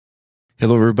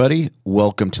Hello, everybody.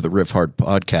 Welcome to the Riffhard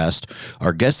podcast.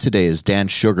 Our guest today is Dan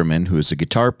Sugarman, who is a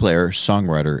guitar player,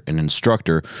 songwriter, and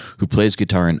instructor who plays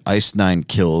guitar in Ice Nine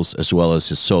Kills as well as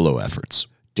his solo efforts.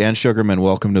 Dan Sugarman,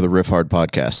 welcome to the Riffhard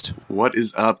podcast. What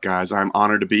is up, guys? I'm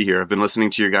honored to be here. I've been listening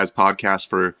to your guys' podcast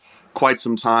for quite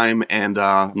some time, and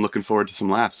I'm looking forward to some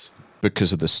laughs.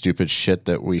 Because of the stupid shit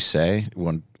that we say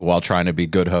while trying to be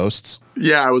good hosts?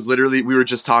 Yeah, we were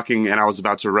just talking, and I was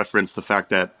about to reference the fact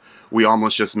that we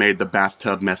almost just made the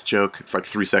bathtub meth joke like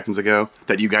 3 seconds ago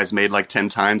that you guys made like 10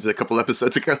 times a couple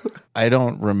episodes ago. I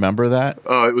don't remember that.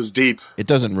 Oh, it was deep. It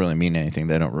doesn't really mean anything.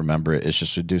 They don't remember it. It's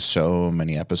just we do so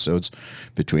many episodes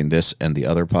between this and the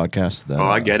other podcast. That,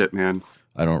 I get it, man.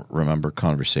 I don't remember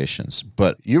conversations.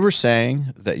 But you were saying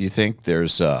that you think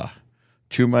there's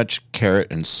too much carrot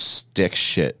and stick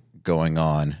shit going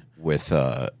on with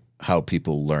how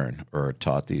people learn or are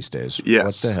taught these days.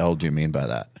 Yes. What the hell do you mean by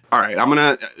that? All right,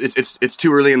 it's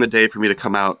too early in the day for me to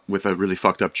come out with a really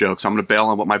fucked up joke, so I'm gonna bail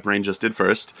on what my brain just did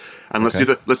first, and let's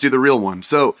do the real one.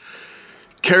 So,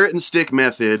 carrot and stick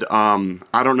method.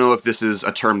 I don't know if this is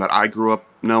a term that I grew up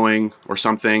knowing or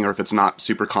something, or if it's not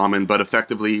super common, but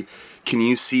effectively, can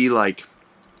you see like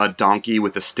a donkey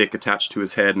with a stick attached to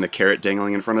his head and a carrot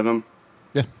dangling in front of him?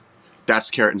 Yeah, that's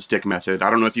carrot and stick method. I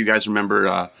don't know if you guys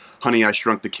remember Honey, I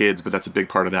Shrunk the Kids, but that's a big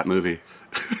part of that movie.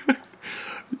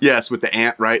 Yes, with the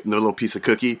ant, right, and the little piece of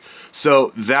cookie.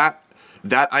 So that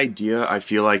idea, I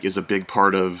feel like, is a big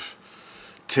part of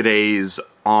today's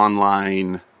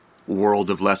online world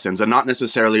of lessons, and not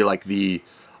necessarily like the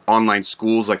online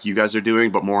schools like you guys are doing,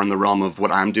 but more in the realm of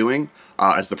what I'm doing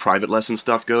as the private lesson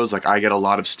stuff goes. Like, I get a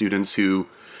lot of students who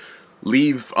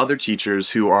leave other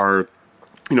teachers who are,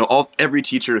 every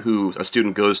teacher who a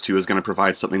student goes to is going to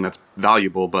provide something that's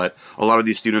valuable, but a lot of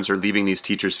these students are leaving these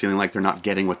teachers feeling like they're not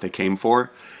getting what they came for.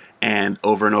 And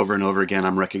over and over and over again,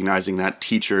 I'm recognizing that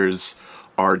teachers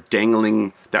are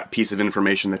dangling that piece of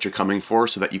information that you're coming for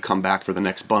so that you come back for the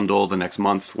next bundle, the next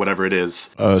month, whatever it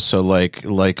is. Oh, so like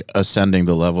ascending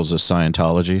the levels of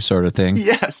Scientology sort of thing?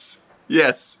 Yes.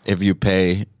 If you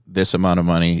pay this amount of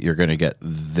money, you're going to get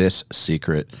this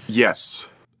secret. Yes.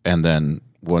 And then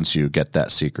once you get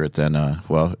that secret, then,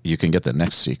 you can get the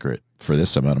next secret for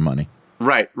this amount of money.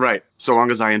 Right. So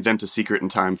long as I invent a secret in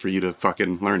time for you to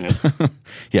fucking learn it.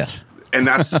 Yes. And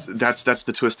that's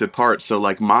the twisted part. So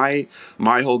like my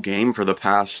whole game for the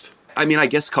past, I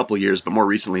guess couple years, but more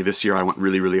recently this year I went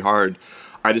really, really hard.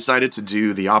 I decided to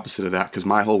do the opposite of that because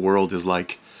my whole world is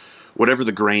like, whatever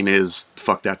the grain is,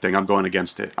 fuck that thing. I'm going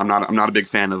against it. I'm not a big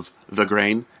fan of the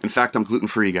grain. In fact, I'm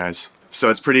gluten-free, guys.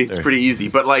 So it's pretty easy.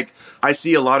 But like, I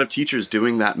see a lot of teachers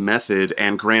doing that method,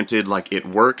 and granted, like, it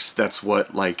works. That's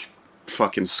what like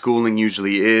fucking schooling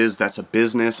usually is. That's a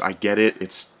business. I get it.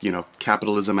 It's,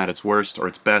 capitalism at its worst or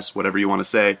its best, whatever you want to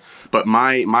say. But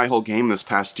my whole game this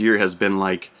past year has been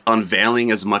like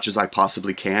unveiling as much as I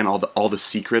possibly can, all the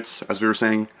secrets, as we were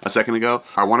saying a second ago.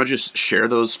 I want to just share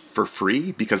those for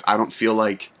free because I don't feel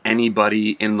like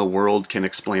anybody in the world can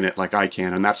explain it like I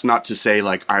can. And that's not to say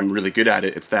like I'm really good at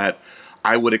it. It's that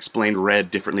I would explain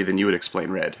red differently than you would explain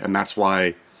red. And that's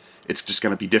why it's just going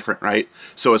to be different, right?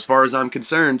 So as far as I'm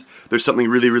concerned, there's something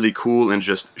really, really cool in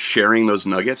just sharing those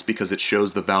nuggets because it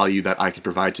shows the value that I could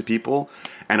provide to people.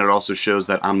 And it also shows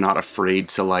that I'm not afraid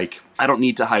to I don't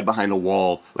need to hide behind a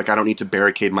wall. Like, I don't need to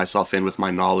barricade myself in with my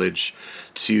knowledge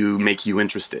to make you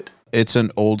interested. It's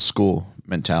an old school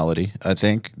mentality, I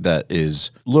think, that is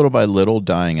little by little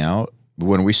dying out.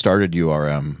 When we started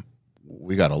URM,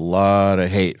 we got a lot of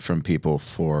hate from people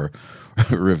for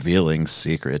revealing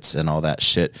secrets and all that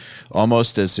shit,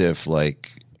 almost as if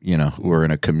we're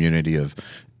in a community of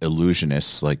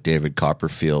illusionists like David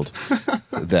Copperfield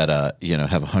that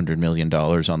have $100 million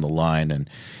on the line, and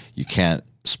you can't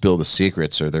spill the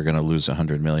secrets or they're going to lose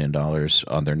 $100 million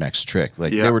on their next trick.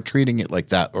 They were treating it like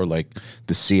that, or like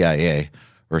the CIA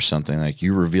or something. Like,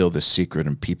 you reveal this secret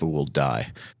and people will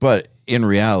die. But in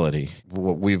reality,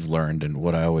 what we've learned and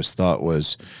what I always thought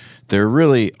was there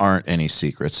really aren't any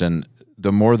secrets. And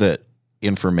the more that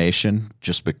information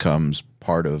just becomes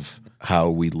part of how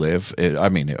we live, it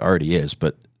already is,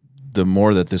 but the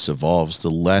more that this evolves, the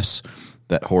less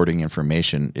that hoarding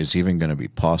information is even going to be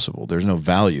possible. There's no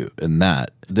value in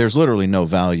that. There's literally no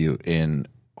value in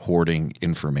hoarding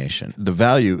information. The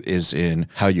value is in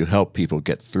how you help people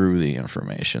get through the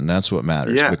information. That's what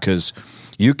matters. Yeah. Because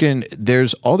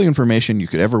there's all the information you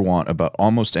could ever want about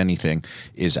almost anything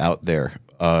is out there.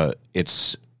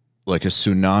 It's like a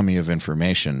tsunami of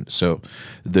information. So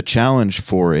the challenge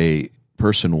for a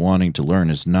person wanting to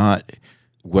learn is not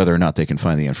whether or not they can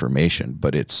find the information,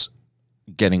 but it's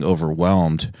getting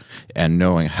overwhelmed and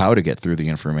knowing how to get through the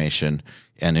information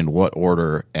and in what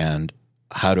order and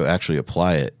how to actually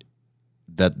apply it,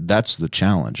 that's the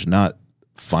challenge, not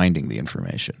finding the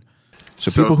information.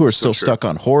 So people who are still stuck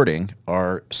on hoarding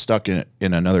are stuck in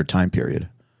another time period.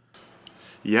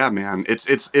 Yeah, man.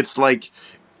 It's like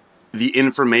the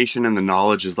information and the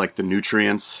knowledge is like the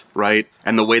nutrients, right?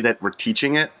 And the way that we're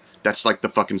teaching it, that's like the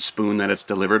fucking spoon that it's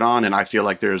delivered on. And I feel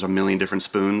like there's a million different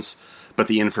spoons, but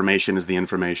the information is the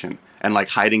information. And like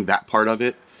hiding that part of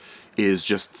it is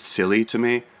just silly to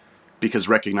me, because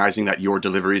recognizing that your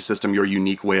delivery system, your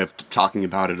unique way of talking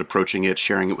about it, approaching it,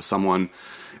 sharing it with someone,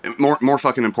 more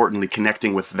fucking importantly,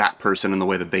 connecting with that person in the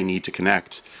way that they need to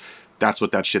connect. That's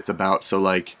what that shit's about. So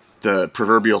like the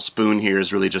proverbial spoon here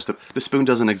is really just the spoon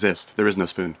doesn't exist. There is no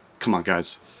spoon. Come on,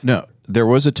 guys. No, there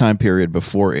was a time period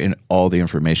before all the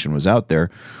information was out there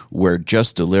where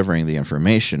just delivering the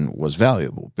information was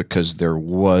valuable because there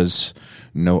was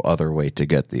no other way to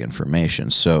get the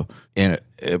information. So in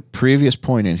a previous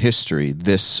point in history,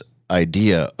 this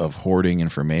idea of hoarding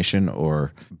information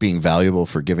or being valuable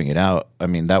for giving it out, I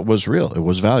mean, that was real. It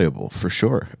was valuable for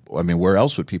sure. I mean, where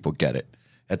else would people get it?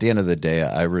 At the end of the day,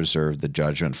 I reserve the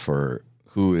judgment for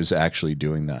who is actually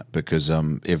doing that, because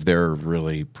if they're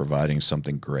really providing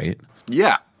something great.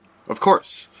 Yeah, of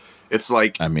course. It's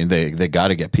like, I mean, they got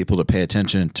to get people to pay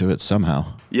attention to it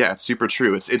somehow. Yeah, it's super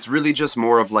true. It's really just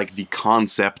more of like the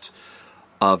concept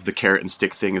of the carrot and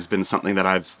stick thing has been something that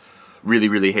I've really,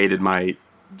 really hated my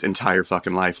entire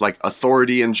fucking life. Like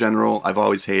authority in general, I've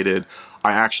always hated.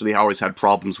 I actually always had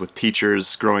problems with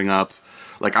teachers growing up.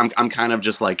 Like I'm kind of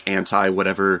just like anti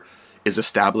whatever is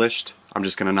established. I'm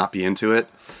just going to not be into it.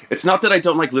 It's not that I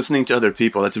don't like listening to other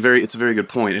people. It's a very good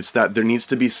point. It's that there needs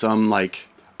to be some like,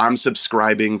 I'm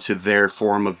subscribing to their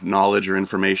form of knowledge or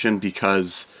information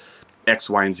because X,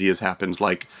 Y, and Z has happened.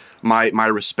 Like my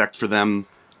respect for them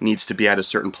needs to be at a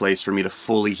certain place for me to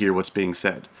fully hear what's being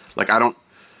said. Like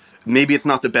maybe it's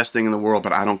not the best thing in the world,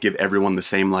 but I don't give everyone the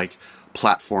same like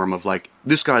platform of like,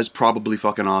 this guy's probably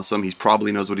fucking awesome. He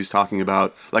probably knows what he's talking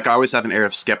about. Like I always have an air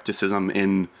of skepticism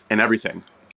in everything.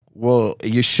 Well,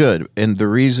 you should. And the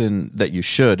reason that you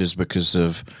should is because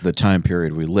of the time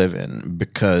period we live in,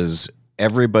 because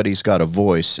everybody's got a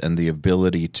voice and the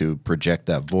ability to project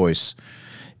that voice.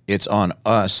 It's on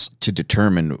us to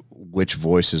determine which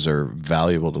voices are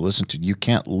valuable to listen to. You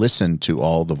can't listen to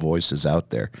all the voices out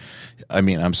there. I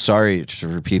mean, I'm sorry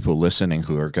for people listening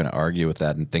who are going to argue with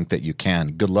that and think that you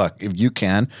can. Good luck. If you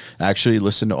can actually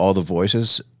listen to all the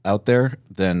voices out there,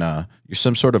 then you're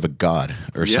some sort of a god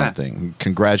or something.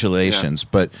 Congratulations. Yeah.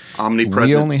 But omnipresent.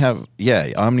 We only have,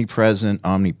 omnipresent,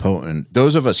 omnipotent.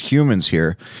 Those of us humans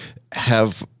here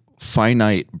have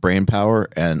finite brain power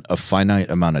and a finite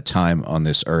amount of time on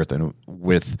this earth. And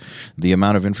with the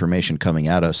amount of information coming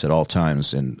at us at all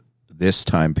times in this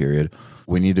time period,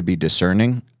 we need to be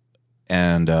discerning.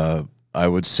 And I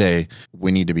would say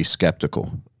we need to be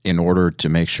skeptical in order to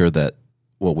make sure that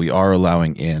what we are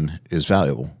allowing in is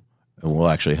valuable and will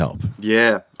actually help.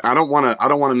 Yeah. I don't want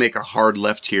to make a hard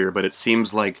left here, but it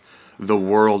seems like the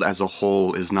world as a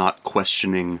whole is not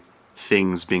questioning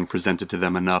things being presented to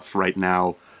them enough right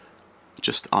now,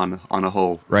 just on a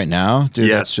whole. Right now? Dude,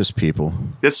 yes. That's just people.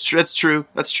 That's true.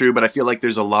 That's true. But I feel like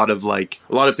there's a lot of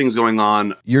things going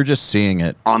on. You're just seeing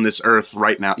it. On this earth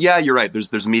right now. Yeah, you're right.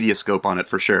 There's media scope on it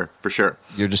for sure.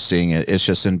 You're just seeing it. It's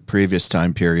just in previous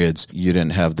time periods, you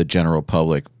didn't have the general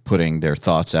public putting their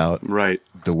thoughts out right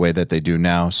the way that they do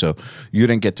now. So you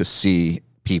didn't get to see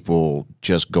people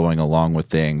just going along with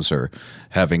things or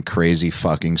having crazy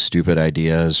fucking stupid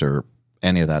ideas or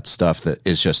any of that stuff that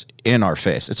is just in our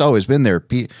face. It's always been there.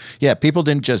 People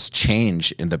didn't just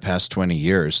change in the past 20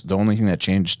 years. The only thing that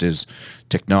changed is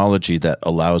technology that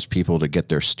allows people to get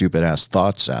their stupid ass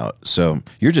thoughts out. So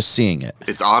you're just seeing it.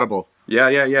 It's audible. Yeah,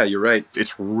 you're right.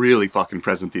 It's really fucking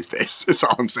present these days. That's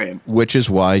all I'm saying. Which is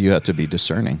why you have to be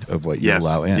discerning of what you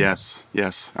allow in.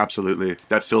 Yes, absolutely.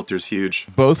 That filter's huge.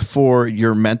 Both for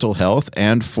your mental health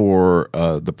and for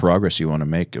the progress you want to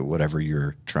make at whatever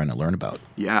you're trying to learn about.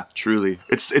 Yeah, truly.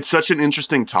 It's such an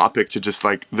interesting topic to just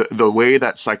like the way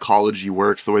that psychology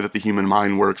works, the way that the human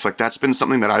mind works. Like that's been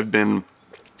something that I've been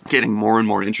getting more and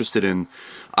more interested in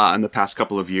the past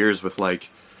couple of years with like,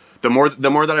 the more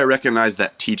that I recognize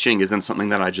that teaching isn't something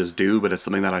that I just do, but it's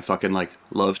something that I fucking like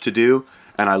love to do.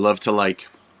 And I love to like,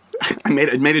 I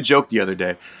made a joke the other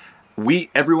day.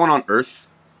 Everyone on earth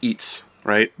eats,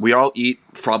 right? We all eat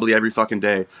probably every fucking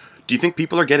day. Do you think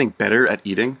people are getting better at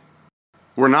eating?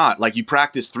 We're not. Like you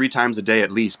practice 3 times a day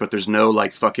at least, but there's no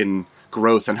like fucking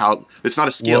growth and how it's not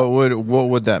a skill. What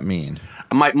would that mean?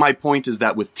 My point is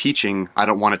that with teaching, I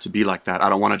don't want it to be like that. I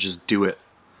don't want to just do it.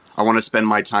 I want to spend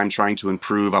my time trying to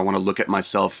improve. I want to look at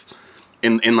myself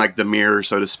in like the mirror,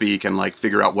 so to speak, and like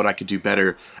figure out what I could do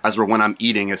better. As where when I'm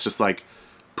eating, it's just like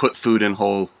put food in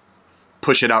hole,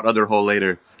 push it out other hole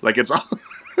later. Like it's all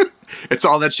it's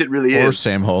all that shit really is. Or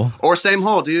same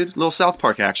hole, dude. Little South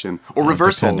Park action. Or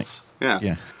reverse holes.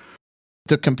 Yeah.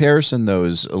 The comparison, though,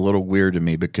 is a little weird to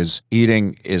me because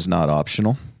eating is not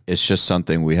optional. It's just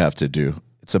something we have to do.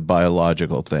 It's a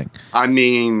biological thing. I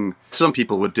mean, some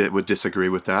people would disagree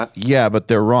with that. Yeah, but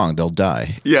they're wrong. They'll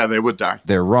die. Yeah, they would die.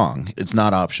 They're wrong. It's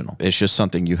not optional. It's just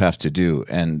something you have to do.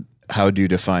 And how do you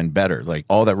define better? Like,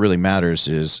 all that really matters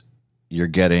is you're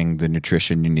getting the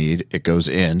nutrition you need. It goes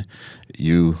in.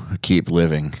 You keep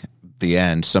living. The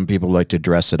end. Some people like to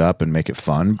dress it up and make it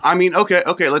fun. I mean, okay,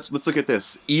 let's look at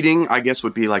this. Eating, I guess,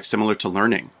 would be like similar to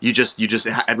learning. You just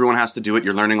everyone has to do it.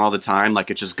 You're learning all the time. Like,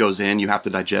 it just goes in. You have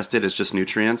to digest it. It's just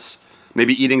nutrients.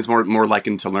 Maybe eating's more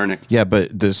likened to learning. Yeah,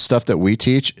 but the stuff that we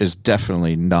teach is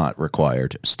definitely not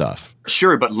required stuff.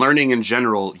 Sure, but learning in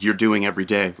general, you're doing every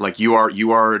day. Like, you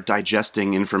are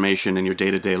digesting information in your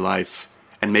day-to-day life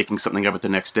and making something of it the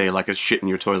next day, like a shit in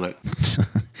your toilet.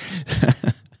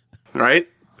 Right?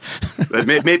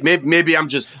 Maybe I'm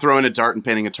just throwing a dart and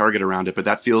painting a target around it, but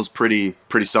that feels pretty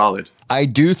solid. I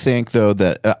do think, though,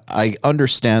 that I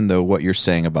understand, though, what you're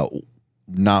saying about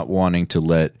not wanting to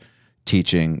let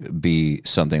teaching be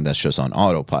something that's just on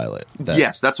autopilot.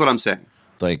 Yes, that's what I'm saying.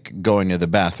 Like going to the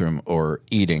bathroom or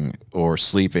eating or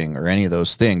sleeping or any of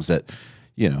those things that,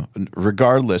 you know,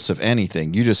 regardless of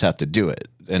anything, you just have to do it.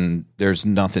 And there's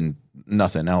nothing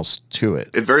else to it.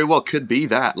 It very well could be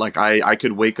that. Like, I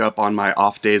could wake up on my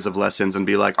off days of lessons and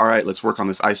be like, all right, let's work on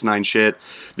this Ice 9 shit.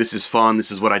 This is fun.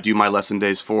 This is what I do my lesson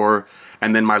days for.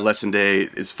 And then my lesson day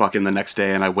is fucking the next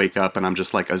day and I wake up and I'm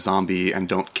just like a zombie and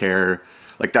don't care.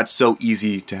 Like, that's so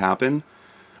easy to happen.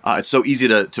 It's so easy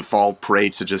to fall prey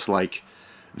to just like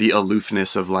the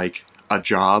aloofness of like a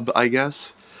job, I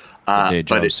guess. The day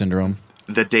job syndrome.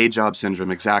 The day job syndrome,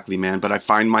 exactly, man. But I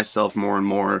find myself more and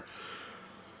more...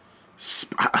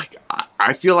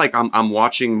 I feel like I'm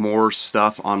watching more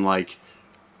stuff on like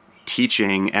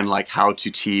teaching and like how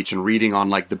to teach and reading on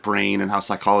like the brain and how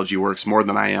psychology works more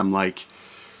than I am like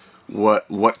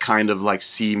what kind of like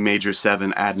C major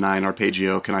 7 add 9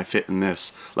 arpeggio can I fit in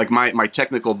this. Like my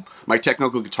technical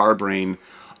guitar brain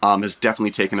has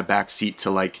definitely taken a back seat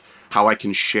to like how I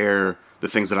can share the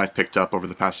things that I've picked up over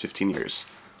the past 15 years.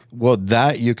 Well,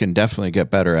 that you can definitely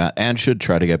get better at and should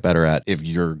try to get better at if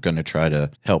you're going to try to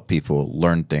help people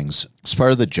learn things. It's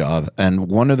part of the job. And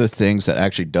one of the things that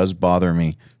actually does bother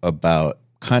me about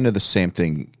kind of the same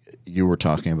thing you were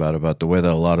talking about the way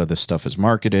that a lot of this stuff is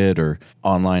marketed or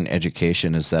online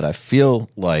education is that I feel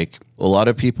like a lot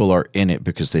of people are in it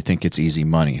because they think it's easy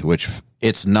money, which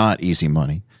it's not easy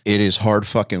money. It is hard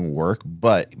fucking work,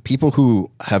 but people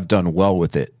who have done well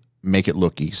with it make it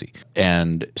look easy.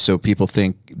 And so people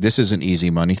think this is an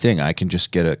easy money thing. I can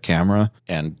just get a camera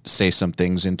and say some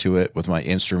things into it with my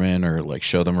instrument or like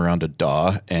show them around a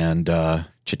DAW and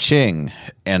cha-ching.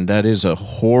 And that is a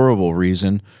horrible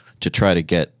reason to try to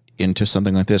get into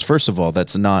something like this. First of all,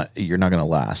 you're not going to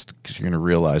last because you're going to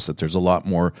realize that there's a lot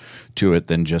more to it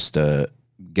than just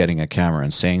getting a camera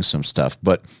and saying some stuff.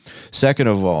 But second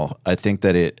of all, I think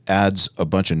that it adds a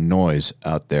bunch of noise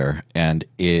out there and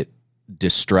it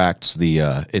distracts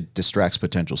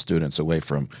potential students away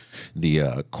from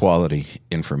the quality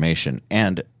information.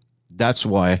 And that's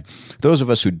why those of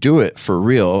us who do it for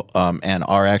real and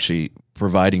are actually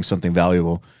providing something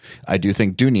valuable, I do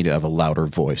think do need to have a louder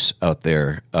voice out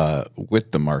there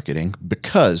with the marketing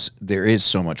because there is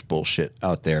so much bullshit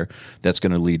out there that's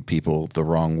going to lead people the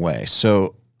wrong way.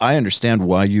 So I understand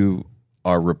why you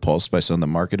are repulsed by some of the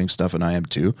marketing stuff, and I am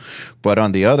too. But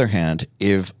on the other hand,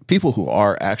 if people who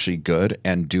are actually good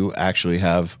and do actually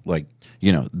have like,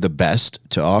 you know, the best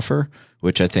to offer,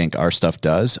 which I think our stuff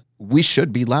does, we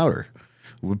should be louder.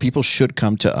 People should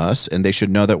come to us and they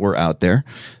should know that we're out there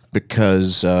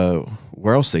because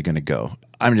where else are they going to go?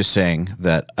 I'm just saying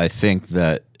that I think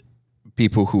that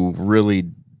people who really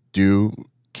do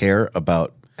care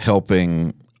about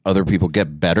helping other people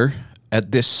get better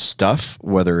at this stuff,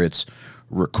 whether it's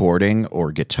recording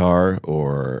or guitar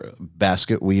or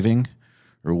basket weaving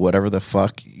or whatever the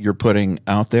fuck you're putting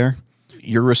out there,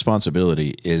 your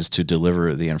responsibility is to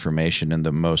deliver the information in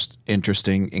the most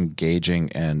interesting, engaging,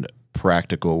 and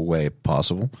practical way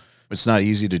possible. It's not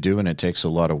easy to do and it takes a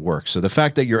lot of work. So the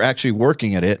fact that you're actually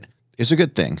working at it is a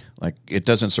good thing. Like, it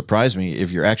doesn't surprise me.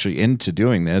 If you're actually into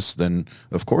doing this, then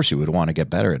of course you would want to get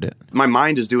better at it. My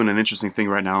mind is doing an interesting thing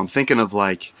right now. I'm thinking of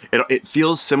like, it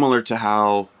feels similar to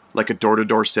how like a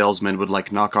door-to-door salesman would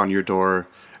like knock on your door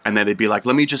and then they'd be like,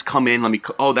 let me just come in.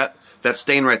 That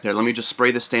stain right there. Let me just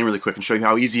spray the stain really quick and show you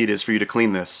how easy it is for you to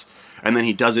clean this. and then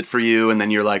he does it for you, and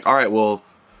then you're like, all right, well,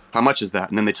 how much is that?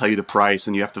 And then they tell you the price,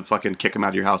 and you have to fucking kick him out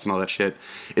of your house and all that shit.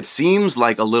 It seems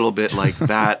like a little bit like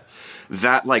that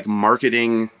like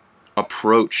marketing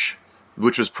approach,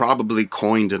 which was probably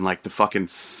coined in like the fucking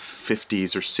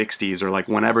 50s or 60s or like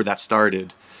whenever that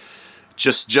started,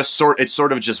 it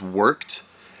sort of just worked.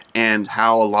 And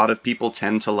how a lot of people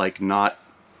tend to like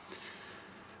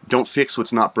don't fix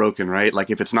what's not broken, right? Like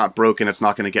if it's not broken, it's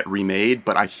not going to get remade.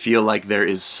 But I feel like there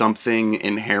is something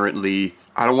inherently,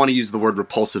 I don't want to use the word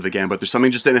repulsive again, but there's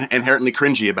something just inherently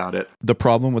cringy about it. The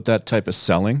problem with that type of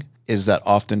selling is that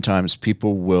oftentimes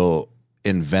people will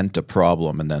invent a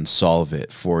problem and then solve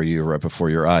it for you right before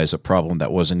your eyes, a problem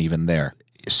that wasn't even there.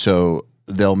 So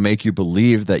they'll make you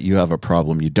believe that you have a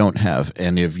problem you don't have.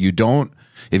 And if you don't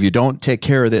take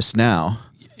care of this now,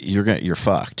 you're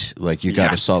fucked. Like you got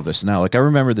to solve this now. Like I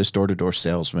remember this door-to-door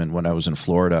salesman when I was in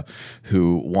Florida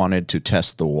who wanted to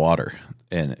test the water,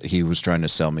 and he was trying to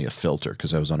sell me a filter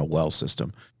because I was on a well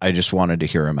system. I just wanted to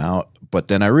hear him out, but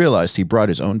then I realized he brought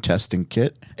his own testing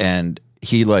kit, and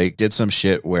he like did some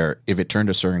shit where if it turned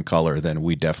a certain color, then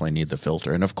we definitely need the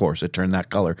filter. And of course it turned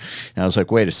that color. And I was like,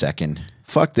 wait a second,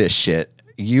 fuck this shit.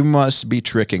 You must be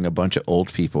tricking a bunch of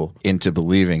old people into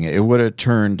believing it. It would have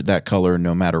turned that color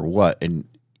no matter what. And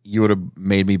you would have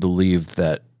made me believe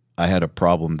that I had a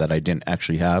problem that I didn't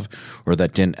actually have or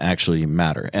that didn't actually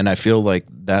matter. And I feel like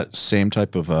that same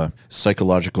type of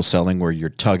psychological selling where you're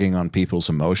tugging on people's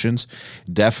emotions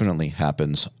definitely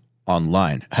happens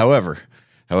online. However,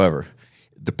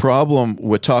 the problem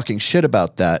with talking shit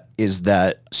about that is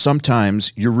that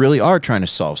sometimes you really are trying to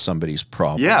solve somebody's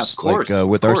problems. Yeah, of course. Like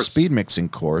with our speed mixing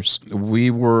course, we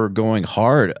were going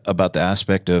hard about the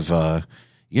aspect of,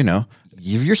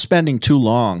 if you're spending too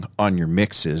long on your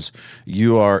mixes,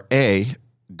 you are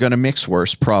going to mix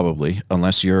worse probably,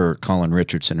 unless you're Colin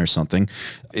Richardson or something.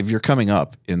 If you're coming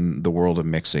up in the world of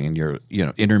mixing and you're,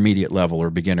 intermediate level or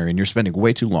beginner and you're spending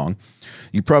way too long,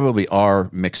 you probably are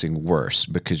mixing worse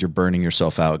because you're burning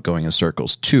yourself out going in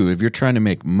circles. 2, if you're trying to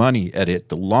make money at it,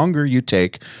 the longer you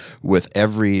take with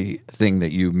everything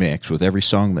that you mix, with every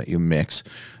song that you mix,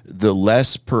 the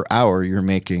less per hour you're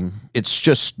making. It's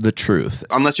just the truth.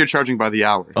 Unless you're charging by the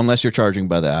hour.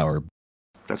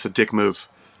 That's a dick move.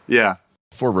 Yeah.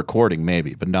 For recording,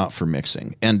 maybe, but not for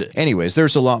mixing. And anyways,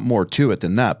 there's a lot more to it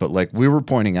than that. But like we were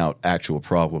pointing out actual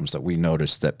problems that we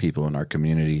noticed that people in our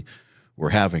community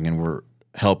were having, and we're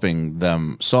helping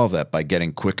them solve that by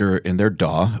getting quicker in their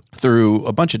DAW through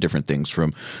a bunch of different things,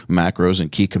 from macros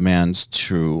and key commands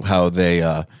to how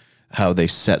they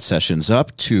set sessions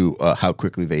up, to how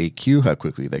quickly they EQ, how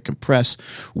quickly they compress,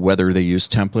 whether they use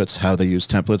templates, how they use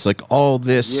templates, like all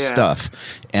this stuff.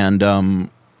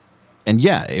 And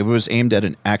yeah, it was aimed at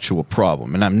an actual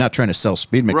problem. And I'm not trying to sell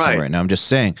speed mixing right now. I'm just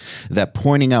saying that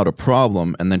pointing out a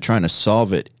problem and then trying to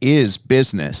solve it is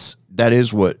business. That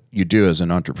is what you do as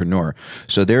an entrepreneur.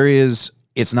 So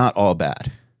it's not all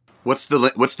bad. What's the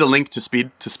link to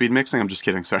speed mixing? I'm just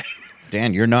kidding. Sorry.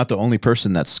 Dan, you're not the only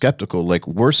person that's skeptical. Like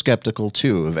we're skeptical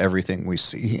too of everything we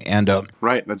see. And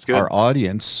right, that's good. Our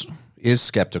audience is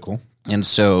skeptical. And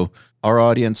so our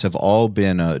audience have all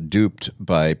been duped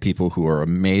by people who are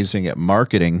amazing at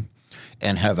marketing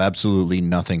and have absolutely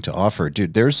nothing to offer.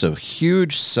 Dude, there's a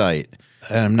huge site,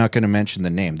 and I'm not going to mention the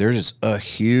name. There's a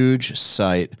huge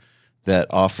site that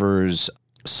offers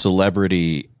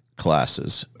celebrity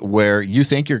classes where you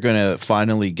think you're going to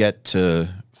finally get to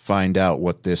find out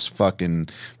what this fucking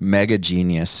mega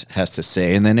genius has to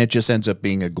say, and then it just ends up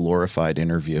being a glorified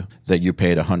interview that you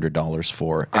paid $100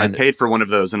 for. And I paid for one of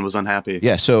those and was unhappy.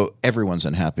 Yeah, so everyone's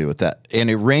unhappy with that. And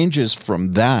it ranges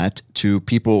from that to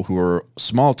people who are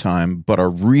small time but are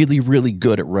really, really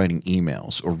good at writing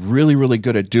emails or really, really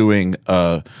good at doing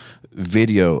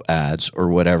video ads or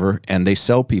whatever, and they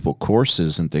sell people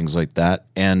courses and things like that,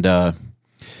 and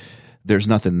there's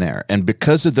nothing there. And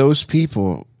because of those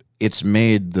people, it's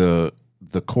made the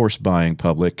course buying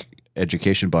public,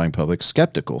 education buying public,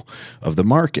 skeptical of the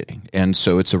marketing. And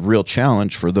so it's a real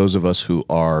challenge for those of us who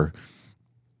are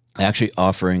actually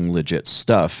offering legit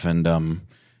stuff. And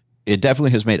it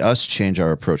definitely has made us change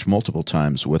our approach multiple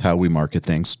times with how we market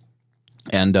things.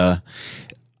 And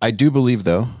I do believe,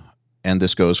 though, and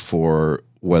this goes for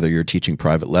whether you're teaching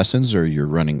private lessons or you're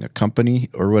running a company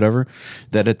or whatever,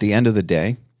 that at the end of the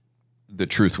day, the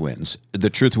truth wins. The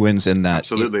truth wins in that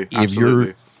if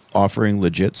you're offering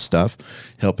legit stuff,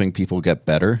 helping people get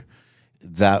better,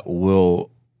 that will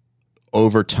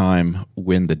over time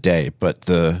win the day,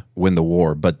 win the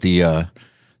war. But the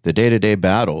day-to-day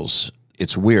battles,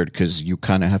 it's weird because you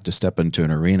kind of have to step into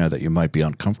an arena that you might be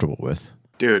uncomfortable with.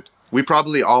 Dude, We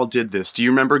probably all did this. Do you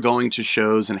remember going to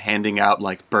shows and handing out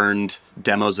like burned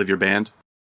demos of your band?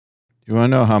 You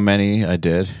want to know how many I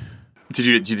did?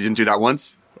 You didn't do that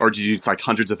once? Or did you like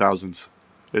hundreds of thousands?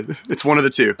 It's one of the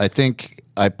two. I think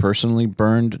I personally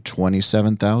burned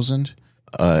 27,000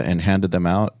 and handed them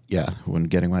out. Yeah, when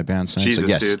getting my band signed. Jesus, so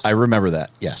yes, dude. I remember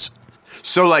that. Yes.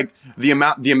 So like the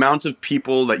amount of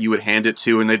people that you would hand it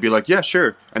to, and they'd be like, "Yeah,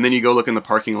 sure," and then you go look in the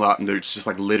parking lot, and they're just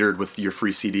like littered with your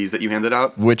free CDs that you handed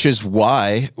out. Which is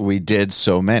why we did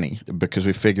so many, because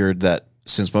we figured that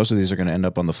since most of these are going to end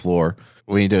up on the floor,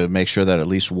 we need to make sure that at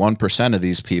least 1% of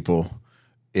these people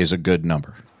is a good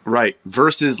number. Right.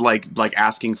 Versus like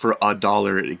asking for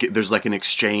 $1. There's like an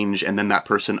exchange, and then that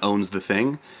person owns the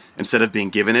thing instead of being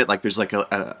given it. Like there's like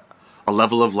a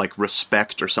level of like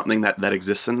respect or something that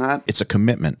exists in that. It's a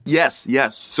commitment. Yes.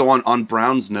 So on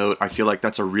Brown's note, I feel like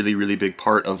that's a really, really big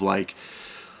part of like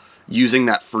using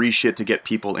that free shit to get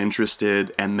people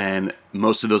interested, and then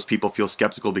most of those people feel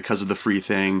skeptical because of the free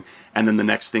thing, and then the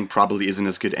next thing probably isn't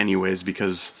as good anyways,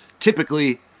 because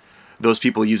typically those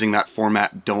people using that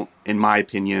format don't, in my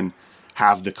opinion,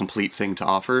 have the complete thing to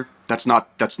offer. That's not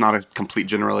a complete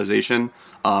generalization.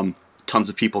 Tons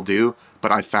of people do,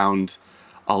 but I found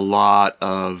a lot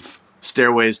of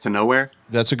stairways to nowhere.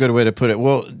 That's a good way to put it.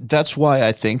 Well, that's why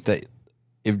I think that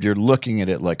if you're looking at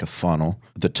it like a funnel,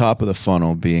 the top of the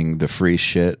funnel being the free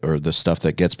shit or the stuff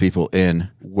that gets people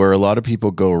in, where a lot of people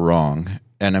go wrong,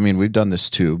 and I mean, we've done this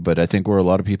too, but I think where a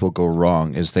lot of people go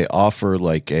wrong is they offer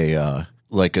like a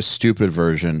stupid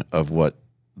version of what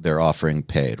they're offering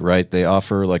paid, right? They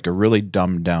offer like a really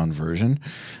dumbed down version,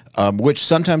 which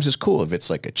sometimes is cool if it's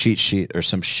like a cheat sheet or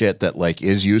some shit that like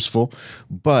is useful.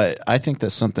 But I think that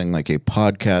something like a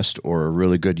podcast or a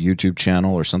really good YouTube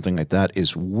channel or something like that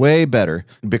is way better,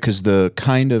 because the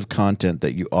kind of content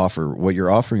that you offer, what you're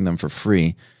offering them for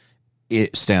free,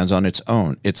 it stands on its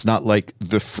own. It's not like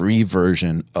the free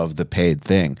version of the paid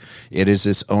thing. It is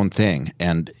its own thing,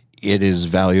 and it is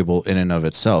valuable in and of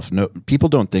itself. No, people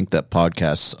don't think that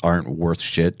podcasts aren't worth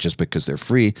shit just because they're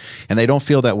free, and they don't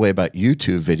feel that way about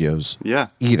YouTube videos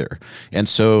either. And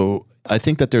so I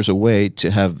think that there's a way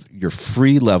to have your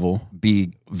free level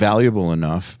be valuable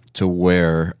enough to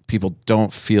where people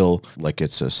don't feel like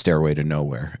it's a stairway to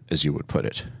nowhere, as you would put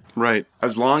it. Right.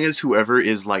 As long as whoever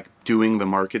is like doing the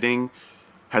marketing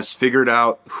has figured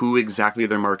out who exactly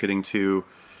they're marketing to,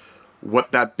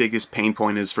 what that biggest pain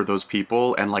point is for those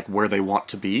people, and like where they want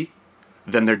to be,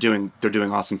 then they're doing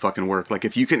awesome fucking work. Like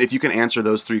if you can answer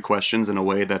those three questions in a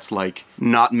way that's like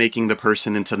not making the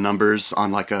person into numbers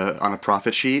on like a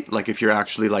profit sheet, like if you're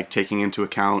actually like taking into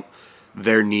account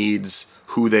their needs,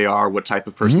 who they are, what type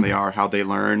of person they are, how they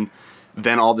learn,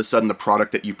 then all of a sudden the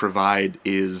product that you provide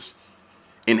is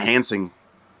enhancing.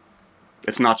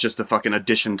 It's not just a fucking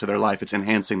addition to their life, it's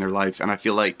enhancing their life. And I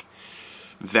feel like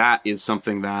that is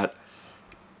something that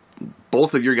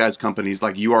both of your guys' companies,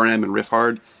 like URM and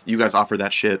Riffhard, you guys offer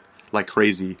that shit like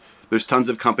crazy. There's tons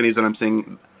of companies that I'm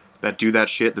seeing that do that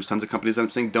shit. There's tons of companies that I'm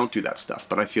seeing don't do that stuff.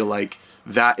 But I feel like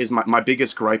that is my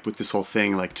biggest gripe with this whole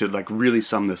thing, like to like really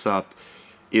sum this up,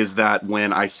 is that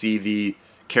when I see the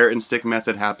carrot and stick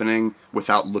method happening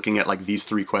without looking at like these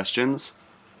three questions,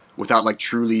 without like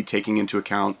truly taking into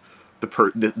account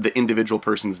the individual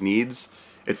person's needs,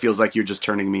 it feels like you're just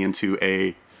turning me into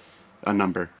a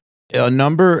number. A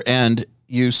number, and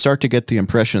you start to get the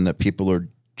impression that people are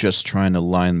just trying to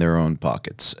line their own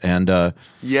pockets. And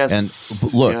yes,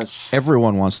 and look, yes.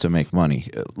 Everyone wants to make money.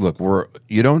 Look,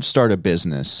 you don't start a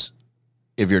business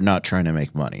if you're not trying to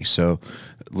make money. So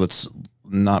let's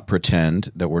not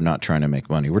pretend that we're not trying to make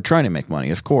money. We're trying to make money,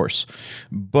 of course,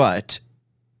 but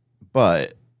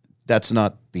that's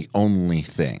not the only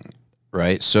thing,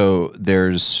 right? So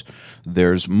there's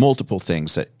multiple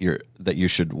things that you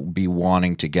should be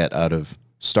wanting to get out of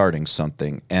starting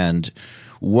something, and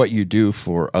what you do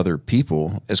for other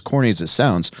people, as corny as it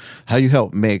sounds, how you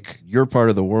help make your part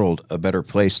of the world a better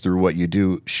place through what you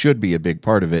do should be a big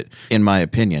part of it, in my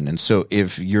opinion. And so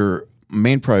if your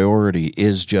main priority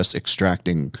is just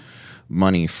extracting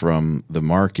money from the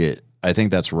market, I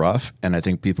think that's rough, and I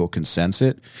think people can sense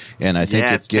it, and I think it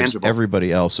gives tangible.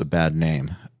 Everybody else a bad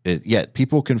name. Yet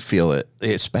people can feel it,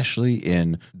 especially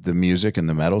in the music and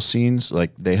the metal scenes.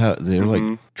 Like they're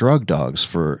like drug dogs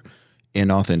for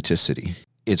inauthenticity.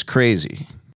 It's crazy.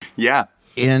 Yeah.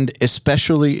 And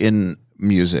especially in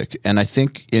music. And I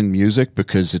think in music,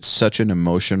 because it's such an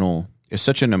emotional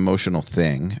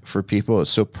thing for people.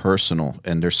 It's so personal,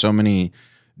 and there's so many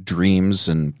dreams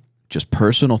and just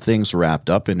personal things wrapped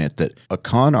up in it that a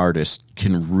con artist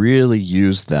can really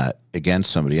use that against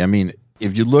somebody. I mean,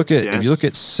 if you look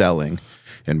at selling,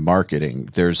 and marketing,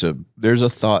 there's a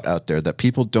thought out there that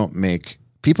people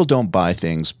don't buy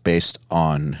things based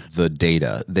on the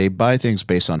data. They buy things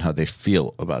based on how they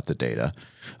feel about the data.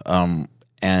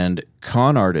 And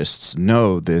con artists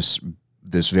know this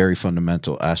very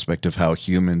fundamental aspect of how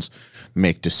humans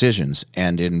make decisions.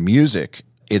 And in music,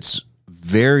 it's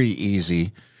very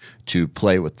easy to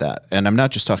play with that. And I'm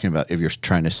not just talking about if you're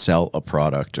trying to sell a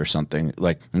product or something.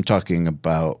 Like, I'm talking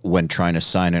about when trying to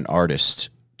sign an artist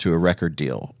to a record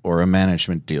deal or a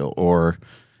management deal or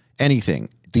anything.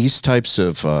 These types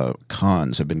of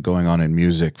cons have been going on in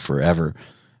music forever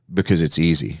because it's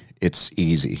easy. It's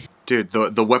easy. Dude,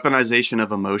 the weaponization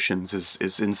of emotions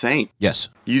is insane. Yes.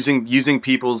 Using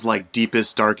people's like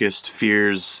deepest, darkest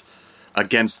fears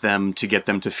against them to get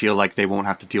them to feel like they won't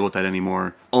have to deal with that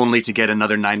anymore, only to get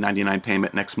another $9.99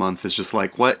 payment next month. Is just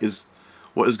like, what is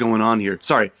going on here?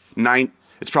 Sorry,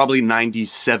 it's probably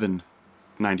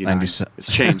 $97.99. It's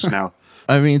changed now.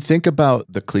 I mean, think about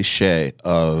the cliche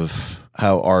of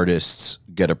how artists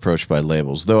get approached by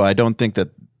labels, though I don't think that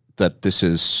this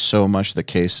is so much the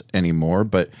case anymore,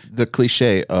 but the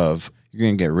cliche of you're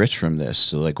going to get rich from this.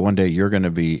 So like one day you're going to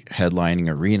be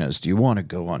headlining arenas. Do you want to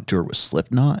go on tour with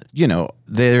Slipknot? You know,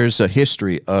 there's a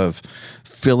history of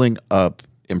filling up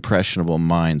impressionable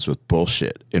minds with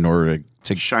bullshit in order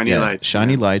to shiny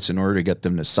lights in order to get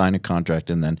them to sign a contract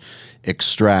and then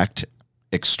extract.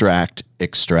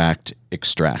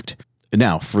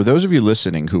 Now, for those of you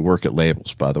listening who work at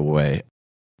labels, by the way,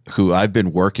 who I've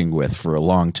been working with for a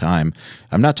long time,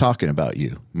 I'm not talking about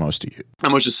you, most of you. I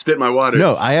almost just spit my water.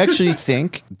 No, I actually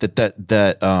think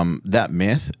that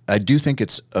myth, I do think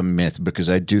it's a myth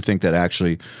because I do think that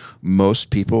actually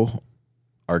most people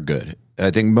are good.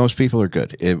 I think most people are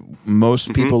good.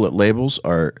 Most people at labels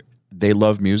they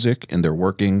love music and they're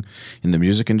working in the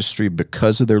music industry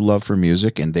because of their love for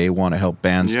music and they want to help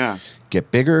bands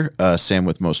get bigger. Same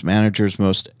with most managers.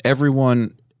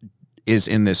 Everyone is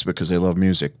in this because they love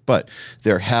music, but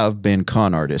there have been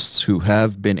con artists who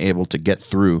have been able to get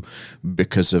through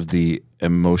because of the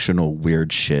emotional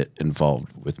weird shit involved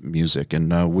with music.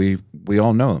 And we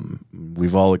all know them.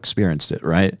 We've all experienced it,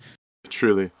 right?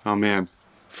 Truly. Oh man.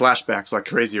 Flashbacks like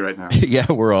crazy right now.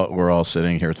 Yeah, we're all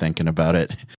sitting here thinking about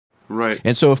it. Right.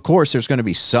 And so of course there's going to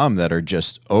be some that are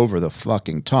just over the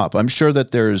fucking top. I'm sure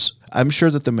that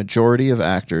the majority of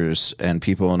actors and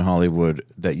people in Hollywood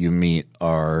that you meet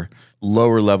are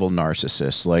lower level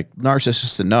narcissists, like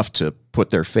narcissists enough to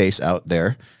put their face out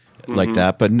there like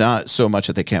that, but not so much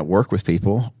that they can't work with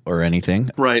people or anything.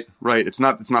 Right. It's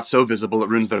not so visible it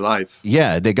ruins their life.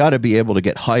 Yeah, they got to be able to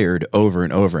get hired over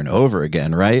and over and over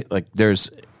again, right? Like there's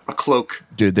a cloak.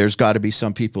 Dude, there's got to be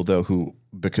some people though who,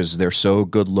 because they're so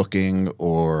good looking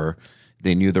or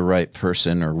they knew the right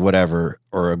person or whatever,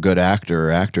 or a good actor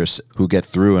or actress who get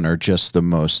through and are just the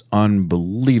most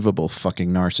unbelievable fucking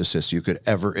narcissist you could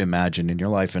ever imagine in your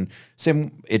life. And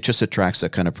it just attracts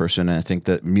that kind of person. And I think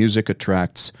that music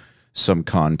attracts some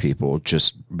con people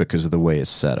just because of the way it's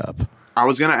set up. I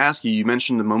was going to ask you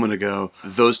mentioned a moment ago,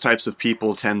 those types of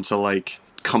people tend to like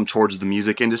come towards the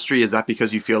music industry. Is that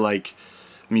because you feel like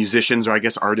musicians, or I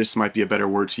guess artists might be a better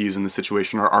word to use in this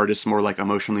situation, are artists more like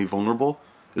emotionally vulnerable?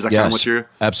 Is that kind of what you're...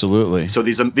 Absolutely. So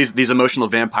these emotional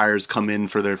vampires come in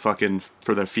for their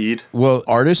feed? Well,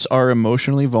 artists are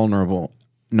emotionally vulnerable,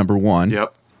 number one.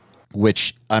 Yep.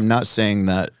 Which I'm not saying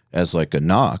that as like a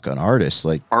knock on artists.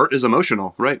 Like, art is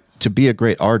emotional, right? To be a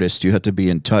great artist, you have to be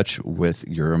in touch with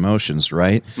your emotions,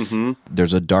 right? Mm-hmm.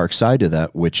 There's a dark side to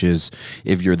that, which is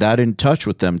if you're that in touch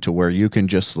with them to where you can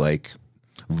just like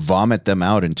vomit them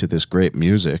out into this great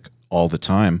music all the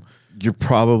time, you're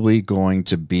probably going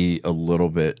to be a little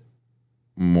bit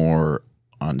more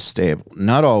unstable.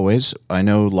 Not always. I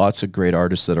know lots of great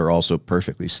artists that are also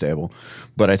perfectly stable,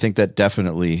 but I think that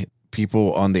definitely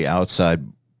people on the outside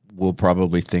will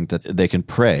probably think that they can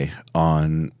prey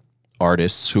on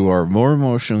artists who are more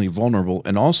emotionally vulnerable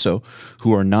and also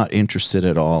who are not interested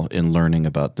at all in learning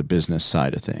about the business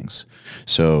side of things.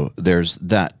 So there's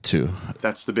that too.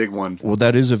 That's the big one. Well,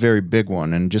 that is a very big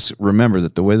one. And just remember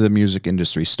that the way the music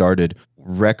industry started,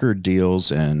 record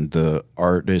deals and the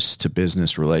artist to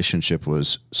business relationship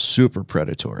was super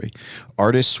predatory.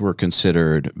 Artists were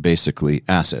considered basically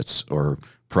assets or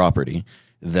property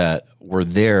that were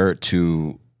there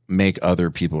to make other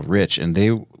people rich, and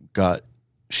they got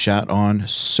shat on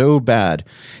so bad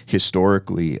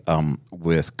historically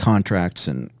with contracts,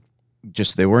 and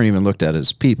just they weren't even looked at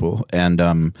as people. And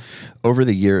over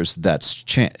the years, that's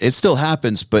changed. It still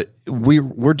happens, but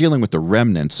we're dealing with the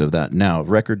remnants of that now.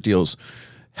 Record deals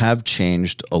have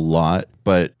changed a lot,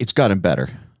 but it's gotten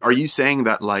better. Are you saying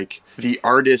that, like, the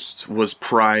artist was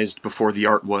prized before the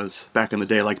art was back in the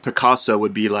day? Like, Picasso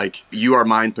would be like, you are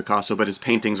mine, Picasso, but his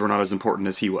paintings were not as important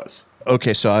as he was.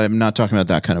 Okay, so I'm not talking about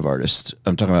that kind of artist.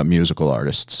 I'm talking about musical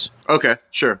artists. Okay,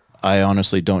 sure. I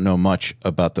honestly don't know much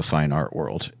about the fine art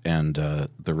world and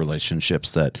the relationships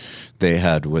that they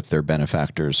had with their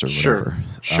benefactors or whatever.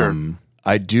 Sure.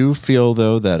 I do feel,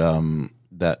 though, that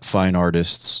that fine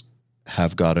artists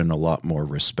have gotten a lot more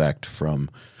respect from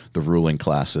the ruling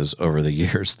classes over the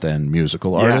years than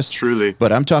musical artists. Yeah, truly.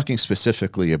 But I'm talking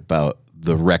specifically about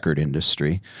the record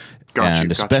industry,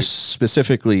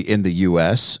 specifically in the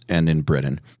U.S. and in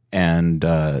Britain. And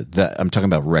that I'm talking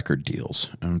about record deals.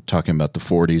 I'm talking about the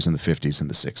 40s and the 50s and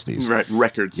the 60s. Right,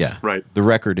 records. Yeah, right. The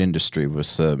record industry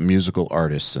with musical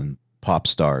artists and pop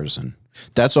stars, and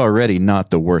that's already not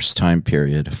the worst time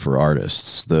period for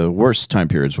artists. The worst time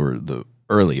periods were the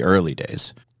early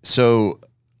days. So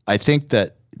I think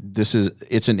that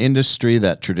it's an industry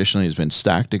that traditionally has been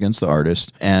stacked against the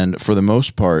artist, and for the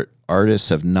most part, artists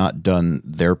have not done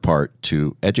their part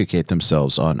to educate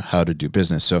themselves on how to do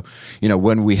business. So,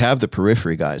 when we have the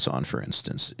Periphery guys on, for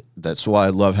instance, that's why I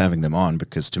love having them on,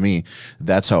 because to me,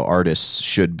 that's how artists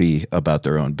should be about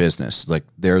their own business. Like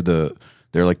they're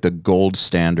like the gold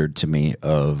standard to me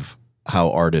of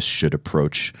how artists should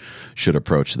approach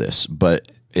this,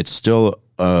 but it's still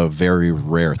a very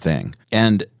rare thing.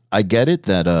 And I get it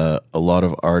that a lot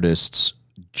of artists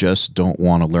just don't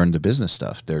want to learn the business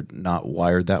stuff. They're not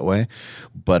wired that way.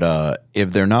 But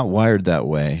if they're not wired that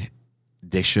way,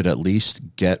 they should at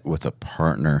least get with a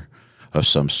partner of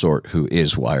some sort who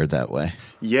is wired that way.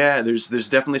 Yeah, there's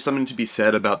definitely something to be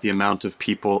said about the amount of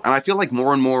people. And I feel like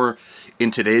more and more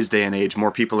in today's day and age,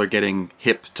 more people are getting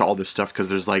hip to all this stuff because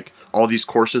there's like all these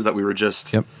courses that we were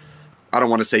just... Yep. I don't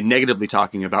want to say negatively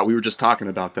talking about. We were just talking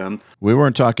about them. We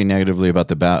weren't talking negatively about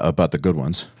the good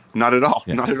ones. Not at all.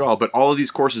 Yeah. Not at all. But all of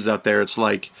these courses out there, it's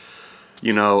like,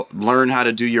 learn how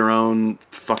to do your own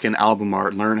fucking album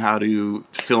art. Learn how to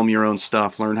film your own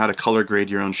stuff. Learn how to color grade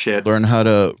your own shit. Learn how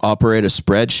to operate a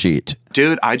spreadsheet.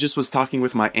 Dude, I just was talking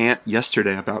with my aunt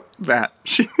yesterday about that.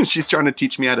 She's trying to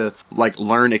teach me how to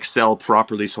learn Excel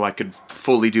properly so I could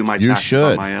fully do my taxes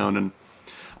on my own. And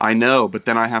I know, but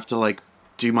then I have to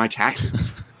do my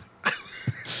taxes.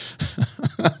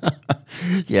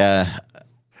 Yeah.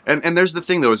 And there's the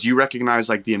thing though, is you recognize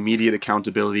the immediate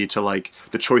accountability to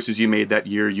the choices you made that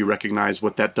year. You recognize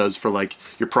what that does for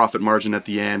your profit margin at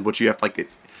the end, what you have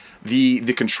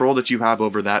the control that you have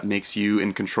over that makes you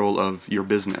in control of your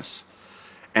business.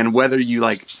 And whether you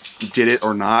did it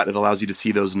or not, it allows you to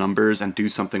see those numbers and do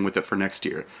something with it for next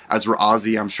year. As for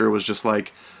Ozzy, I'm sure was just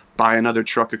buy another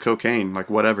truck of cocaine,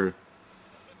 whatever.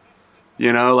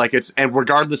 And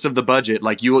regardless of the budget,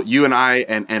 you and I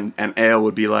and Ale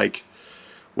would be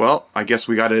well, I guess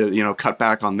we got to, cut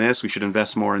back on this. We should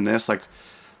invest more in this.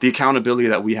 The accountability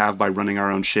that we have by running our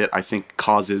own shit, I think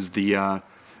causes the,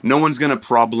 no one's going to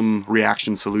problem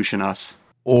reaction solution us.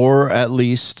 Or at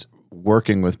least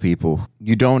working with people.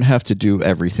 You don't have to do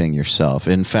everything yourself.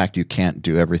 In fact, you can't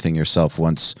do everything yourself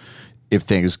if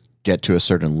things get to a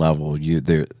certain level.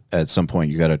 At some point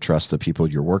you got to trust the people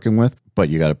you're working with, but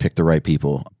you got to pick the right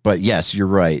people. But yes, you're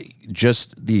right.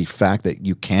 Just the fact that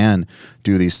you can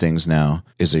do these things now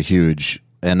is a huge,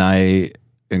 and I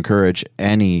encourage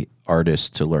any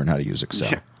artist to learn how to use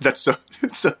Excel. Yeah, that's so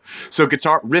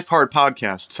Riffhard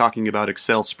podcast talking about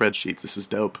Excel spreadsheets. This is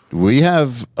dope. We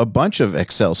have a bunch of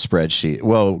Excel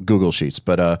Google Sheets,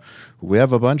 but we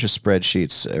have a bunch of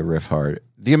spreadsheets at Riffhard.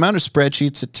 The amount of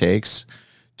spreadsheets it takes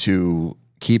to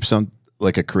keep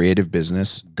a creative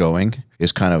business going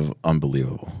is kind of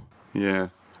unbelievable. Yeah.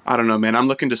 I don't know, man. I'm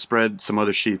looking to spread some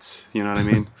other sheets. You know what I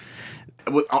mean?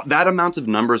 With that amount of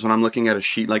numbers, when I'm looking at a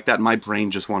sheet like that, my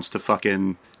brain just wants to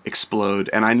fucking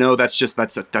explode. And I know that's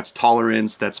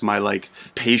tolerance. That's my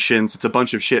patience. It's a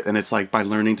bunch of shit. And it's by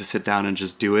learning to sit down and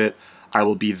just do it, I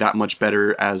will be that much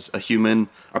better as a human,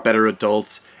 a better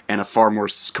adult, and a far more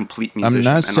complete musician. I'm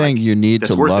not saying you need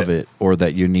to love it or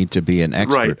that you need to be an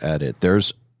expert at it.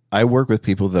 I work with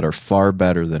people that are far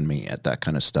better than me at that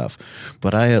kind of stuff,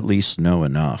 but I at least know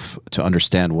enough to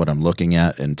understand what I'm looking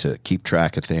at and to keep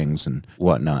track of things and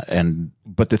whatnot.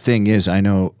 But the thing is, I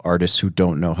know artists who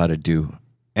don't know how to do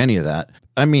any of that.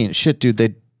 I mean, shit, dude,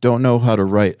 they don't know how to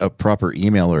write a proper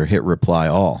email or hit reply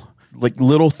all.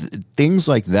 Little things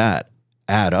like that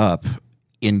add up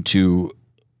into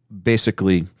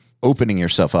basically opening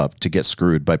yourself up to get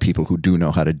screwed by people who do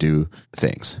know how to do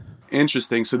things.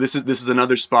 Interesting. So this is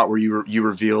another spot where you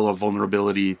reveal a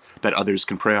vulnerability that others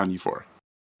can prey on you for.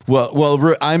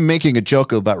 Well, I'm making a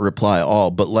joke about reply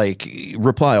all, but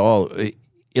reply all,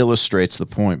 illustrates the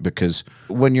point, because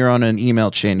when you're on an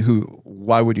email chain,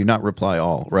 why would you not reply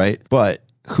all, right? But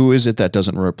who is it that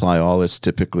doesn't reply all? It's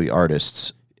typically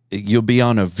artists. You'll be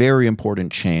on a very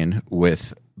important chain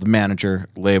with the manager,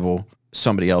 label,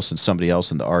 somebody else, and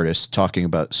the artist talking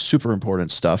about super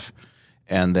important stuff.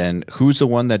 And then who's the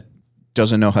one that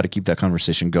doesn't know how to keep that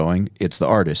conversation going? It's the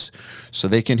artist. So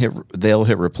they'll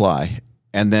hit reply.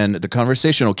 And then the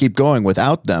conversation will keep going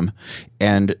without them,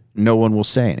 and no one will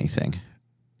say anything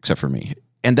except for me.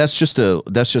 And that's just a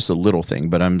little thing,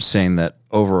 but I'm saying that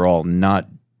overall, not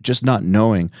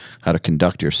knowing how to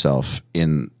conduct yourself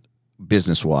in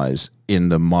business-wise in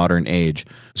the modern age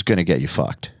is going to get you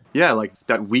fucked. Yeah, like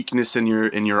that weakness in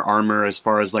your armor as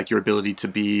far as like your ability to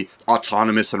be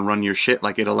autonomous and run your shit,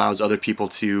 like it allows other people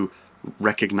to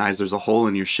recognize there's a hole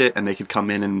in your shit, and they could come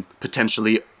in and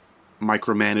potentially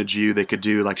micromanage you. They could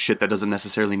do like shit that doesn't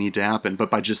necessarily need to happen, but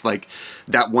by just like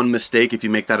that one mistake, if you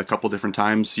make that a couple different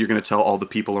times, you're going to tell all the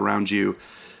people around you,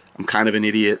 I'm kind of an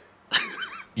idiot.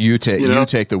 You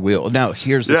take the wheel. Now,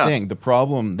 here's the thing. The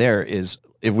problem there is,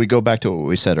 if we go back to what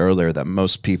we said earlier, that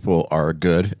most people are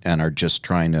good and are just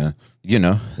trying to,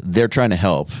 they're trying to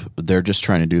help. They're just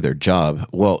trying to do their job.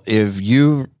 Well, if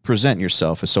you present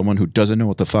yourself as someone who doesn't know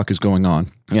what the fuck is going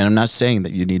on, and I'm not saying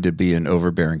that you need to be an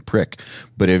overbearing prick,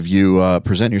 but if you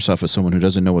present yourself as someone who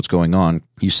doesn't know what's going on,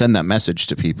 you send that message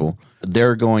to people,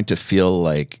 they're going to feel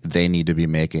like they need to be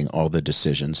making all the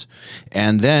decisions.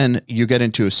 And then you get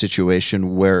into a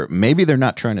situation where maybe they're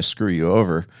not trying to screw you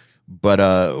over,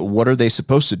 but what are they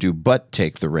supposed to do but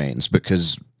take the reins,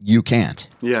 because you can't.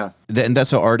 Yeah. And that's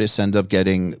how artists end up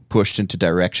getting pushed into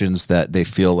directions that they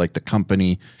feel like the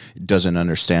company doesn't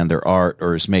understand their art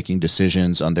or is making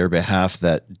decisions on their behalf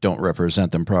that don't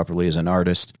represent them properly as an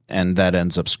artist. And that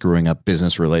ends up screwing up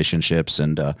business relationships,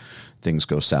 and things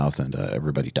go south, and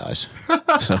everybody dies.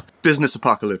 So, business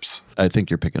apocalypse. I think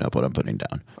you're picking up what I'm putting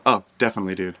down. Oh,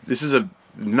 definitely, dude. This is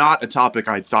not a topic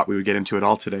I thought we would get into at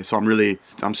all today. So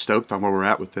I'm stoked on where we're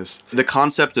at with this. The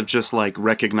concept of just like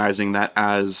recognizing that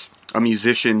as a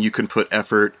musician, you can put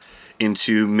effort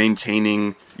into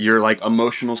maintaining your like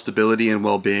emotional stability and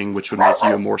well-being, which would make you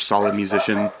a more solid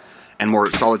musician and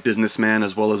more solid businessman,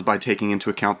 as well as by taking into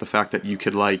account the fact that you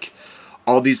could like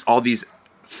all these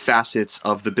facets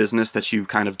of the business that you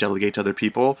kind of delegate to other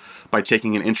people. By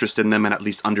taking an interest in them and at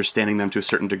least understanding them to a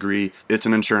certain degree, it's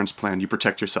an insurance plan. You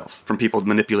protect yourself from people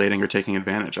manipulating or taking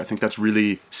advantage. I think that's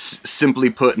really simply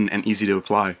put and easy to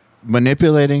apply.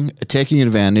 Manipulating, taking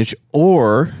advantage,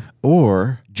 or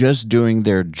just doing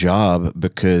their job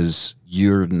because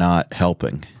you're not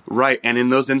helping. Right. And in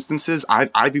those instances,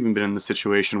 I've even been in the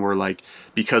situation where, like,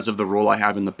 because of the role I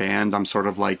have in the band, I'm sort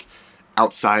of like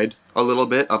outside a little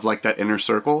bit of like that inner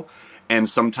circle, and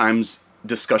sometimes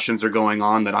discussions are going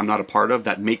on that I'm not a part of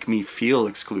that make me feel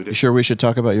excluded. You sure we should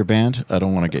talk about your band? I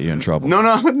don't want to get you in trouble. No,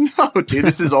 dude,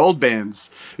 this is old bands.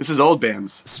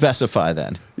 Specify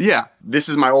then. Yeah, this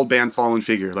is my old band, Fallen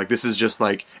Figure. Like, this is just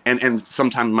like, and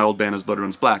sometimes my old band is Blood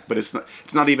Runs Black, but it's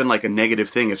not even like a negative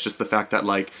thing. It's just the fact that,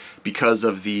 like, because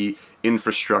of the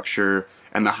infrastructure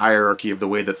and the hierarchy of the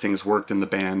way that things worked in the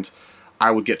band,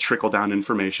 I would get trickle-down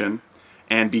information.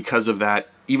 And because of that,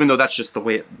 even though that's just the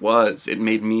way it was, it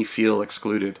made me feel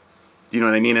excluded. Do you know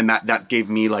what I mean? And that gave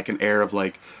me like an air of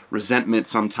like resentment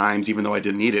sometimes, even though I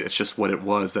didn't need it. It's just what it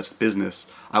was. That's business.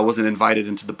 I wasn't invited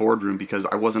into the boardroom because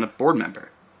I wasn't a board member.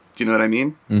 Do you know what I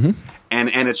mean? Mm-hmm.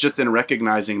 And it's just in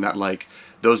recognizing that, like,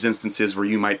 those instances where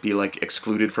you might be like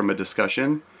excluded from a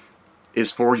discussion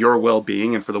is for your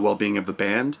well-being and for the well-being of the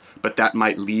band, but that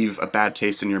might leave a bad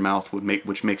taste in your mouth,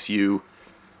 which makes you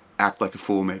act like a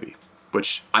fool maybe.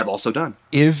 Which I've also done.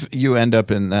 If you end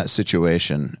up in that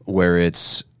situation where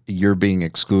you're being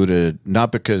excluded,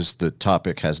 not because the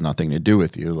topic has nothing to do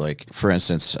with you, like, for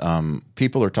instance,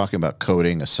 people are talking about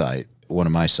coding a site, one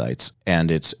of my sites,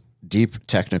 and it's deep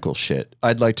technical shit.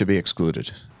 I'd like to be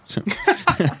excluded.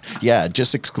 Yeah,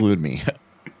 just exclude me.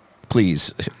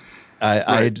 Please.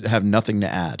 I have nothing to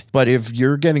add. But if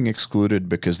you're getting excluded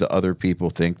because the other people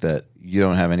think that you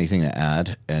don't have anything to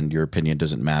add and your opinion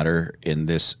doesn't matter in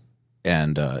this,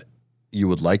 and you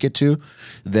would like it to,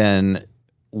 then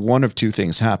one of two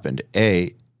things happened.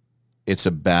 A, it's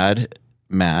a bad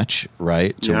match,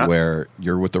 right? To where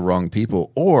you're with the wrong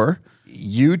people, or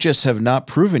you just have not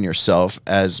proven yourself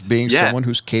as being someone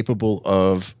who's capable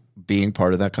of being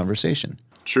part of that conversation.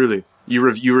 Truly. You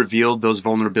revealed those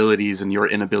vulnerabilities and your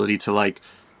inability to, like,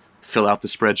 fill out the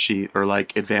spreadsheet or,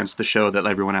 like, advance the show that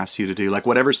everyone asked you to do. Like,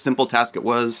 whatever simple task it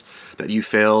was that you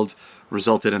failed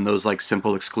resulted in those, like,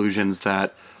 simple exclusions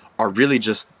that are really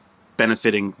just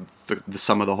benefiting the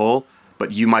sum of the whole,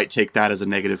 but you might take that as a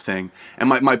negative thing. And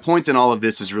my point in all of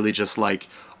this is really just like,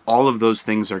 all of those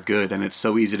things are good, and it's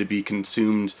so easy to be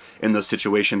consumed in those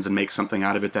situations and make something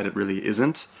out of it that it really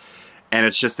isn't. And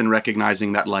it's just in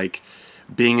recognizing that, like,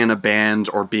 being in a band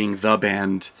or being the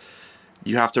band,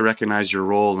 you have to recognize your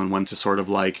role and when to sort of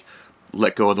like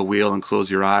let go of the wheel and close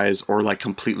your eyes, or like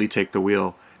completely take the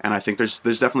wheel. And I think there's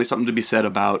definitely something to be said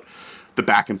about the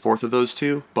back and forth of those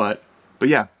two. But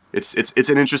yeah, it's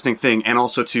an interesting thing. And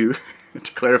also to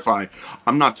to clarify,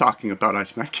 I'm not talking about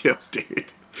Ice Nine Kills,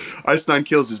 dude. Ice Nine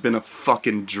Kills has been a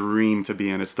fucking dream to be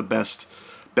in. It's the best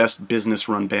business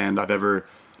run band I've ever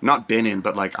not been in,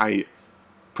 but like I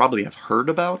probably have heard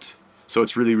about. So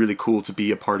it's really, really cool to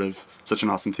be a part of such an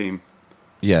awesome team.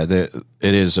 Yeah, it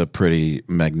is a pretty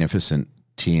magnificent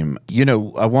team. You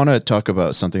know, I want to talk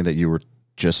about something that you were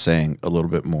just saying a little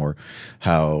bit more,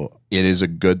 how it is a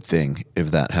good thing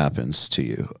if that happens to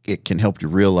you. It can help you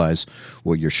realize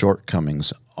what your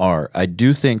shortcomings are. I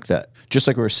do think that, just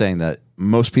like we were saying, that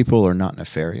most people are not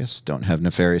nefarious, don't have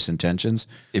nefarious intentions.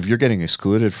 If you're getting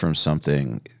excluded from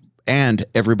something and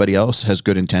everybody else has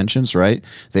good intentions, right?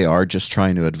 They are just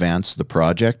trying to advance the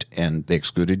project and they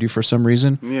excluded you for some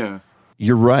reason. Yeah.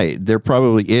 You're right. There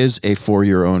probably is a for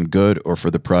your own good or for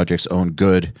the project's own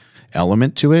good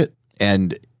element to it.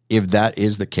 And if that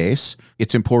is the case,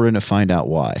 it's important to find out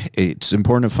why. It's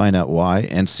important to find out why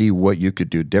and see what you could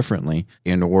do differently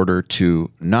in order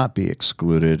to not be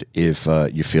excluded if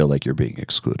you feel like you're being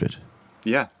excluded.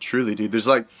 Yeah, truly, dude.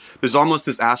 There's almost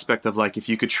this aspect of like, if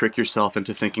you could trick yourself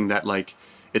into thinking that like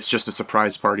it's just a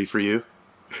surprise party for you,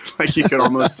 like you could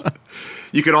almost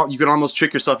you could almost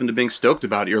trick yourself into being stoked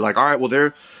about it. You're like, all right,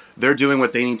 well they're doing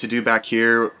what they need to do back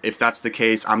here. If that's the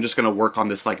case, I'm just gonna work on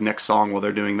this like next song while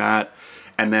they're doing that.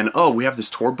 And then, oh, we have this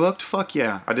tour booked? Fuck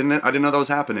yeah. I didn't know that was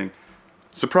happening.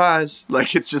 Surprise.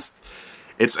 Like, it's just,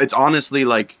 it's honestly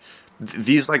like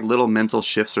these like little mental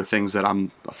shifts are things that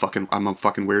I'm a fucking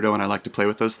weirdo and I like to play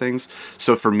with those things.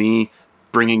 So for me,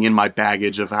 bringing in my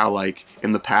baggage of how like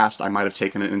in the past I might have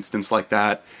taken an instance like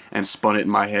that and spun it in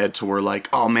my head to where like,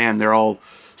 oh man, they're all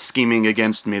scheming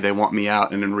against me. They want me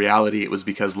out. And in reality, it was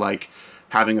because like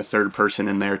having a third person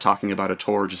in there talking about a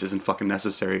tour just isn't fucking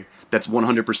necessary. That's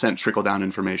 100% trickle down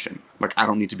information. Like, I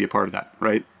don't need to be a part of that,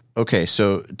 right? Okay,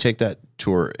 so take that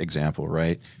tour example,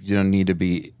 right? You don't need to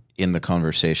be in the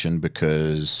conversation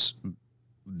because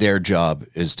their job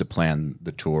is to plan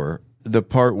the tour. The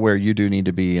part where you do need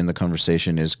to be in the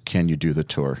conversation is, can you do the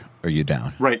tour? Are you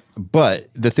down? Right.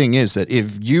 But the thing is that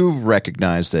if you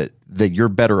recognize that you're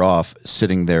better off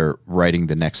sitting there writing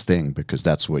the next thing because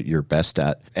that's what you're best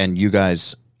at, and you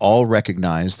guys all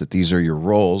recognize that these are your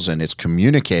roles and it's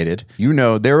communicated, you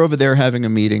know, they're over there having a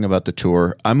meeting about the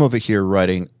tour. I'm over here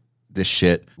writing this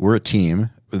shit. We're a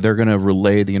team. They're going to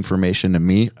relay the information to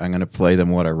me. I'm going to play them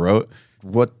what I wrote.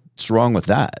 What's wrong with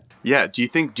that? Yeah. Do you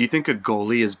think a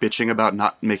goalie is bitching about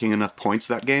not making enough points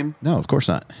that game? No, of course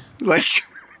not. Like,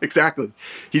 exactly.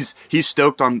 He's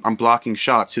stoked on blocking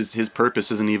shots. His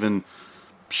purpose isn't even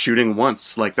shooting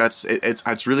once. Like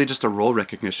it's really just a role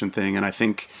recognition thing. And I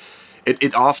think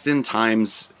it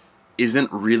oftentimes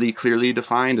isn't really clearly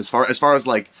defined as far as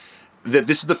like,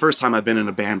 this is the first time I've been in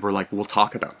a band where like we'll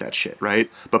talk about that shit, right?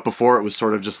 But before it was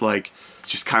sort of just like,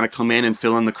 just kind of come in and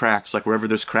fill in the cracks. Like wherever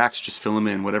there's cracks, just fill them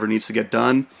in. Whatever needs to get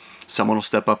done, someone will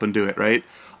step up and do it, right?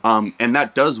 And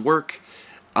that does work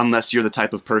unless you're the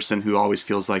type of person who always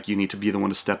feels like you need to be the one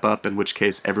to step up, in which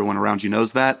case everyone around you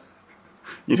knows that.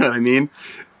 You know what I mean?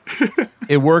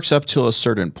 It works up till a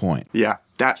certain point. Yeah,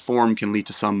 that form can lead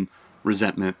to some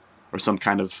resentment or some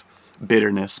kind of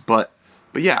bitterness, but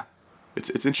yeah,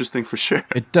 it's interesting for sure.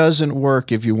 It doesn't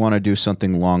work if you want to do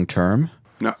something long term.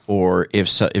 No. Or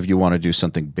if you want to do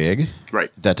something big.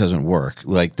 Right. That doesn't work.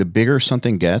 Like the bigger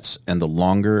something gets and the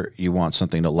longer you want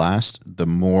something to last, the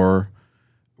more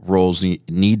roles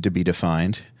need to be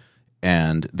defined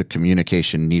and the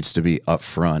communication needs to be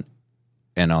upfront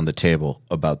and on the table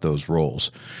about those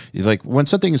roles. Like when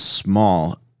something is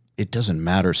small, it doesn't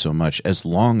matter so much as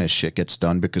long as shit gets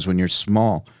done, because when you're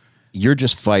small, you're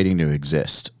just fighting to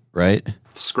exist, right?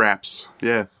 Scraps.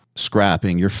 Yeah.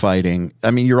 Scrapping, you're fighting.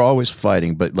 I mean, you're always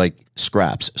fighting, but like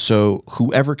scraps. So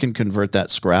whoever can convert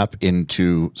that scrap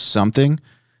into something,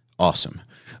 awesome.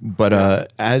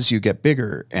 But as you get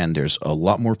bigger and there's a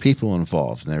lot more people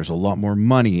involved and there's a lot more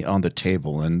money on the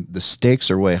table and the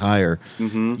stakes are way higher,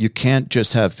 you can't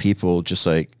just have people just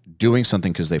like doing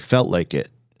something because they felt like it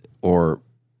or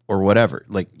whatever.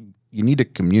 Like you need to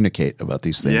communicate about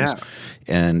these things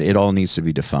and it all needs to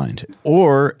be defined.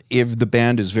 Or if the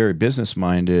band is very business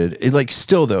minded, like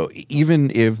still though,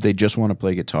 even if they just want to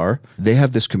play guitar, they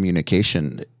have this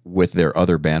communication with their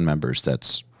other band members.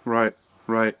 That's right.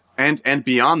 Right. And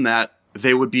beyond that,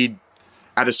 they would be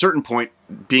at a certain point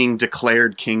being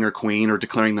declared king or queen or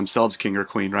declaring themselves king or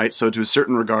queen, right? So to a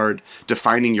certain regard,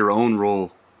 defining your own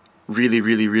role really,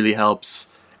 really, really helps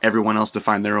everyone else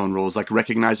define their own roles, like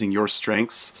recognizing your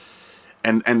strengths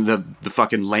and the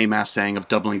fucking lame ass saying of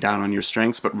doubling down on your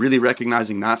strengths, but really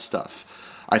recognizing that stuff,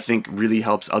 I think really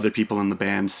helps other people in the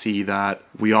band see that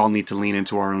we all need to lean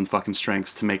into our own fucking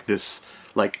strengths to make this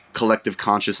like collective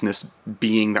consciousness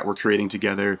being that we're creating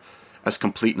together as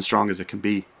complete and strong as it can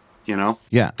be, you know?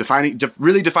 Yeah.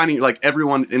 Really defining, like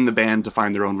everyone in the band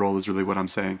define their own role is really what I'm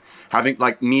saying. Having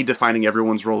like me defining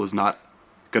everyone's role is not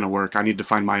going to work. I need to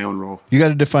find my own role. You got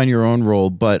to define your own role,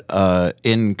 but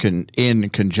in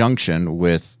conjunction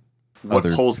with what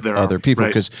holds there other people, right.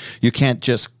 Because you can't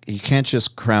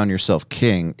just crown yourself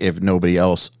king if nobody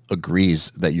else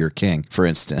agrees that you're king, for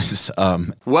instance.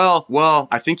 Well,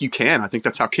 I think you can. I think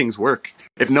that's how kings work.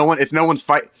 If no one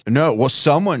fight. No, well,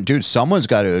 someone's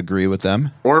got to agree with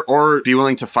them, or be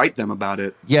willing to fight them about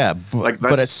it. Yeah,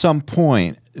 but at some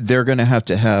point they're going to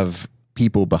have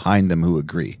people behind them who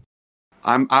agree.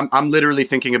 I'm literally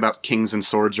thinking about kings and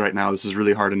swords right now. This is a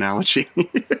really hard analogy.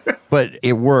 But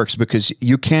it works because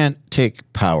you can't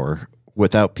take power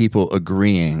without people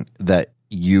agreeing that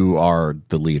you are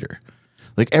the leader.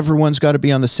 Like everyone's got to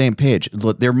be on the same page.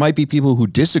 There might be people who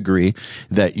disagree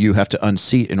that you have to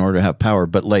unseat in order to have power,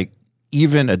 but like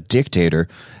even a dictator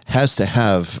has to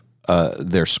have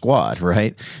their squad,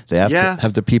 right? They have to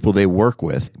have the people they work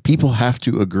with. People have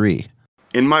to agree.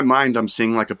 In my mind, I'm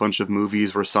seeing like a bunch of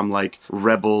movies where some like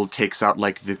rebel takes out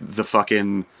like the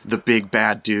fucking the big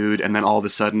bad dude, and then all of a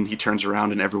sudden he turns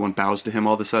around and everyone bows to him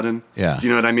all of a sudden. Yeah. Do you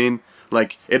know what I mean?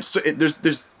 Like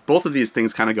there's both of these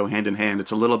things kind of go hand in hand.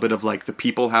 It's a little bit of like the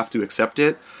people have to accept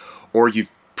it, or you've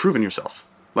proven yourself.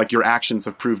 Like your actions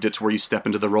have proved it to where you step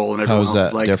into the role and everyone else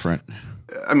is like different.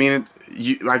 I mean,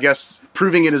 I guess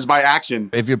proving it is by action.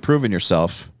 If you've proven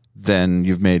yourself, then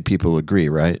you've made people agree,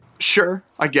 right? Sure,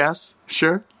 I guess.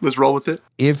 Sure, let's roll with it.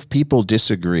 If people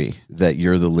disagree that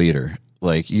you're the leader,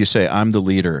 like you say, I'm the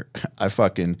leader, I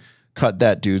fucking cut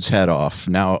that dude's head off.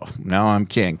 Now I'm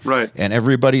king. Right. And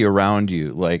everybody around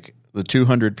you, like the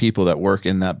 200 people that work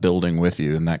in that building with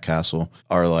you in that castle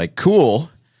are like, cool,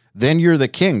 then you're the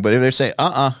king. But if they say,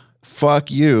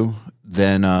 fuck you,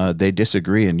 then they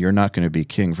disagree and you're not going to be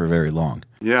king for very long.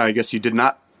 Yeah, I guess you did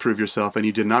not prove yourself and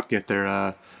you did not get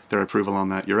their approval on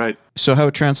that. You're right. So how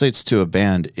it translates to a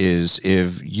band is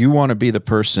if you want to be the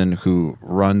person who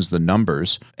runs the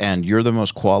numbers and you're the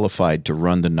most qualified to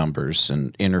run the numbers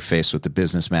and interface with the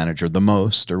business manager the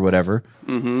most or whatever,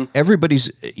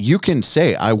 you can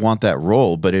say, I want that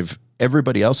role. But if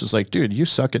everybody else is like, dude, you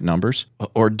suck at numbers,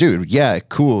 or dude, yeah,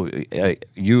 cool.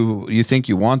 You think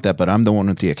you want that, but I'm the one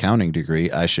with the accounting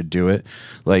degree. I should do it.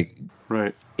 Like,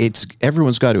 right.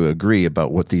 Everyone's got to agree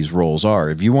about what these roles are.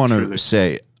 If you want to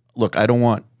say, look, I don't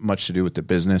want much to do with the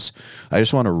business. I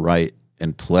just want to write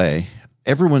and play.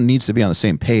 Everyone needs to be on the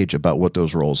same page about what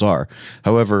those roles are.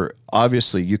 However,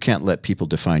 obviously, you can't let people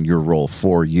define your role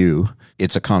for you.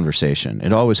 It's a conversation.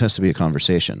 It always has to be a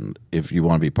conversation if you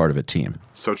want to be part of a team.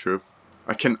 So true.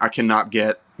 I cannot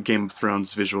get Game of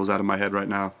Thrones visuals out of my head right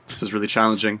now. This is really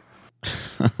challenging.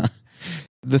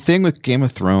 The thing with Game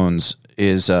of Thrones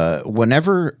is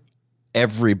whenever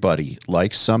everybody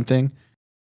likes something,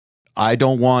 I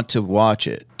don't want to watch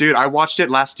it. Dude, I watched it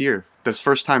last year. This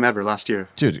first time ever last year.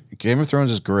 Dude, Game of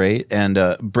Thrones is great. And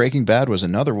Breaking Bad was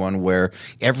another one where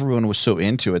everyone was so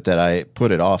into it that I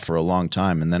put it off for a long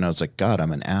time. And then I was like, God,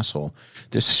 I'm an asshole.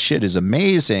 This shit is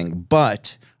amazing.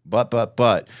 But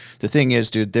the thing is,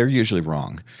 dude, they're usually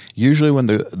wrong. Usually when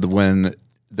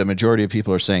the majority of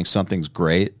people are saying something's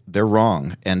great, they're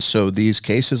wrong. And so these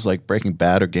cases like Breaking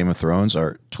Bad or Game of Thrones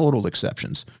are total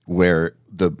exceptions where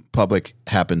the public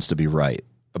happens to be right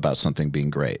about something being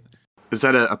great. Is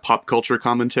that a pop culture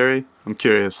commentary? I'm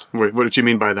curious. What did you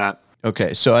mean by that?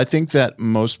 Okay, so I think that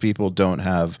most people don't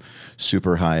have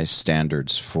super high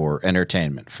standards for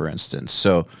entertainment, for instance.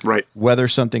 So whether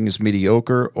something is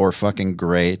mediocre or fucking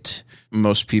great,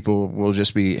 most people will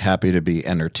just be happy to be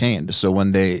entertained. So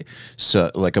when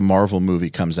like a Marvel movie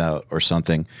comes out or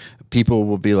something, people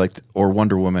will be like, or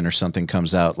Wonder Woman or something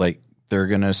comes out, like they're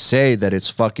going to say that it's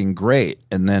fucking great.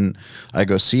 And then I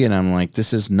go see it and I'm like,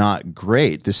 this is not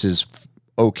great. This is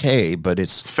okay, but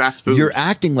it's fast food. You're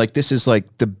acting like this is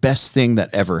like the best thing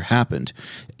that ever happened.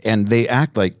 And they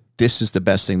act like this is the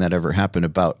best thing that ever happened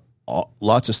about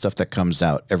lots of stuff that comes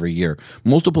out every year.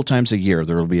 Multiple times a year,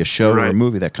 there will be a show or a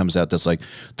movie that comes out that's like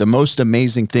the most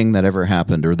amazing thing that ever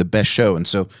happened or the best show. And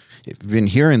so if you've been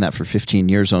hearing that for 15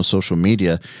 years on social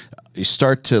media, you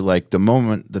start to like the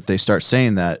moment that they start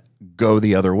saying that, go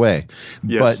the other way.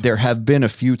 Yes. But there have been a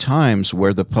few times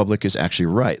where the public is actually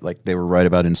right. Like they were right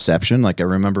about Inception. Like I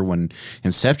remember when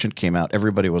Inception came out,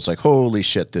 everybody was like, holy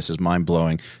shit, this is mind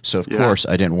blowing. So of course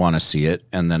I didn't want to see it.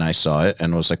 And then I saw it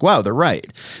and was like, wow, they're right.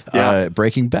 Yeah.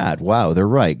 Breaking Bad. Wow, they're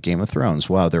right. Game of Thrones.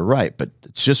 Wow, they're right. But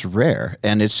it's just rare.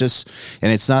 And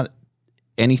it's not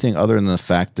anything other than the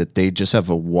fact that they just have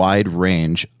a wide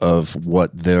range of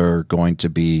what they're going to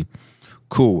be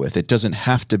cool with. It doesn't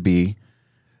have to be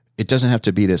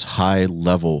this high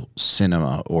level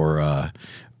cinema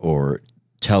or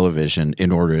television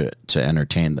in order to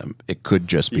entertain them. It could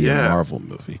just be a Marvel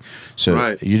movie.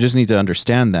 So you just need to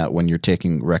understand that when you're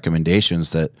taking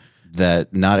recommendations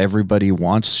that not everybody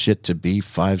wants shit to be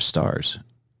 5 stars.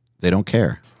 They don't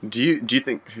care. Do you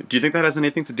think that has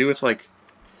anything to do with like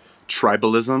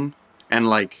tribalism and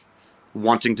like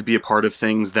wanting to be a part of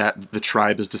things that the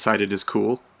tribe has decided is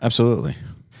cool? Absolutely.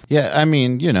 Yeah, I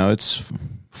mean, it's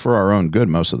for our own good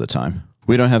most of the time.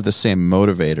 We don't have the same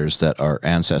motivators that our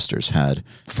ancestors had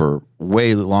for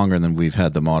way longer than we've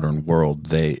had the modern world.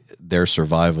 Their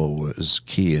survival was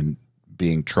key, and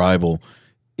being tribal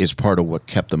is part of what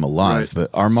kept them alive. Right. But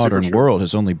our modern world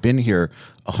has only been here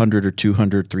 100 or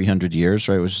 200, 300 years,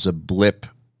 right? Which is a blip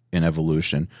in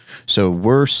evolution. So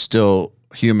we're still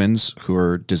humans who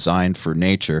are designed for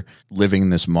nature, living in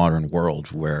this modern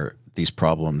world where these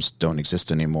problems don't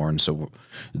exist anymore. And so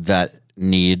that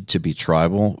need to be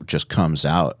tribal just comes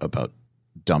out about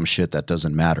dumb shit that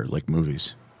doesn't matter, like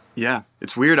movies. Yeah,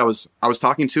 it's weird. I was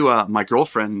talking to my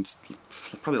girlfriend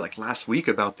probably like last week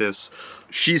about this.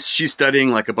 She's studying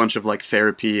like a bunch of like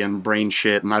therapy and brain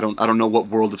shit, and I don't know what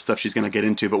world of stuff she's going to get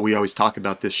into, but we always talk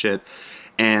about this shit.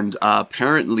 And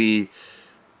apparently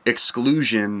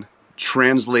exclusion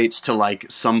translates to like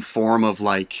some form of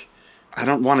like, I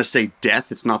don't want to say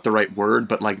death, it's not the right word,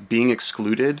 but like being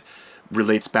excluded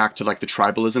relates back to like the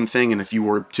tribalism thing. And if you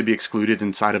were to be excluded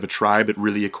inside of a tribe, it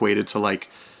really equated to like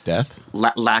death,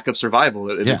 lack of survival.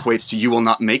 It equates to you will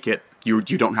not make it. You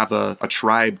don't have a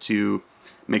tribe to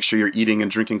make sure you're eating and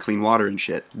drinking clean water and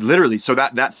shit. Literally. So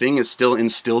that thing is still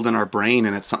instilled in our brain,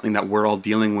 and it's something that we're all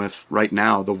dealing with right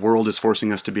now. The world is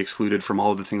forcing us to be excluded from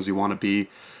all of the things we want to be.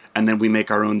 And then we make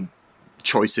our own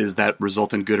choices that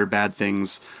result in good or bad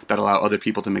things that allow other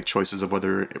people to make choices of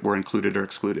whether we're included or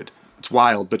excluded. It's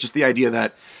wild, but just the idea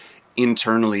that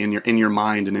internally in your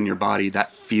mind and in your body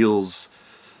that feels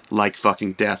like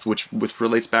fucking death, which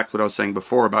relates back to what I was saying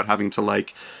before about having to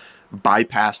like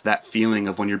bypass that feeling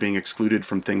of when you're being excluded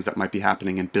from things that might be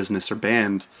happening in business or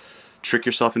band, trick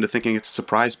yourself into thinking it's a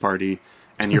surprise party,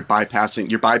 and you're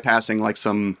bypassing like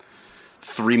some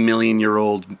 3 million year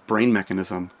old brain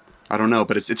mechanism. I don't know,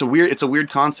 but it's a weird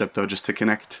concept though, just to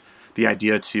connect the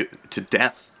idea to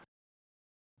death.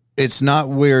 It's not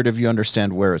weird if you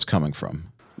understand where it's coming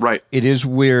from. Right. It is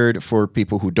weird for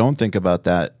people who don't think about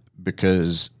that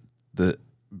because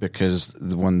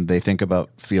when they think about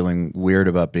feeling weird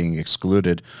about being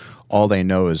excluded, all they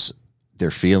know is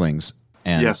their feelings,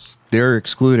 and they're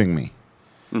excluding me.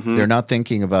 Mm-hmm. They're not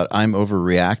thinking about I'm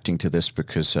overreacting to this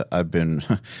because I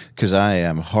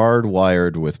am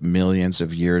hardwired with millions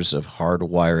of years of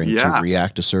hardwiring to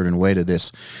react a certain way to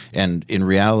this. And in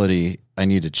reality, I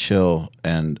need to chill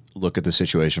and look at the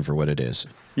situation for what it is.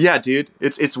 Yeah, dude.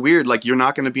 It's weird. Like, you're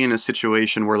not going to be in a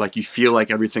situation where like you feel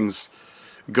like everything's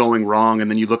going wrong,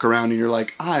 and then you look around and you're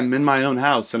like, I'm in my own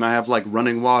house and I have like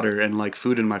running water and like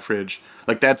food in my fridge.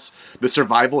 Like, that's the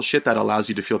survival shit that allows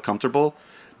you to feel comfortable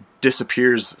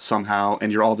disappears somehow,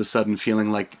 and you're all of a sudden feeling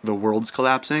like the world's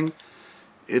collapsing.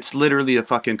 It's literally a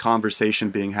fucking conversation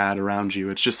being had around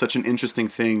you. It's just such an interesting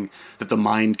thing that the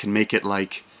mind can make it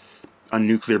like a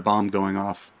nuclear bomb going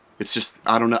off. It's just,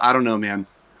 I don't know, man.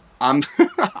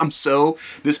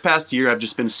 This past year I've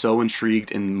just been so intrigued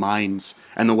in minds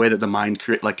and the way that the mind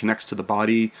connects to the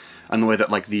body, and the way that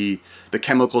like the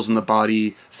chemicals in the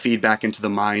body feed back into the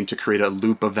mind to create a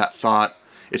loop of that thought.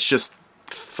 It's just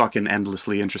fucking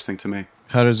endlessly interesting to me.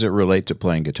 How does it relate to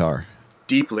playing guitar?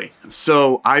 Deeply.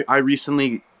 So I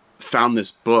recently found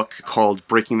this book called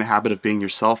Breaking the Habit of Being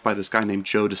Yourself by this guy named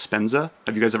Joe Dispenza.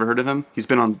 Have you guys ever heard of him? He's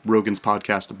been on Rogan's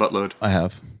podcast a buttload. I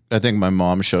have. I think my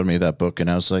mom showed me that book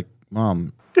and I was like,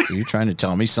 Mom, are you trying to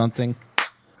tell me something?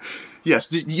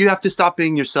 Yes, you have to stop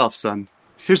being yourself, son.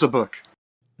 Here's a book.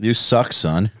 You suck,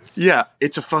 son. Yeah,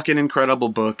 it's a fucking incredible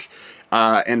book.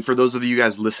 And for those of you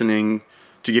guys listening,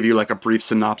 to give you like a brief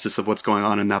synopsis of what's going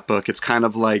on in that book, it's kind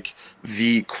of like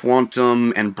the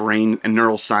quantum and brain and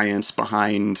neuroscience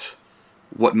behind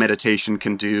what meditation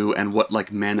can do and what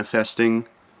like manifesting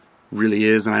really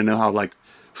is. And I know how like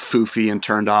foofy and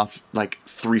turned off, like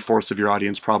 3/4 of your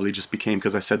audience probably just became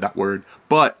because I said that word.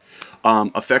 But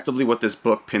effectively what this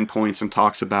book pinpoints and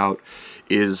talks about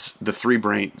is the three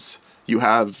brains. You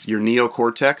have your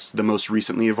neocortex, the most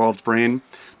recently evolved brain.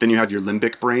 Then you have your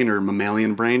limbic brain or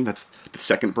mammalian brain. That's the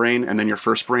second brain. And then your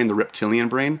first brain, the reptilian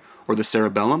brain or the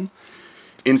cerebellum.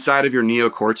 Inside of your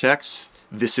neocortex,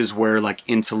 this is where like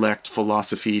intellect,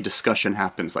 philosophy, discussion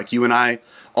happens. Like you and I,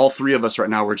 all three of us right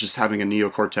now, we're just having a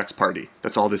neocortex party.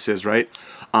 That's all this is, right?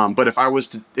 But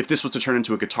if this was to turn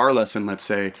into a guitar lesson, let's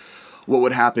say, what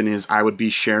would happen is I would be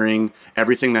sharing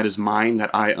everything that is mine, that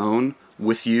I own,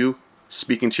 with you,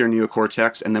 speaking to your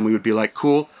neocortex, and then we would be like,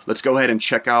 cool, let's go ahead and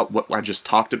check out what I just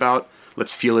talked about.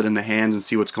 Let's feel it in the hands and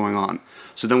see what's going on.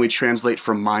 So then we translate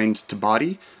from mind to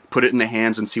body, put it in the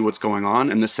hands and see what's going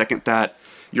on. And the second that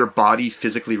your body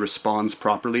physically responds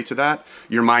properly to that,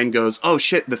 your mind goes, oh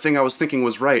shit, the thing I was thinking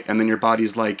was right. And then your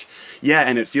body's like, yeah,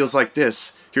 and it feels like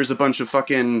this. Here's a bunch of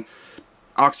fucking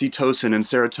oxytocin and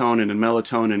serotonin and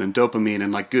melatonin and dopamine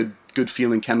and like good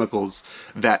feeling chemicals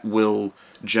that will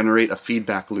generate a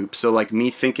feedback loop. So like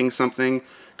me thinking something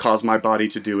caused my body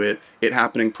to do it. It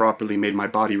happening properly made my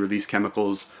body release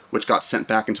chemicals, which got sent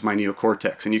back into my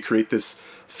neocortex. And you create this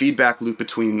feedback loop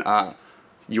between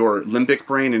your limbic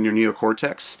brain and your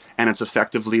neocortex. And it's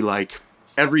effectively like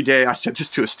every day, I said this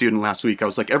to a student last week. I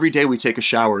was like, every day we take a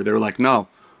shower. They were like, no,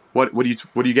 what are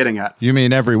you getting at? You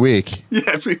mean every week?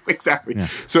 Yeah, exactly. Yeah.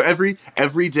 So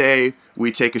every day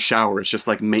we take a shower. It's just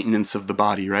like maintenance of the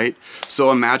body, right?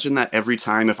 So imagine that every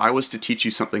time, if I was to teach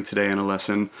you something today in a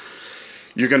lesson,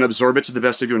 you're going to absorb it to the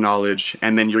best of your knowledge,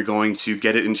 and then you're going to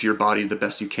get it into your body the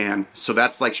best you can. So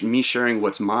that's like me sharing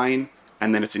what's mine,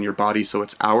 and then it's in your body, so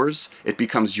it's ours. It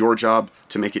becomes your job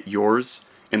to make it yours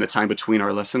in the time between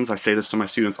our lessons. I say this to my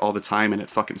students all the time, and it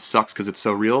fucking sucks because it's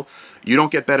so real. You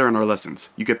don't get better in our lessons.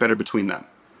 You get better between them.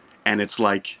 And it's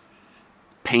like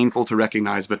painful to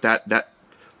recognize, but that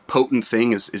potent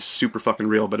thing is super fucking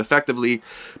real. But effectively,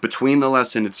 between the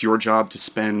lesson, it's your job to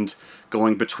spend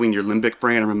going between your limbic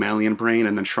brain or mammalian brain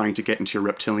and then trying to get into your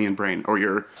reptilian brain or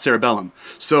your cerebellum.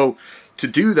 So to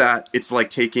do that, it's like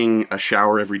taking a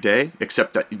shower every day,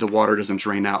 except that the water doesn't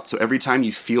drain out. So every time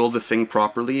you feel the thing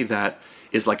properly that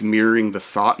is like mirroring the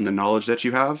thought and the knowledge that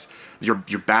you have, your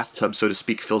bathtub, so to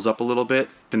speak, fills up a little bit.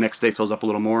 The next day fills up a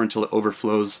little more until it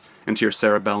overflows into your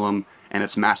cerebellum and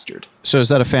it's mastered. So is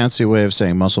that a fancy way of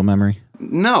saying muscle memory?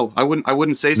 No, I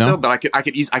wouldn't say so, but I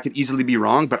could easily be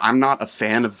wrong, but I'm not a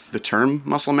fan of the term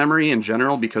muscle memory in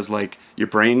general because like your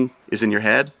brain is in your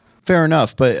head. Fair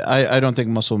enough, but I don't think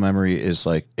muscle memory is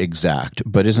like exact,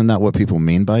 but isn't that what people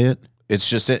mean by it? It's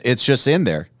just in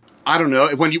there. I don't know.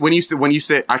 When you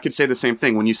say, I could say the same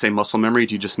thing. When you say muscle memory,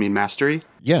 do you just mean mastery?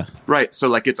 Yeah. Right. So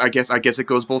like I guess it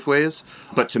goes both ways.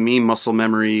 But to me, muscle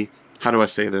memory, how do I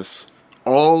say this?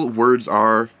 All words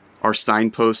are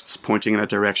signposts pointing in a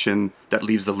direction that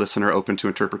leaves the listener open to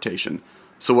interpretation.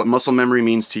 So what muscle memory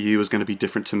means to you is going to be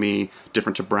different to me,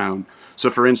 different to Brown. So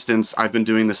for instance, I've been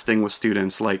doing this thing with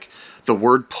students, like the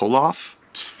word pull off,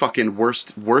 fucking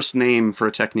worst name for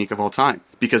a technique of all time.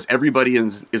 Because everybody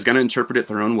is going to interpret it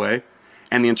their own way.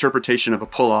 And the interpretation of a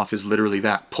pull-off is literally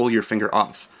that. Pull your finger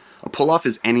off. A pull-off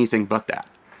is anything but that.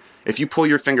 If you pull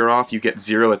your finger off, you get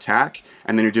zero attack,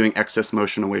 and then you're doing excess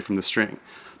motion away from the string.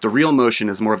 The real motion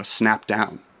is more of a snap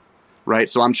down, right?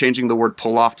 So I'm changing the word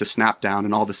pull-off to snap down,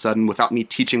 and all of a sudden, without me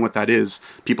teaching what that is,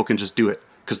 people can just do it,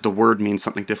 because the word means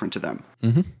something different to them.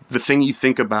 Mm-hmm. The thing you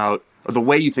think about, or the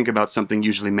way you think about something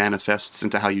usually manifests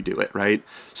into how you do it, right?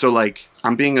 So like,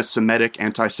 I'm being a Semitic,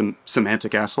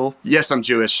 anti-semantic asshole. Yes, I'm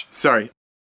Jewish. Sorry.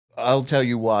 I'll tell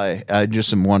you why. I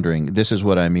just am wondering. This is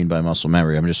what I mean by muscle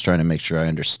memory. I'm just trying to make sure I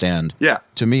understand. Yeah.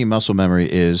 To me, muscle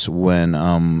memory is when,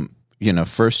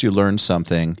 first you learn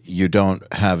something, you don't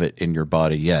have it in your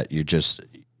body yet. You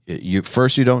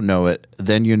don't know it,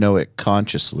 then you know it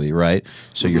consciously, right?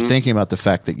 So you're thinking about the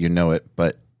fact that you know it,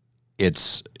 but if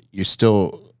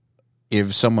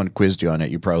someone quizzed you on it,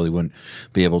 you probably wouldn't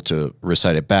be able to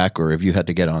recite it back. Or if you had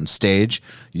to get on stage,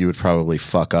 you would probably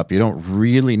fuck up. You don't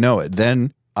really know it.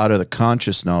 Then out of the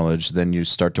conscious knowledge, then you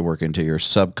start to work into your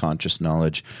subconscious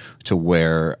knowledge to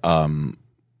where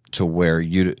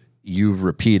you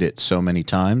repeat it so many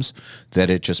times that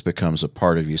it just becomes a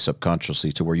part of you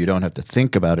subconsciously to where you don't have to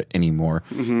think about it anymore.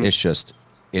 Mm-hmm. It's just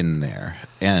in there.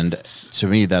 And to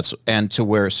me,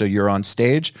 so you're on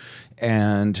stage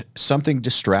and something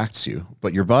distracts you,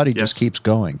 but your body just keeps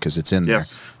going because it's in there.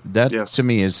 That to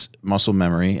me is muscle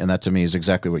memory, and that to me is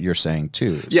exactly what you're saying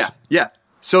too. Yeah.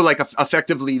 So like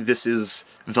effectively, this is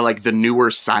the newer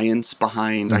science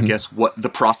behind, I guess, what the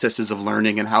processes of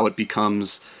learning and how it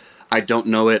becomes I don't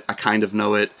know it, I kind of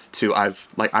know it, to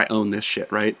I own this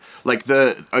shit, right? Like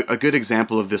a good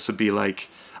example of this would be like,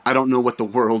 I don't know what the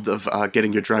world of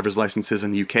getting your driver's license is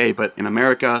in the UK, but in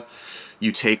America,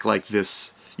 you take like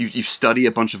this, you study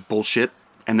a bunch of bullshit,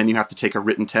 and then you have to take a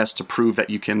written test to prove that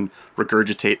you can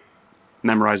regurgitate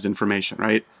memorized information,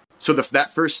 right? So that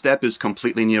first step is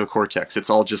completely neocortex. It's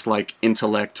all just like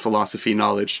intellect, philosophy,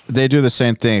 knowledge. They do the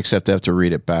same thing, except they have to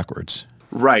read it backwards.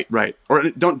 Right. Or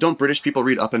don't British people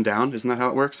read up and down? Isn't that how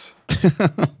it works?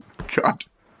 God.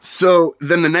 So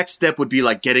then the next step would be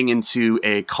like getting into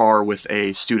a car with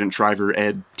a student driver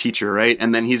ed teacher, right?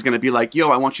 And then he's going to be like,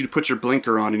 yo, I want you to put your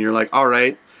blinker on. And you're like, all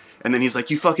right. And then he's like,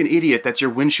 you fucking idiot, that's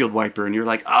your windshield wiper. And you're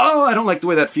like, oh, I don't like the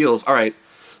way that feels. All right.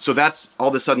 So that's all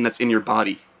of a sudden that's in your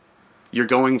body. You're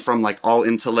going from like all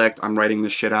intellect, I'm writing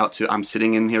this shit out, to I'm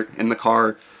sitting in here in the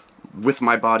car with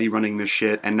my body running this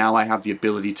shit. And now I have the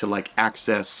ability to like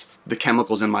access the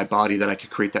chemicals in my body that I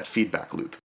could create that feedback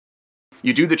loop.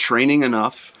 You do the training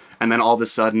enough, and then all of a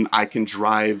sudden I can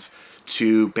drive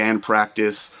to band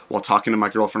practice while talking to my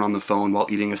girlfriend on the phone while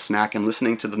eating a snack and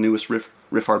listening to the newest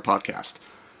Riffhard podcast.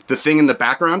 The thing in the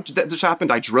background that just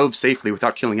happened, I drove safely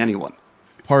without killing anyone.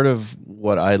 Part of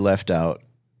what I left out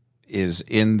is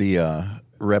in the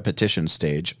repetition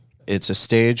stage. It's a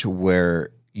stage where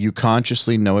you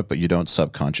consciously know it, but you don't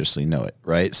subconsciously know it,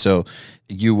 right? So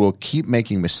you will keep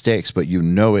making mistakes, but you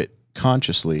know it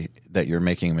consciously that you're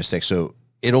making a mistake. So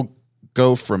it'll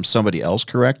go from somebody else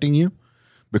correcting you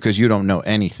because you don't know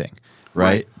anything,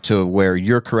 right? To where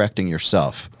you're correcting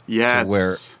yourself. Yes. To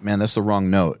where, man, that's the wrong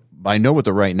note. I know what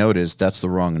the right note is. That's the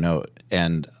wrong note.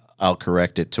 And I'll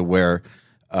correct it to where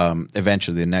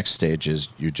eventually the next stage is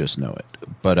you just know it.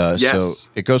 But so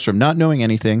it goes from not knowing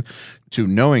anything to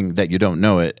knowing that you don't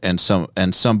know it, and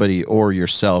somebody or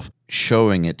yourself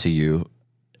showing it to you,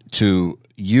 to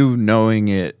you knowing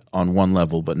it on one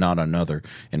level but not on another,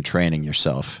 and training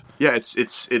yourself. Yeah, it's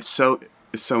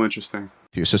so interesting.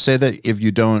 So say that if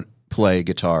you don't play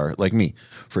guitar like me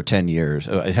for 10 years,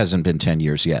 it hasn't been 10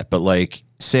 years yet, but like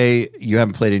say you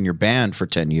haven't played in your band for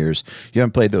 10 years, you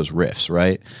haven't played those riffs,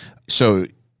 right? So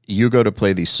you go to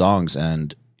play these songs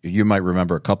and you might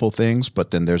remember a couple things,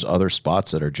 but then there's other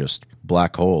spots that are just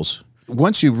black holes.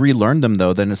 Once you relearn them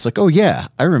though, then it's like, oh yeah,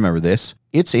 I remember this.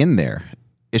 It's in there.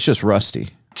 It's just rusty.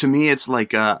 To me, it's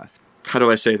like, how do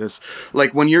I say this?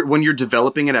 Like when you're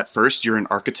developing it at first, you're an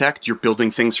architect, you're building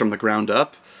things from the ground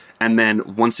up. And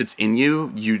then once it's in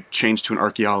you, you change to an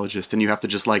archaeologist and you have to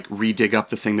just like re-dig up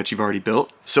the thing that you've already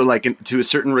built. So like to a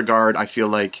certain regard, I feel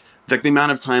like the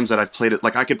amount of times that I've played it,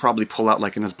 like I could probably pull out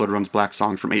like an As Blood Runs Black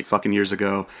song from 8 fucking years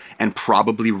ago and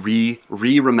probably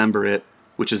remember it,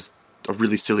 which is a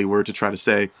really silly word to try to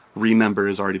say. Remember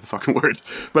is already the fucking word.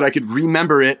 But I could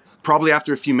remember it probably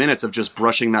after a few minutes of just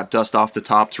brushing that dust off the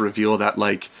top to reveal that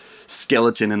like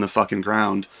skeleton in the fucking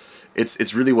ground.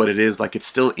 It's really what it is. Like it's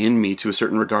still in me to a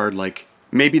certain regard. Like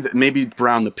maybe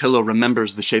Brown the pillow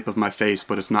remembers the shape of my face,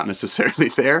 but it's not necessarily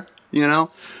there, you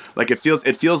know? Like it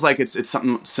feels like it's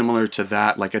something similar to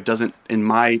that. Like it doesn't, in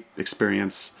my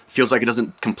experience, feels like it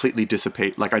doesn't completely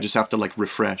dissipate. Like I just have to like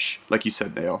refresh, like you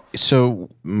said, Dale. So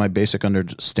my basic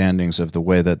understandings of the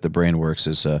way that the brain works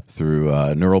is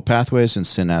through neural pathways and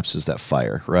synapses that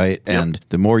fire, right? Yep. And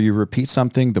the more you repeat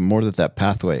something, the more that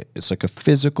pathway, it's like a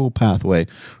physical pathway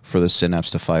for the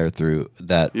synapse to fire through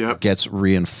that gets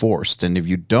reinforced. And if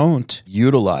you don't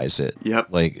utilize it,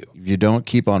 like if you don't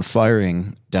keep on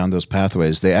firing down those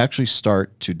pathways, they actually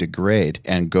start to degrade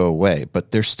and go away,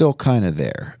 but they're still kind of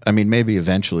there. I mean, maybe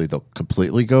eventually they'll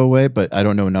completely go away, but I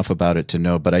don't know enough about it to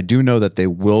know. But I do know that they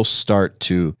will start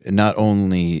to not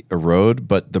only erode,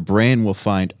 but the brain will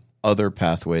find other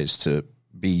pathways to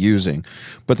be using.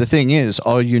 But the thing is,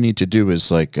 all you need to do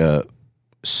is like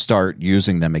start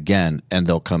using them again and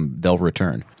they'll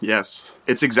return. Yes.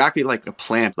 It's exactly like a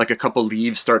plant. Like a couple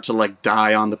leaves start to like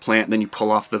die on the plant and then you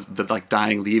pull off the like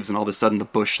dying leaves and all of a sudden the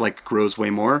bush like grows way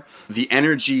more. The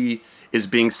energy is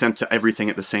being sent to everything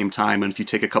at the same time, and if you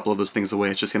take a couple of those things away,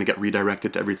 it's just going to get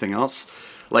redirected to everything else.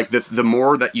 Like the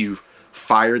more that you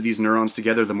fire these neurons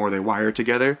together, the more they wire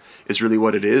together is really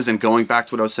what it is. And going back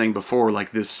to what I was saying before,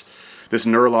 like this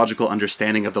neurological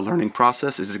understanding of the learning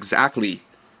process is exactly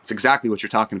what you're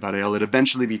talking about, Ale. It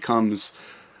eventually becomes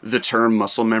the term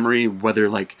muscle memory, whether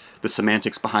like the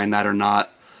semantics behind that or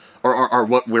not, or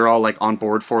what we're all like on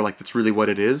board for, like that's really what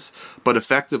it is. But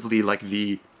effectively, like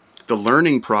the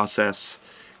learning process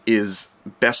is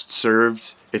best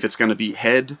served if it's going to be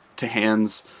head to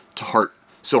hands to heart.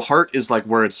 So heart is like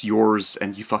where it's yours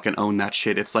and you fucking own that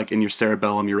shit. It's like in your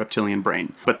cerebellum, your reptilian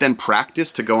brain. But then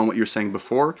practice, to go on what you were saying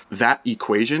before, that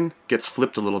equation gets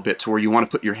flipped a little bit to where you want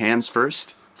to put your hands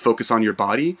first, focus on your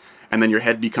body, and then your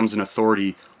head becomes an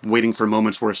authority waiting for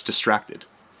moments where it's distracted.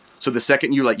 So the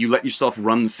second you let yourself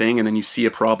run the thing, and then you see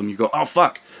a problem, you go, oh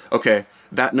fuck, okay,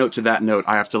 that note to that note,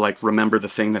 I have to like remember the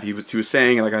thing that he was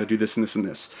saying, and I got to do this and this and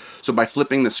this. So by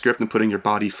flipping the script and putting your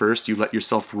body first, you let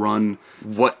yourself run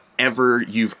whatever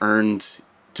you've earned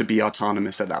to be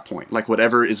autonomous at that point. Like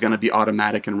whatever is going to be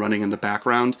automatic and running in the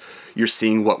background, you're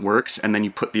seeing what works, and then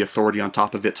you put the authority on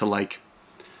top of it to like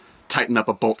tighten up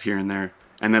a bolt here and there.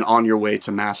 And then on your way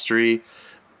to mastery,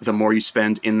 the more you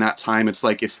spend in that time, it's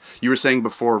like if you were saying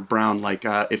before, Brown, like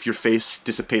if your face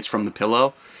dissipates from the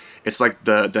pillow, it's like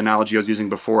the analogy I was using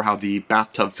before, how the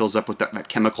bathtub fills up with that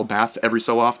chemical bath every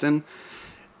so often.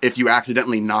 If you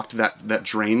accidentally knocked that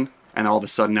drain and all of a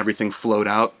sudden everything flowed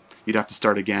out, you'd have to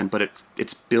start again. But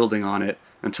it's building on it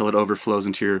until it overflows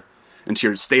into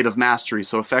your state of mastery.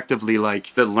 So effectively,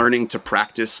 like the learning to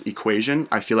practice equation,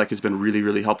 I feel like has been really,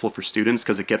 really helpful for students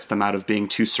because it gets them out of being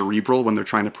too cerebral when they're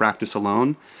trying to practice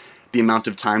alone. The amount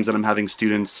of times that I'm having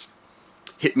students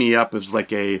hit me up with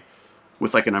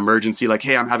an emergency, like,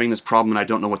 hey, I'm having this problem and I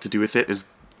don't know what to do with it, is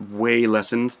way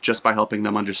lessened just by helping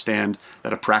them understand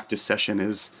that a practice session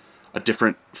is a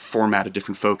different format, a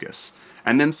different focus.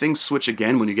 And then things switch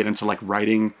again when you get into like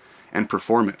writing and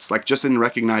performance, like just in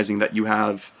recognizing that you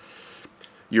have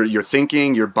your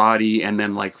thinking, your body, and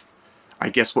then like, I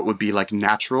guess what would be like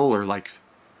natural or like,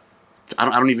 I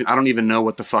don't even know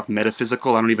what the fuck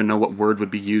metaphysical, I don't even know what word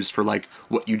would be used for like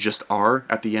what you just are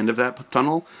at the end of that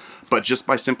tunnel. But just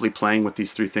by simply playing with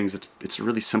these three things, it's a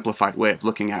really simplified way of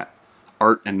looking at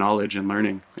art and knowledge and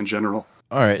learning in general.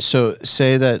 All right. So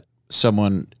say that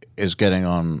someone is getting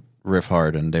on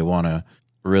Riffhard and they want to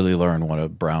really learn one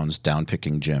of Brown's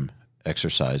down-picking gym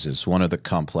exercises, one of the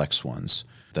complex ones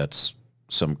that's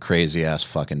some crazy-ass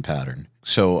fucking pattern.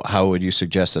 So how would you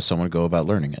suggest that someone go about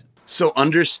learning it? So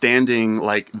understanding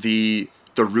like the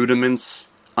rudiments,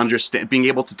 being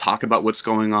able to talk about what's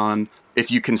going on. If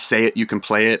you can say it, you can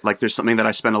play it. Like there's something that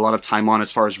I spend a lot of time on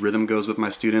as far as rhythm goes with my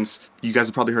students. You guys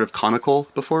have probably heard of conical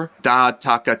before. Da,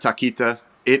 taka, takita.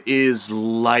 It is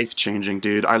life-changing,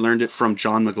 dude. I learned it from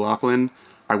John McLaughlin.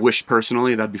 I wish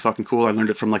personally that'd be fucking cool. I learned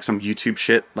it from like some YouTube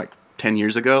shit like 10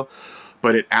 years ago.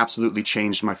 But it absolutely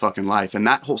changed my fucking life. And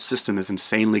that whole system is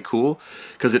insanely cool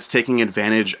because it's taking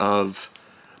advantage of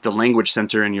the language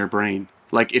center in your brain.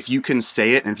 Like if you can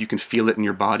say it and if you can feel it in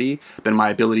your body, then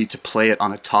my ability to play it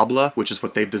on a tabla, which is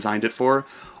what they've designed it for,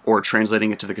 or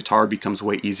translating it to the guitar becomes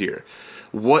way easier.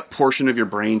 What portion of your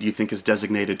brain do you think is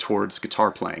designated towards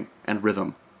guitar playing and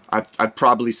rhythm? I'd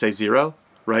probably say 0,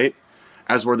 right?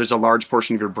 As where there's a large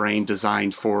portion of your brain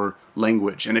designed for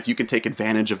language. And if you can take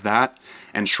advantage of that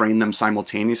and train them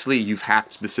simultaneously, you've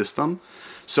hacked the system.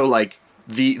 So like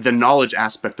the knowledge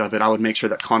aspect of it, I would make sure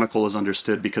that conical is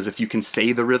understood, because if you can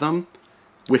say the rhythm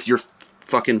with your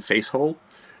fucking face hole,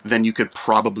 then you could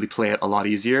probably play it a lot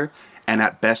easier. And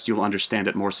at best, you'll understand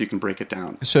it more so you can break it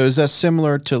down. So is that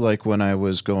similar to like when I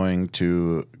was going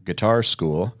to guitar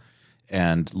school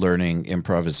and learning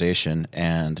improvisation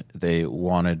and they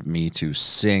wanted me to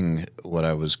sing what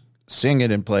I was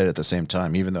singing and play it at the same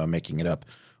time, even though I'm making it up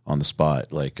on the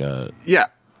spot? Like, yeah.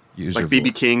 Like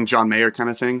B.B. King, John Mayer kind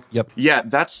of thing. Yep. Yeah,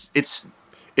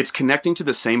 it's connecting to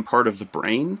the same part of the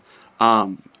brain.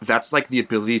 That's like the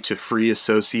ability to free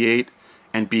associate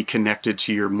and be connected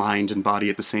to your mind and body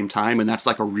at the same time. And that's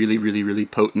like a really, really, really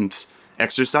potent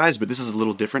exercise. But this is a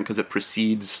little different because it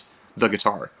precedes the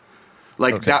guitar.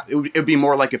 Like okay. That, it would be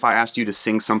more like if I asked you to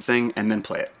sing something and then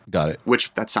play it. Got it.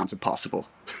 Which that sounds impossible.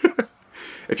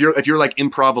 If you're like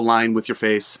improv a line with your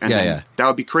face, and that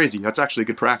would be crazy. That's actually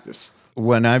good practice.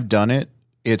 When I've done it,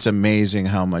 it's amazing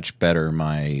how much better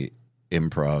my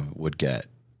improv would get.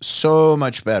 So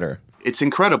much better. It's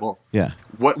incredible. Yeah.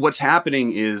 What's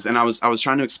happening is, and I was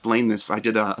trying to explain this. I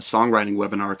did a songwriting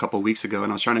webinar a couple of weeks ago,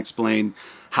 and I was trying to explain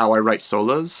how I write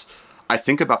solos. I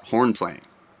think about horn playing,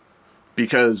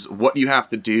 because what you have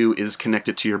to do is connect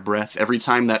it to your breath. Every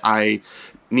time that I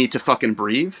need to fucking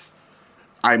breathe,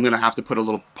 I'm going to have to put a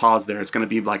little pause there. It's going to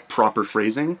be like proper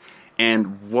phrasing.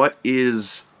 And what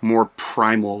is more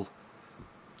primal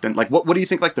than, like, what do you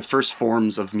think like the first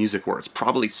forms of music were? It's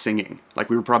probably singing. Like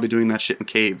we were probably doing that shit in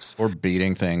caves. Or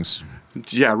beating things.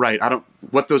 Yeah, right.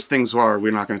 What those things are,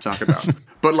 we're not going to talk about.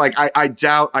 But like, I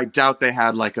doubt they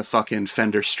had like a fucking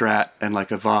Fender Strat and like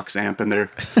a Vox amp in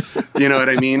there. You know what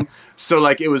I mean? So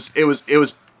like it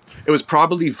was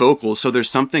probably vocal. So there's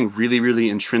something really, really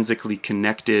intrinsically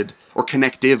connected, or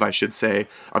connective, I should say,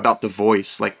 about the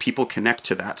voice. Like people connect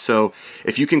to that. So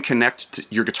if you can connect to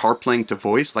your guitar playing to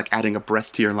voice, like adding a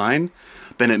breath to your line,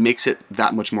 then it makes it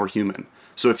that much more human.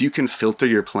 So if you can filter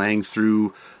your playing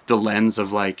through the lens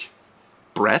of like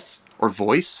breath or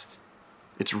voice,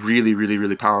 It's really, really,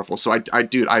 really powerful. So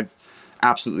dude, I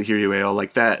absolutely hear you, AO.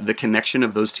 Like that, the connection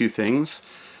of those two things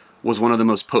was one of the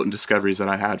most potent discoveries that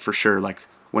I had for sure. Like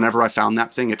whenever I found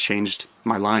that thing, it changed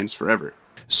my lines forever.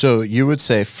 So you would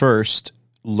say first,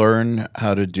 learn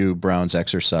how to do Brown's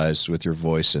exercise with your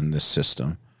voice in this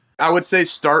system. I would say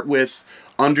start with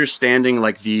understanding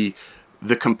like the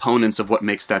components of what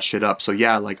makes that shit up. So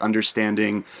yeah, like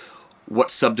understanding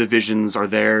what subdivisions are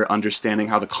there, understanding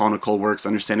how the conical works,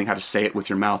 understanding how to say it with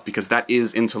your mouth, because that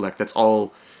is intellect. That's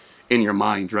all in your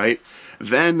mind, right?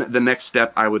 Then the next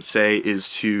step I would say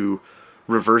is to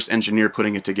reverse engineer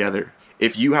putting it together.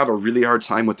 If you have a really hard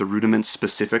time with the rudiments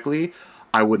specifically,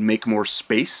 I would make more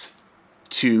space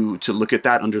to look at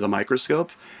that under the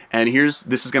microscope. And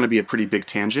this is going to be a pretty big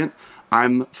tangent.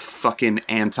 I'm fucking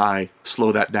anti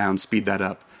slow that down, speed that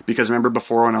up. Because remember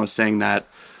before when I was saying that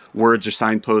words are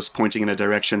signposts pointing in a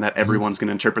direction that everyone's going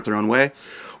to interpret their own way?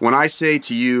 When I say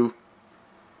to you,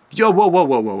 yo,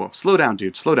 whoa, slow down,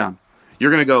 dude, slow down.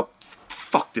 You're going to go,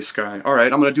 fuck this guy. All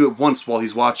right, I'm going to do it once while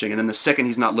he's watching. And then the second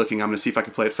he's not looking, I'm going to see if I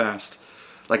can play it fast.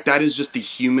 Like that is just the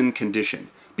human condition.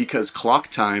 Because clock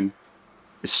time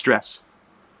is stress.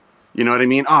 You know what I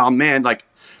mean? Oh man, like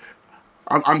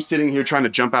I'm sitting here trying to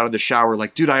jump out of the shower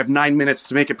like, dude, I have 9 minutes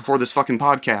to make it before this fucking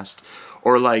podcast.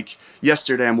 Or like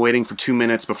yesterday I'm waiting for 2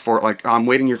 minutes before, like I'm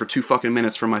waiting here for 2 fucking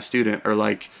minutes for my student. Or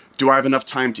like, do I have enough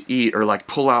time to eat? Or like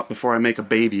pull out before I make a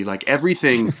baby. Like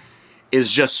everything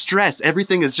is just stress.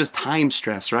 Everything is just time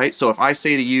stress, right? So if I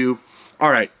say to you,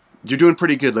 all right, you're doing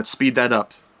pretty good, let's speed that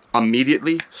up.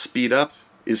 Immediately, speed up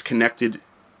is connected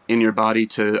in your body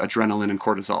to adrenaline and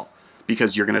cortisol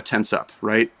because you're going to tense up,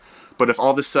 right? But if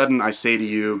all of a sudden I say to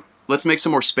you, let's make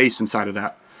some more space inside of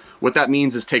that. What that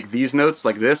means is take these notes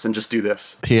like this and just do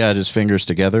this. He had his fingers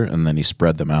together and then he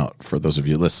spread them out for those of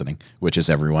you listening, which is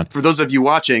everyone. For those of you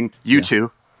watching, you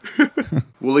two.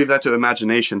 We'll leave that to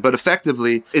imagination. But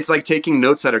effectively, it's like taking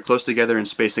notes that are close together and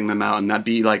spacing them out. And that'd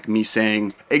be like me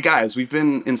saying, hey guys, we've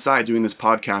been inside doing this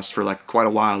podcast for like quite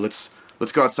a while. Let's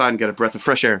go outside and get a breath of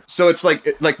fresh air. So it's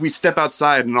like we step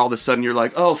outside and all of a sudden you're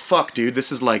like, oh, fuck, dude,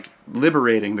 this is like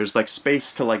liberating. There's like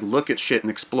space to like look at shit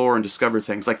and explore and discover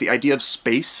things. Like the idea of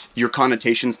space, your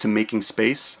connotations to making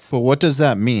space. But what does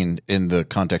that mean in the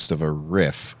context of a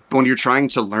riff? When you're trying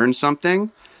to learn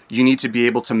something, you need to be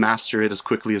able to master it as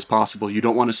quickly as possible. You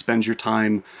don't want to spend your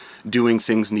time doing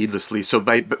things needlessly. So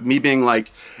by me being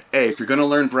like, hey, if you're going to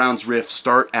learn Brown's riff,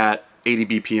 start at 80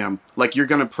 BPM. Like you're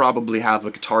going to probably have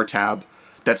a guitar tab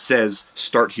that says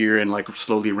start here and like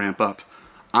slowly ramp up.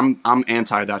 I'm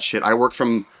anti that shit. I work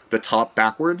from the top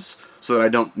backwards so that I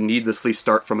don't needlessly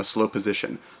start from a slow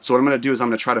position. So what I'm going to do is I'm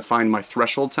going to try to find my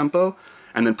threshold tempo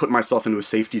and then put myself into a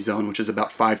safety zone, which is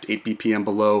about 5 to 8 BPM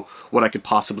below what I could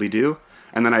possibly do.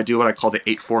 And then I do what I call the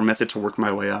 8-4 method to work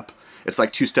my way up. It's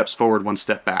like 2 steps forward, 1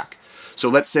 step back. So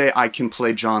let's say I can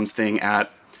play John's thing at,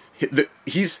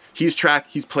 he's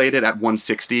played it at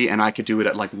 160 and I could do it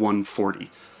at like 140.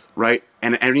 Right?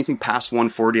 And anything past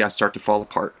 140, I start to fall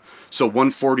apart. So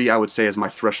 140, I would say, is my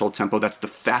threshold tempo. That's the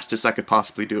fastest I could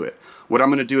possibly do it. What I'm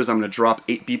going to do is I'm going to drop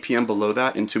 8 BPM below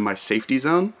that into my safety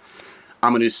zone.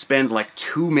 I'm going to spend like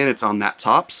 2 minutes on that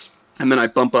tops. And then I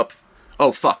bump up.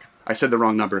 Oh, fuck. I said the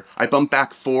wrong number. I bump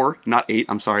back 4, not 8.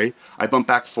 I'm sorry. I bump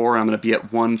back 4. And I'm going to be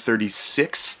at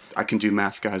 136. I can do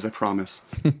math, guys. I promise.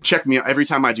 Check me. Every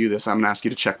time I do this, I'm going to ask you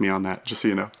to check me on that, just so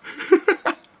you know.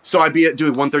 So I'd be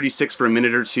doing 136 for a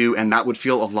minute or two, and that would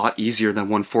feel a lot easier than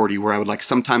 140, where I would like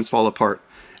sometimes fall apart.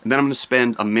 And then I'm going to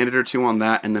spend a minute or two on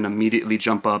that, and then immediately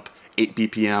jump up 8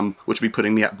 BPM, which would be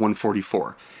putting me at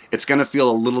 144. It's going to feel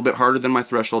a little bit harder than my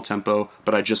threshold tempo,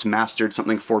 but I just mastered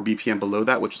something 4 BPM below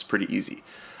that, which is pretty easy.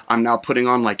 I'm now putting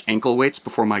on like ankle weights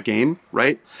before my game,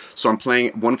 right? So I'm playing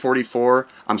at 144,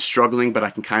 I'm struggling, but I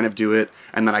can kind of do it.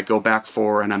 And then I go back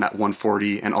 4 and I'm at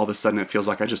 140, and all of a sudden it feels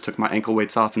like I just took my ankle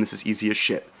weights off and this is easy as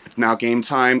shit. Now game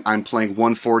time, I'm playing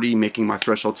 140, making my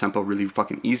threshold tempo really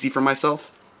fucking easy for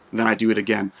myself. Then I do it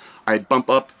again. I bump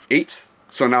up 8.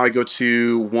 So now I go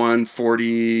to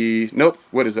 140, nope,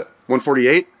 what is it?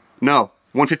 148? No,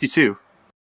 152.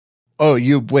 Oh,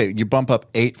 you bump up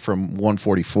 8 from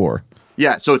 144.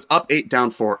 Yeah, so it's up 8,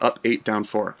 down 4, up 8, down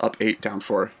 4, up 8, down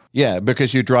 4. Yeah,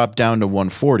 because you dropped down to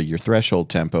 140, your threshold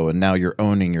tempo, and now you're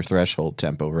owning your threshold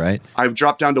tempo, right? I've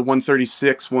dropped down to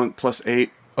 136, 1 plus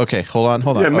 8. Okay, hold on.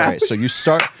 Yeah, all right, so you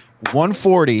start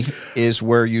 140 is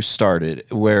where you started,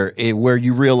 where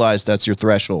you realize that's your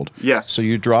threshold. Yes. So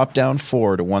you drop down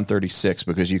 4 to 136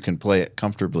 because you can play it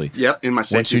comfortably. Yep, in my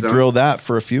safety Once you zone. drill that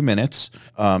for a few minutes,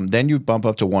 then you bump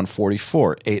up to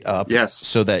 144, 8 up. Yes.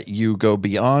 So that you go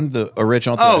beyond the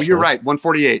original threshold. Oh, you're right,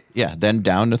 148. Yeah, then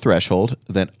down to threshold,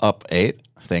 then up 8.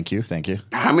 Thank you.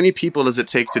 How many people does it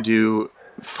take to do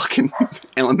fucking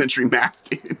elementary math,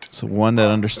 dude? It's one that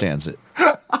understands it.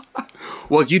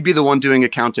 Well, you'd be the one doing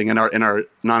accounting in our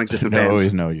non-existent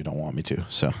bands. No, you don't want me to.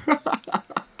 So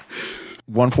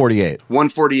 148.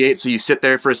 148. So you sit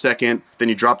there for a second, then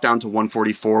you drop down to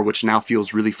 144, which now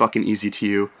feels really fucking easy to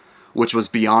you, which was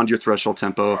beyond your threshold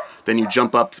tempo. Then you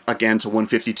jump up again to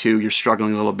 152. You're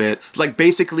struggling a little bit. Like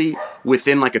basically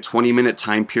within like a 20-minute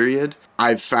time period,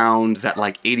 I've found that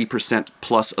like 80%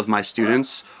 plus of my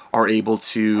students are able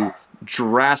to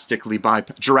drastically,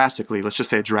 let's just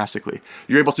say drastically.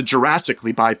 You're able to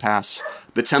drastically bypass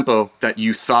the tempo that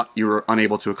you thought you were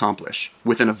unable to accomplish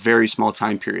within a very small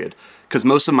time period. Because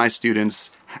most of my students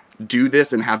do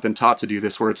this and have been taught to do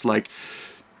this, where it's like,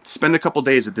 spend a couple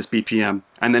days at this BPM,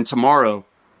 and then tomorrow,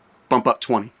 bump up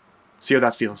 20. See how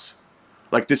that feels.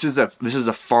 Like this is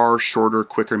a far shorter,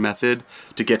 quicker method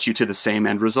to get you to the same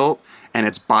end result, and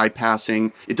it's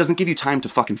bypassing. It doesn't give you time to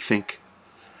fucking think.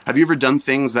 Have you ever done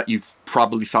things that you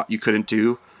probably thought you couldn't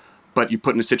do, but you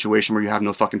put in a situation where you have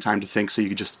no fucking time to think, so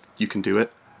you can do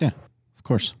it? Yeah, of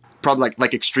course. Probably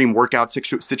like extreme workout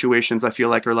situations, I feel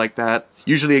like, are like that.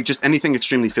 Usually just anything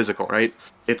extremely physical, right?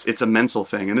 It's a mental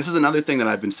thing. And this is another thing that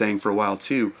I've been saying for a while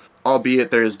too, albeit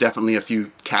there is definitely a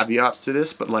few caveats to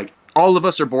this, but like all of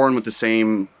us are born with the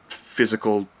same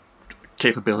physical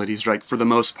capabilities, right? For the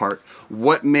most part.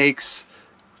 What makes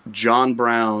John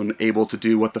Brown able to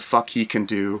do what the fuck he can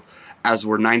do, as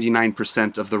where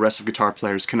 99% of the rest of guitar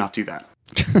players cannot do that?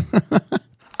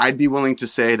 I'd be willing to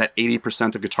say that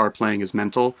 80% of guitar playing is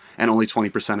mental and only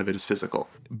 20% of it is physical.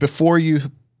 Before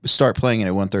you start playing it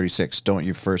at 136, don't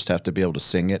you first have to be able to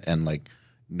sing it and like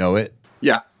know it?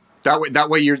 Yeah. That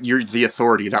way you're the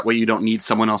authority. That way you don't need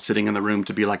someone else sitting in the room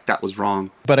to be like, that was wrong.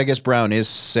 But I guess Brown is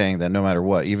saying that no matter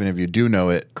what, even if you do know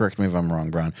it, correct me if I'm wrong,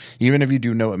 Brown, even if you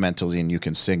do know it mentally and you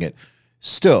can sing it,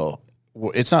 still,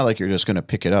 it's not like you're just going to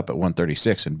pick it up at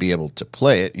 136 and be able to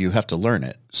play it. You have to learn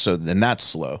it. So then that's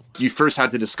slow. You first had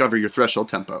to discover your threshold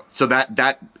tempo. So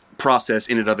that process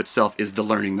in and of itself is the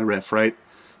learning the riff, right?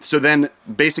 So then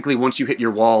basically once you hit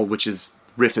your wall, which is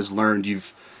riff is learned,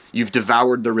 you've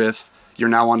devoured the riff. You're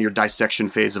now on your dissection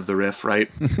phase of the riff, right?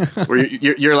 Where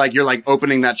you're like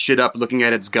opening that shit up, looking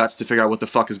at its guts to figure out what the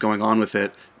fuck is going on with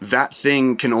it. That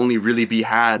thing can only really be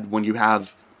had when you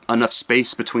have enough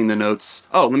space between the notes.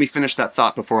 Oh, let me finish that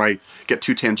thought before I get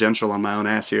too tangential on my own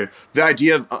ass here. The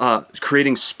idea of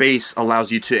creating space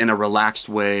allows you to, in a relaxed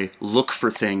way, look for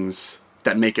things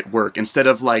that make it work instead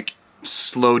of like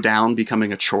slow down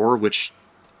becoming a chore, which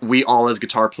we all as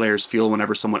guitar players feel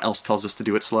whenever someone else tells us to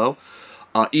do it slow.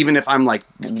 Even if I'm like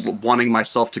wanting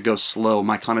myself to go slow,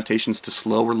 my connotations to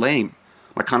slow are lame.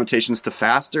 My connotations to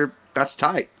faster, that's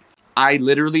tight. I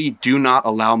literally do not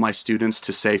allow my students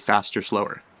to say faster,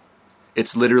 slower.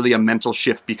 It's literally a mental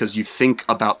shift because you think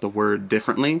about the word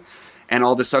differently. And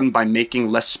all of a sudden, by making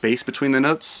less space between the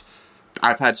notes,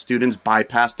 I've had students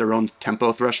bypass their own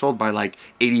tempo threshold by like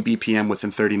 80 BPM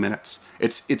within 30 minutes.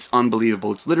 It's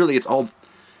unbelievable. It's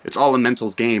all a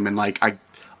mental game. And like, I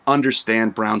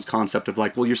understand Brown's concept of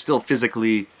like, well, you're still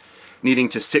physically needing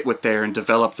to sit with there and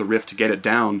develop the riff to get it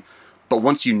down. But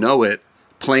once you know it,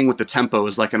 playing with the tempo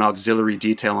is like an auxiliary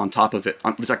detail on top of it.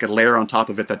 It's like a layer on top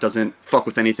of it that doesn't fuck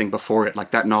with anything before it.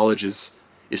 Like that knowledge is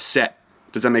set.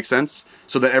 Does that make sense?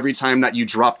 So that every time that you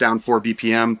drop down 4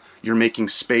 BPM, you're making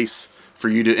space for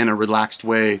you to, in a relaxed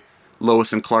way,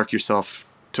 Lois and Clark yourself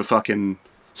to fucking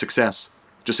success.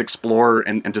 Just explore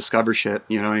and discover shit.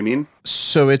 You know what I mean?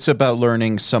 So it's about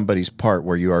learning somebody's part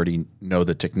where you already know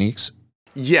the techniques?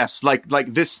 Yes, like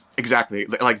this, exactly.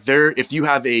 Like there, if you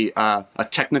have a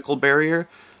technical barrier,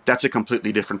 that's a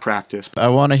completely different practice. I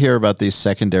want to hear about these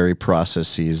secondary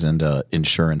processes and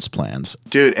insurance plans.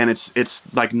 Dude, and it's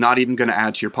like not even going to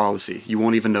add to your policy. You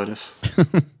won't even notice.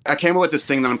 I came up with this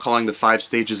thing that I'm calling the 5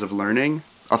 stages of learning.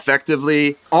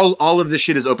 Effectively, all of this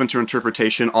shit is open to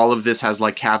interpretation. All of this has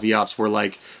like caveats where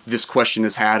like this question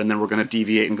is had and then we're going to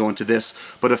deviate and go into this.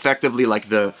 But effectively, like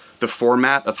the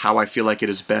format of how I feel like it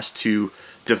is best to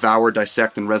devour,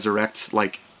 dissect, and resurrect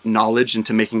like knowledge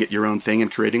into making it your own thing and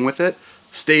creating with it.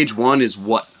 Stage 1 is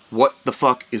what the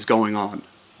fuck is going on?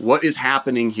 What is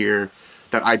happening here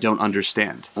that I don't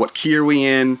understand? What key are we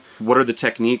in? What are the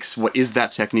techniques? What is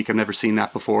that technique? I've never seen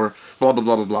that before. Blah, blah,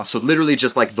 blah, blah, blah. So literally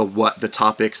just like the what, the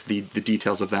topics, the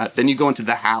details of that. Then you go into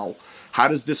the how. How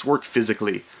does this work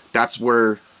physically? That's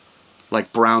where,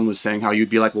 like Brown was saying, how you'd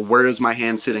be like, well, where is my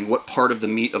hand sitting? What part of the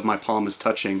meat of my palm is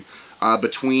touching?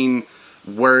 Between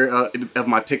where of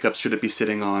my pickups should it be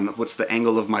sitting on? What's the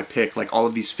angle of my pick? Like all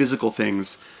of these physical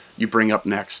things you bring up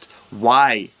next.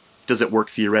 Why does it work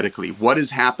theoretically? What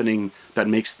is happening that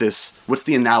makes this, what's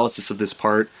the analysis of this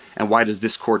part, and why does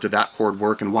this chord to that chord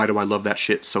work, and why do I love that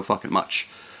shit so fucking much?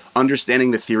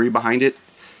 Understanding the theory behind it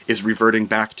is reverting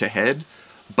back to head,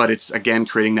 but it's, again,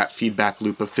 creating that feedback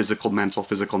loop of physical,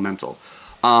 mental.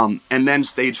 And then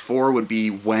stage 4 would be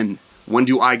when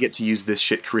do I get to use this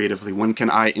shit creatively? When can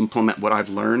I implement what I've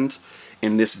learned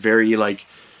in this very, like,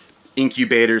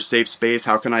 incubator, safe space?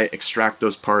 How can I extract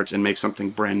those parts and make something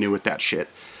brand new with that shit?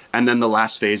 And then the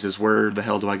last phase is, where the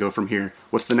hell do I go from here?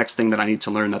 What's the next thing that I need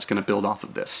to learn that's going to build off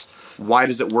of this? Why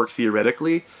does it work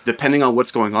theoretically? Depending on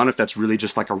what's going on, if that's really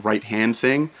just like a right hand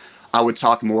thing, I would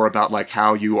talk more about like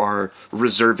how you are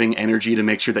reserving energy to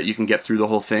make sure that you can get through the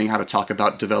whole thing, how to talk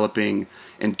about developing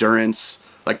endurance.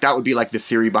 Like that would be like the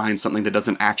theory behind something that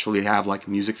doesn't actually have like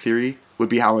music theory, would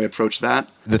be how I approach that.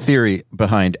 The theory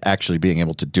behind actually being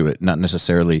able to do it, not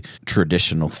necessarily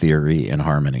traditional theory and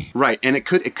harmony. Right. And it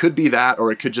could be that,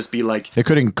 or it could just be like, it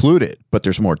could include it, but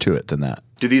there's more to it than that.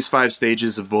 Do these 5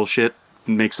 stages of bullshit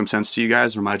make some sense to you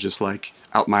guys, or am I just like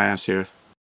out my ass here?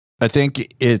 I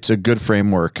think it's a good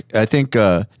framework. I think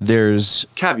there's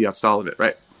caveats to all of it,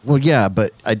 right? Well, yeah,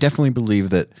 but I definitely believe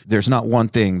that there's not one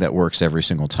thing that works every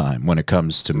single time when it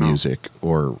comes to music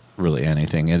or really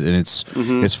anything. And it's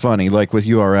it's funny, like with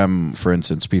URM, for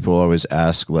instance, people always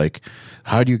ask, like,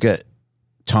 how do you get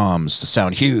toms to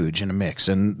sound huge in a mix?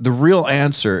 And the real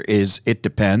answer is it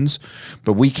depends,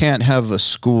 but we can't have a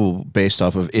school based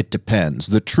off of it depends.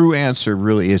 The true answer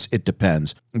really is it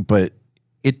depends, but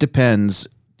it depends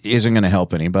isn't going to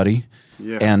help anybody.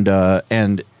 Yeah.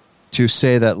 And to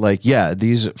say that, like, yeah,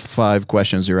 these 5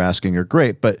 questions you're asking are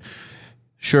great, but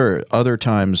sure, other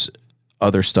times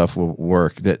other stuff will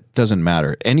work. That doesn't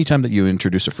matter. Anytime that you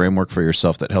introduce a framework for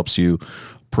yourself that helps you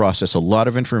process a lot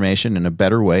of information in a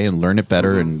better way and learn it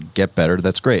better and get better,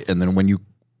 that's great. And then when you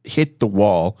hit the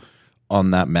wall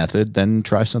on that method, then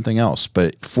try something else.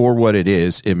 But for what it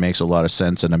is, it makes a lot of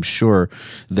sense. And I'm sure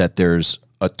that there's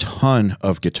a ton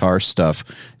of guitar stuff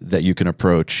that you can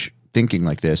approach thinking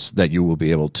like this that you will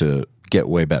be able to get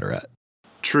way better at.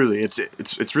 Truly,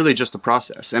 it's really just a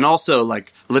process. And also,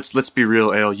 like, let's be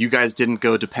real, Ale. You guys didn't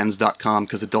go to depends.com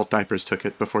because adult diapers took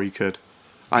it before you could.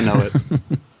 I know it.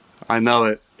 I know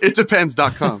it. It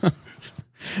depends.com.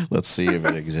 Let's see if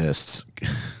it exists.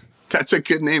 That's a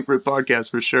good name for a podcast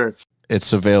for sure.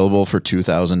 It's available for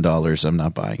 $2,000. I'm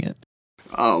not buying it.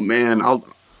 Oh man,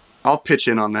 I'll pitch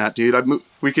in on that, dude.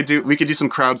 We could do some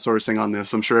crowdsourcing on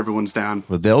this. I'm sure everyone's down.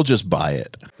 Well, they'll just buy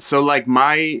it. So like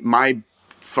my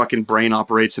fucking brain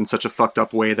operates in such a fucked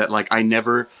up way that like I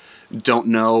never don't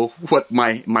know what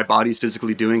my body's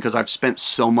physically doing because I've spent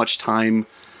so much time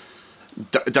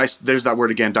there's that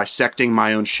word again, dissecting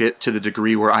my own shit to the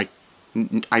degree where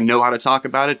I know how to talk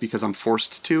about it because I'm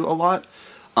forced to a lot.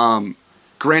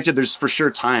 Granted, there's for sure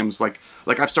times like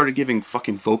I've started giving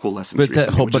fucking vocal lessons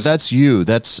recently, but that's you.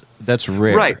 That's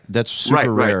rare. Right. That's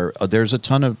super rare. There's a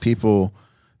ton of people,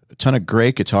 a ton of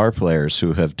great guitar players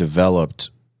who have developed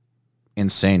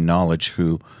insane knowledge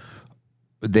who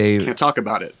they can't talk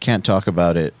about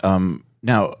it.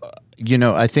 Now, you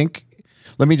know, I think,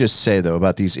 let me just say though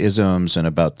about these isms and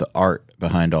about the art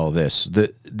behind all this,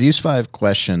 these 5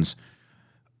 questions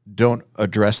don't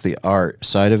address the art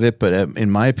side of it, but in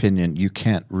my opinion, you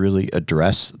can't really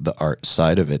address the art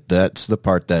side of it. That's the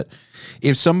part that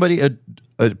if somebody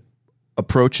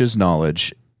approaches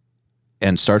knowledge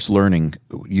and starts learning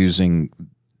using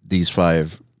these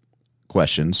 5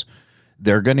 questions,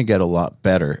 they're going to get a lot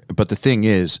better. But the thing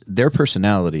is, their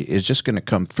personality is just going to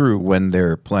come through when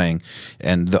they're playing,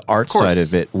 and the art side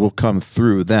of it will come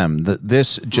through them.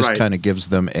 This just kind of gives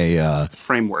them a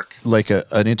framework, like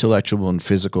an intellectual and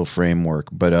physical framework.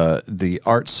 But the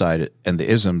art side and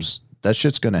the isms, that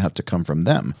shit's going to have to come from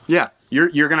them. Yeah. You're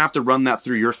going to have to run that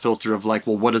through your filter of like,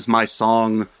 well, what does my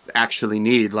song actually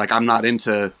need? Like, I'm not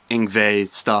into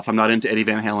Yngwie stuff. I'm not into Eddie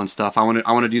Van Halen stuff. I want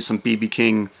to do some B.B.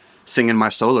 King singing my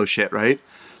solo shit, right?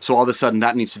 So all of a sudden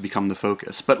that needs to become the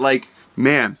focus. But like,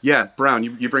 man, yeah, Brown,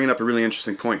 you're bringing up a really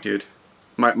interesting point, dude.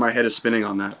 My head is spinning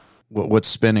on that. What's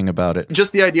spinning about it?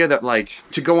 Just the idea that, like,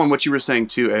 to go on what you were saying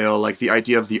too, Ale, like the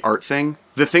idea of the art thing.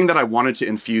 The thing that I wanted to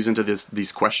infuse into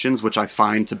these questions, which I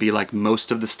find to be like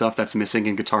most of the stuff that's missing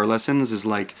in guitar lessons, is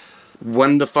like,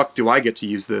 when the fuck do I get to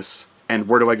use this? And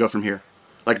where do I go from here?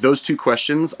 Like, those 2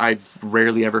 questions I've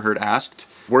rarely ever heard asked.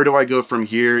 Where do I go from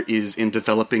here is in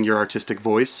developing your artistic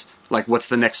voice. Like, what's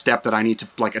the next step that I need to,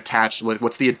 like, attach? Like,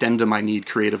 what's the addendum I need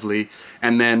creatively?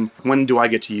 And then, when do I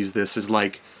get to use this? Is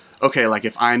like, okay, like,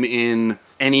 if I'm in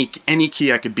any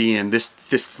key I could be in,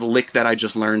 this lick that I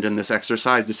just learned in this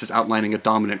exercise, this is outlining a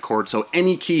dominant chord. So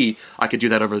any key, I could do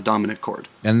that over the dominant chord.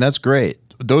 And that's great.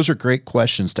 those are great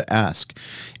questions to ask.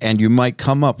 And you might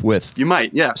come up with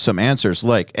some answers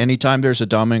like, anytime there's a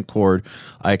dominant chord,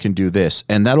 I can do this.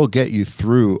 And that'll get you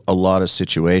through a lot of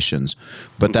situations.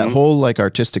 But that whole like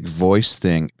artistic voice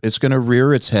thing, it's going to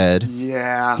rear its head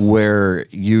where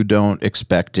you don't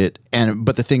expect it.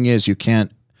 But the thing is, you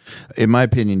can't, in my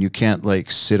opinion, you can't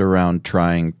like sit around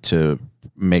trying to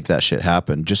make that shit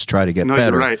happen. Just try to get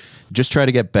better. You're right. Just try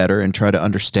to get better and try to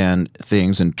understand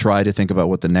things and try to think about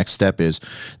what the next step is.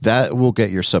 That will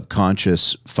get your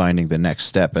subconscious finding the next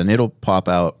step, and it'll pop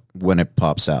out when it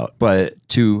pops out. But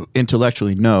to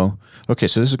intellectually know, okay,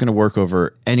 so this is going to work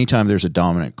over anytime there's a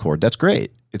dominant chord. That's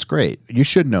great. It's great. You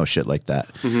should know shit like that.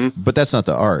 But that's not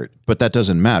the art. But that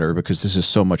doesn't matter because this is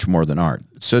so much more than art.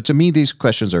 So to me, these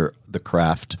questions are the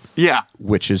craft. Yeah.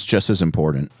 Which is just as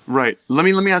important. Right. Let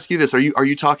me ask you this. Are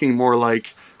you talking more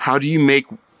like, how do you make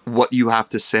what you have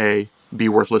to say be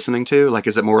worth listening to? Like,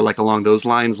 is it more like along those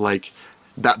lines, like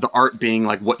that the art being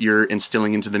like what you're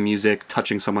instilling into the music,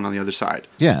 touching someone on the other side?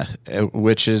 Yeah,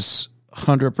 which is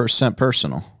 100%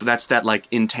 personal. That's that like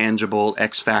intangible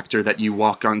X factor that you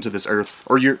walk onto this earth,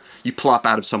 or you plop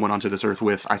out of someone onto this earth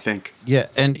with, I think. Yeah,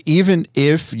 and even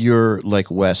if you're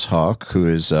like Wes Hawk, who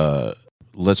is,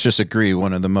 let's just agree,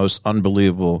 one of the most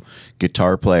unbelievable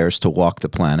guitar players to walk the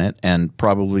planet, and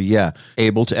probably,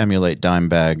 able to emulate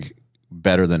Dimebag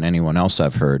better than anyone else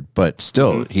I've heard, but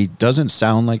still, he doesn't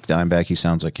sound like Dimebag, he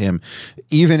sounds like him.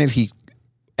 Even if he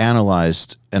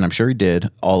analyzed, and I'm sure he did,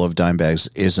 all of Dimebag's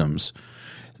isms,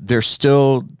 there's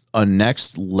still a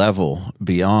next level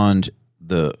beyond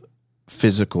the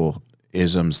physical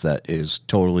isms that is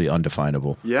totally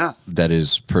undefinable. Yeah. That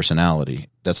is personality.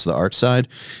 That's the art side.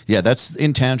 Yeah, that's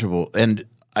intangible. And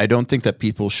I don't think that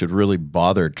people should really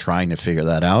bother trying to figure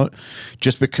that out,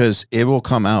 just because it will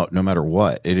come out no matter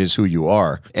what. It is who you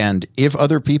are. And if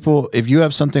you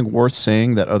have something worth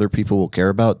saying that other people will care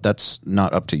about, that's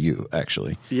not up to you,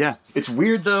 actually. Yeah. It's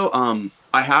weird, though.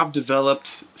 I have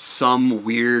developed some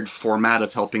weird format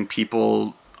of helping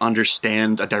people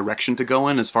understand a direction to go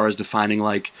in as far as defining,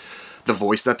 like, the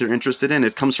voice that they're interested in.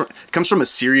 It comes from a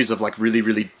series of, like, really,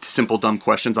 really simple, dumb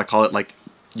questions. I call it, like,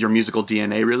 your musical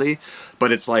DNA, really.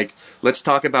 But it's like, let's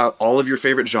talk about all of your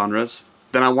favorite genres.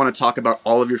 Then I want to talk about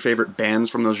all of your favorite bands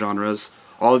from those genres,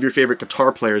 all of your favorite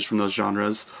guitar players from those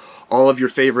genres, all of your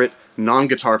favorite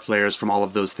non-guitar players from all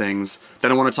of those things. Then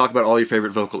I want to talk about all your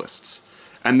favorite vocalists.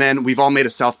 And then we've all made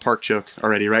a South Park joke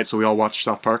already, right? So we all watched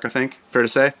South Park, I think. Fair to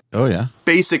say? Oh, yeah.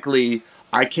 Basically,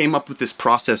 I came up with this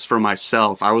process for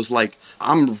myself. I was like,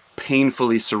 I'm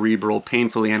painfully cerebral,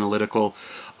 painfully analytical.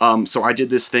 So I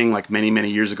did this thing like many, many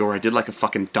years ago where I did like a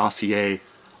fucking dossier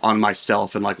on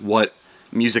myself and like what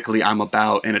musically I'm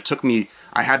about. And it took me,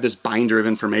 I had this binder of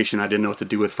information I didn't know what to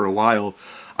do with for a while.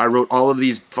 I wrote all of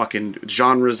these fucking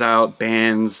genres out,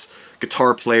 bands,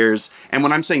 guitar players. And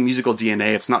when I'm saying musical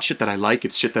DNA, it's not shit that I like,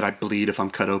 it's shit that I bleed if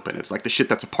I'm cut open. It's like the shit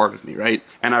that's a part of me, right?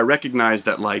 And I recognize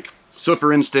that, like, so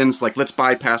for instance, like, let's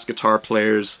bypass guitar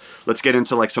players. Let's get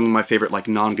into like some of my favorite like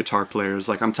non-guitar players.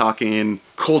 Like I'm talking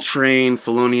Coltrane,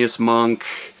 Thelonious Monk,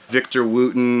 Victor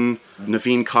Wooten,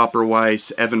 Naveen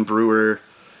Copperweiss, Evan Brewer.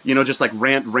 You know, just like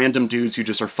random dudes who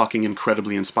just are fucking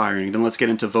incredibly inspiring. Then let's get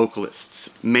into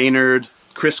vocalists. Maynard,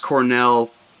 Chris Cornell,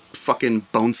 fucking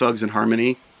Bone Thugs and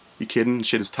Harmony. You kidding?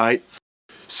 Shit is tight.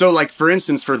 So, like, for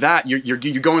instance, for that, you're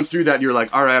going through that, you're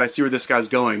like, all right, I see where this guy's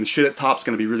going. The shit at top's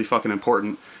going to be really fucking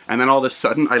important. And then all of a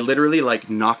sudden, I literally, like,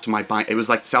 knocked my binder. It was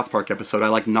like South Park episode. I,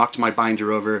 like, knocked my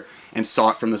binder over and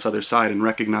saw it from this other side and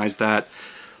recognized that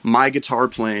my guitar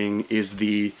playing is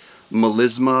the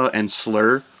melisma and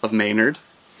slur of Maynard.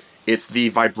 It's the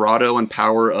vibrato and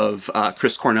power of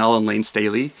Chris Cornell and Lane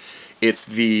Staley. It's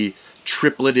the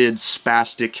tripleted,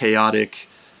 spastic, chaotic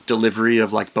delivery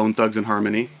of, like, Bone Thugs and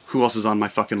Harmony. Who else is on my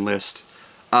fucking list?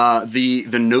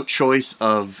 The note choice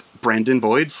of Brandon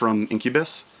Boyd from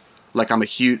Incubus. Like, I'm a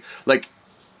huge... Like,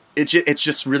 it's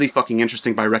just really fucking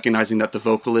interesting by recognizing that the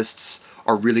vocalists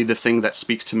are really the thing that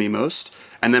speaks to me most.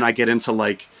 And then I get into,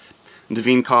 like,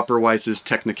 Naveen Copperweiss's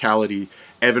technicality,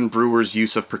 Evan Brewer's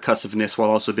use of percussiveness while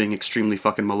also being extremely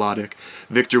fucking melodic,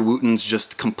 Victor Wooten's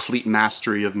just complete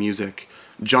mastery of music,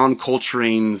 John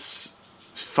Coltrane's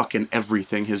fucking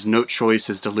everything, his note choice,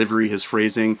 his delivery, his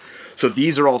phrasing. So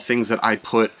these are all things that I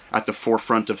put at the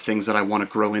forefront of things that I want to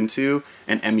grow into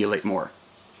and emulate more.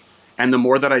 And the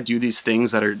more that I do these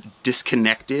things that are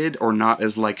disconnected or not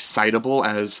as, like, citable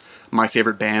as my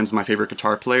favorite bands, my favorite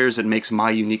guitar players, it makes my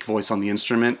unique voice on the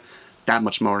instrument that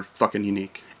much more fucking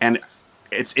unique. And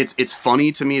it's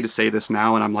funny to me to say this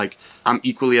now, and I'm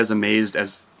equally as amazed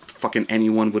as fucking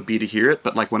anyone would be to hear it.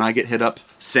 But like when I get hit up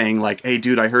saying like, hey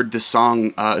dude, I heard this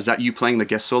song, is that you playing the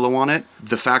guest solo on it?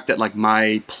 The fact that like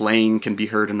my playing can be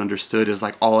heard and understood is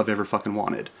like all I've ever fucking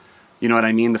wanted. You know what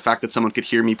I mean? The fact that someone could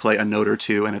hear me play a note or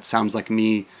two and it sounds like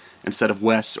me instead of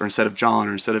Wes or instead of John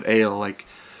or instead of Ale, like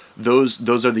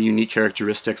those are the unique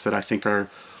characteristics that I think are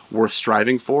worth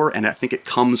striving for. And I think it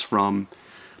comes from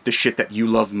the shit that you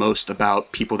love most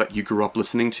about people that you grew up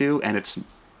listening to, and it's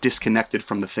disconnected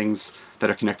from the things that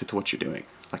are connected to what you're doing,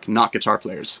 like not guitar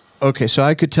players. Okay, so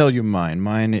I could tell you mine.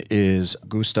 Mine is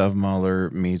Gustav Mahler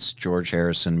meets George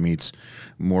Harrison meets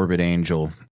Morbid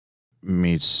Angel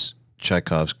meets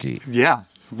Tchaikovsky. Yeah.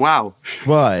 Wow.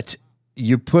 But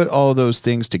you put all those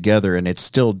things together and it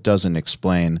still doesn't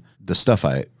explain the stuff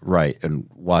I write and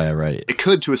why I write it. It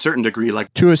could to a certain degree.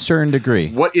 Like to a certain degree.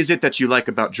 What is it that you like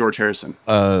about George Harrison?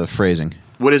 Phrasing.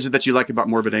 What is it that you like about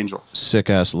Morbid Angel?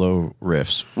 Sick-ass low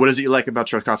riffs. What is it you like about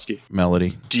Tchaikovsky?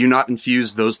 Melody. Do you not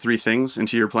infuse those three things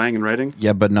into your playing and writing?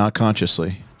 Yeah, but not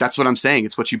consciously. That's what I'm saying.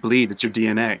 It's what you believe. It's your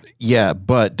DNA. Yeah,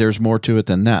 but there's more to it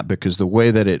than that because the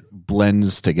way that it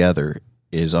blends together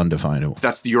is undefinable.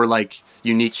 That's your like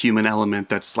unique human element.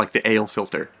 That's like the ale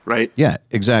filter, right? Yeah,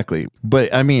 exactly.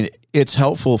 But I mean, it's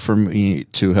helpful for me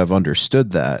to have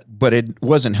understood that, but it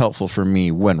wasn't helpful for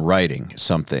me when writing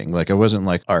something. Like I wasn't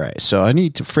like, all right, so I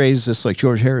need to phrase this like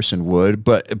George Harrison would,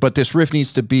 but this riff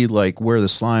needs to be like where the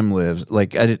slime lives.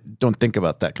 Like don't think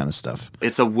about that kind of stuff.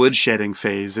 It's a woodshedding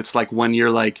phase. It's like when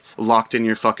you're like locked in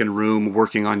your fucking room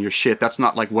working on your shit. That's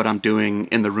not like what I'm doing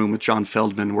in the room with John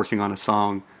Feldman working on a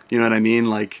song. You know what I mean?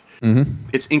 Like,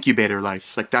 It's incubator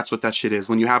life. Like, that's what that shit is.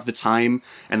 When you have the time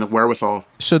and the wherewithal.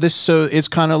 So it's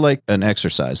kind of like an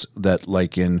exercise that,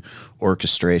 like in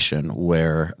orchestration,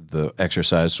 where the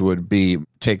exercise would be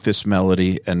take this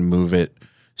melody and move it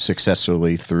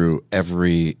successfully through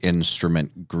every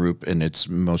instrument group in its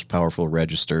most powerful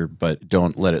register, but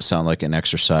don't let it sound like an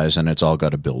exercise and it's all got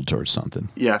to build towards something.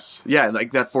 Yes. Yeah,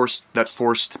 like that forced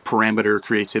parameter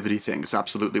creativity thing is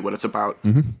absolutely what it's about.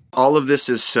 Mm-hmm. All of this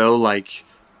is so like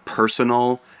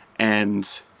personal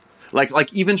and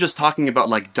like even just talking about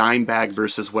like Dimebag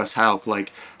versus Wes Haupt,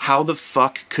 like how the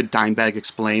fuck could Dimebag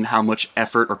explain how much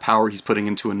effort or power he's putting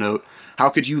into a note? How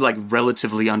could you like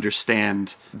relatively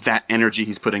understand that energy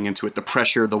he's putting into it, the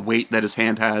pressure, the weight that his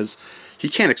hand has? He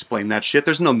can't explain that shit.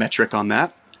 There's no metric on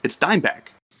that. It's Dimebag.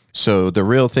 So the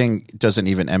real thing doesn't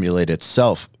even emulate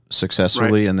itself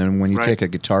successfully. Right. And then when you take a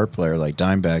guitar player like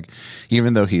Dimebag,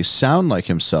 even though he sound like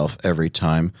himself every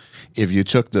time, if you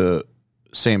took the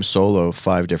same solo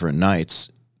 5 different nights,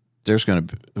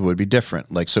 it would be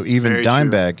different. Like, so even Very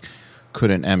Dimebag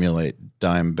couldn't emulate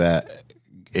Dimebag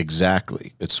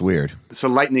exactly. It's weird. It's a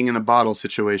lightning in a bottle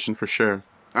situation for sure.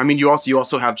 I mean, you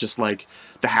also have just like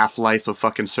the half-life of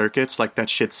fucking circuits. Like that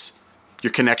shit's,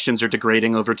 your connections are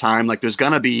degrading over time. Like there's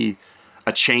gonna be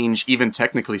a change, even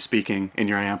technically speaking, in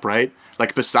your amp, right?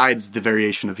 Like besides the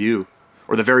variation of you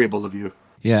or the variable of you.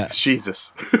 Yeah.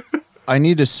 Jesus. I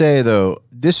need to say though,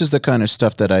 this is the kind of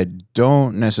stuff that I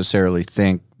don't necessarily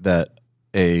think that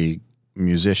a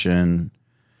musician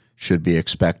should be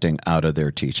expecting out of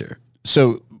their teacher.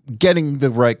 So getting the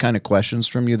right kind of questions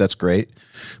from you, that's great.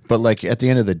 But like at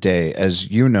the end of the day, as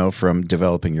you know from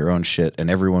developing your own shit and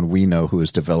everyone we know who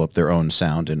has developed their own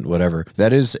sound and whatever,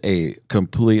 that is a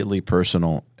completely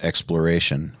personal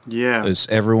exploration. Yeah.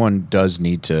 Everyone does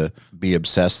need to be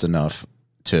obsessed enough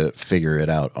to figure it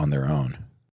out on their own.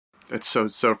 It's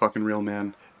so fucking real,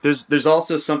 man. There's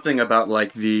also something about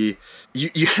like you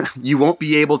won't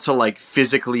be able to like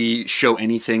physically show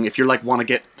anything if you're like want to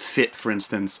get fit, for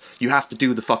instance. You have to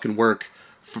do the fucking work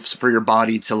for your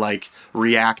body to like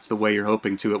react the way you're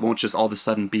hoping to. It won't just all of a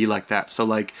sudden be like that. So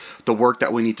like the work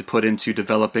that we need to put into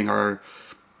developing our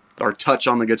touch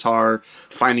on the guitar,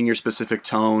 finding your specific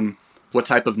tone, what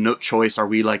type of note choice are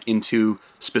we like into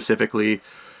specifically?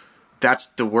 That's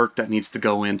the work that needs to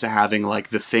go into having like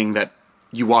the thing that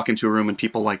you walk into a room and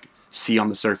people like see on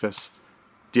the surface.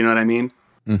 Do you know what I mean?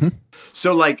 Mm-hmm.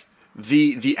 So like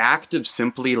the act of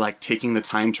simply like taking the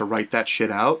time to write that shit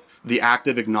out, the act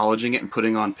of acknowledging it and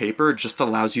putting on paper just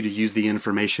allows you to use the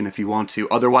information if you want to.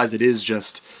 Otherwise it is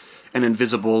just an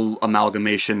invisible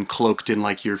amalgamation cloaked in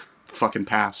like your fucking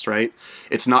past, right?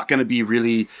 It's not going to be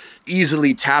really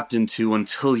easily tapped into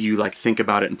until you like think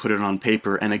about it and put it on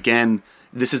paper. And again,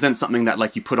 this isn't something that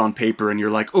like you put on paper and you're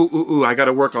like, ooh, I got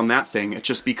to work on that thing. It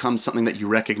just becomes something that you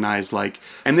recognize, like,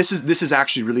 and this is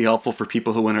actually really helpful for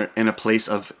people who are in a place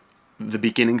of the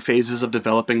beginning phases of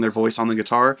developing their voice on the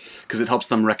guitar, because it helps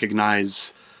them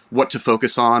recognize what to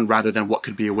focus on rather than what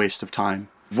could be a waste of time.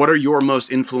 What are your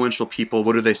most influential people?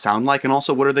 What do they sound like? And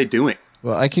also, what are they doing?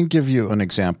 Well, I can give you an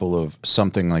example of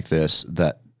something like this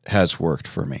that has worked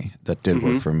for me. That did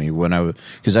work for me when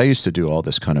because I used to do all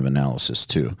this kind of analysis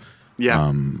too.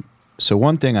 Yeah. So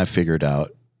one thing I figured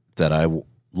out that I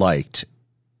liked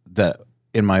that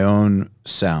in my own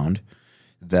sound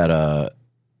that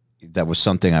was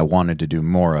something I wanted to do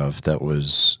more of. That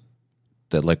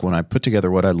like when I put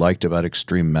together what I liked about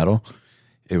extreme metal,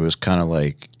 it was kind of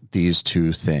like these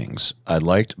two things. I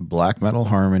liked black metal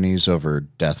harmonies over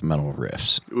death metal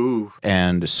riffs. Ooh.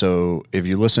 And so if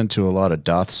you listen to a lot of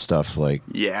Doth stuff like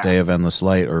Day of Endless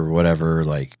Light or whatever,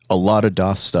 like a lot of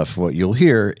Doth stuff, what you'll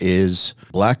hear is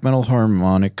black metal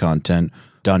harmonic content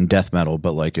done death metal,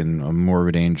 but like in a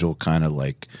Morbid Angel kind of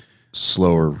like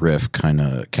slower riff kind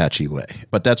of catchy way.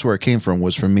 But that's where it came from,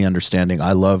 was from me understanding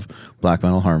I love black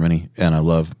metal harmony and I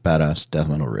love badass death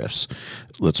metal riffs.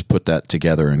 Let's put that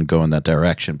together and go in that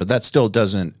direction. But that still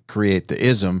doesn't create the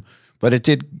ism, but it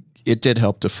did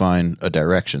help define a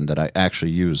direction that I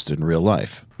actually used in real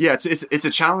life. Yeah, it's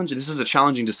a challenge. This is a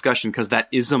challenging discussion because that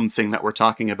ism thing that we're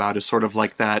talking about is sort of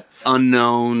like that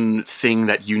unknown thing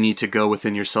that you need to go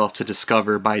within yourself to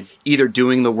discover by either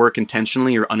doing the work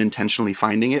intentionally or unintentionally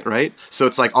finding it, right? So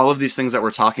it's like all of these things that we're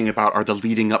talking about are the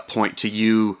leading up point to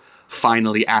you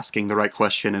finally asking the right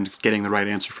question and getting the right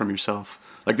answer from yourself.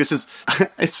 Like this is,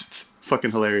 it's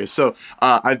fucking hilarious. So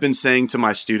I've been saying to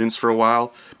my students for a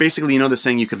while, basically, you know the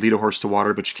saying you could lead a horse to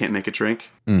water, but you can't make it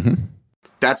drink? Mm-hmm.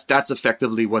 That's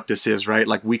effectively what this is, right?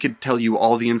 Like we could tell you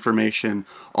all the information,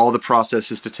 all the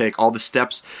processes to take, all the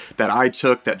steps that I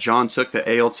took, that John took, that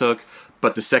Ale took,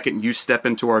 but the second you step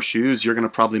into our shoes, you're going to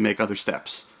probably make other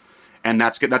steps. And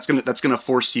that's going to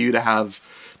force you to have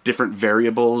different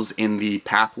variables in the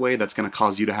pathway that's going to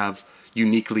cause you to have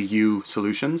uniquely you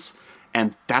solutions.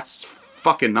 And that's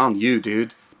fucking on you,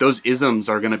 dude. Those isms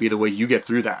are going to be the way you get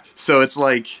through that. So it's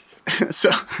like,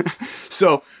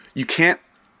 so you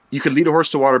could lead a horse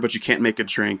to water, but you can't make it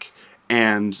drink.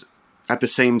 And at the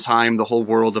same time, the whole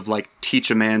world of like teach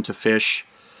a man to fish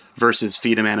versus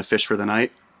feed a man a fish for the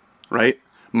night, right?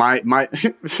 My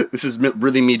this is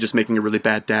really me just making a really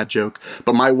bad dad joke,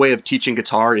 but my way of teaching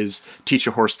guitar is teach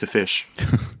a horse to fish.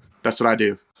 That's what I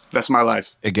do. That's my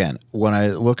life. Again, when I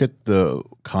look at the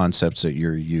concepts that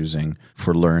you're using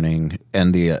for learning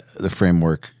and the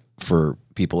framework for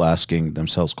people asking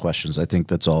themselves questions, I think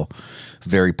that's all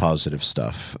very positive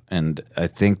stuff. And I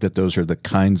think that those are the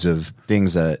kinds of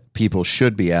things that people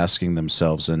should be asking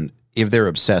themselves. And if they're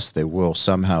obsessed, they will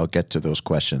somehow get to those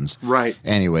questions. Right.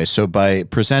 Anyway, so by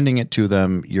presenting it to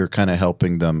them, you're kind of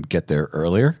helping them get there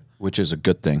earlier, which is a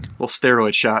good thing. A little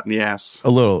steroid shot in the ass. A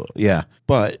little, yeah.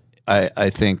 But I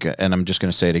think, and I'm just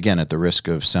going to say it again at the risk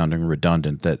of sounding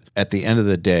redundant, that at the end of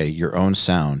the day, your own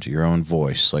sound, your own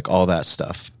voice, like all that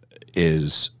stuff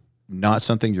is not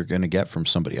something you're going to get from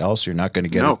somebody else. You're not going to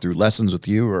get it through lessons with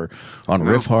you or on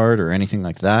Riffhard or anything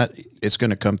like that. It's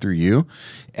going to come through you.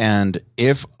 And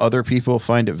if other people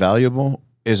find it valuable,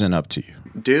 isn't up to you.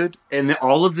 Dude, and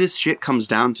all of this shit comes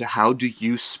down to how do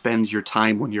you spend your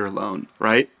time when you're alone,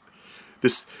 right?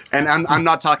 And I'm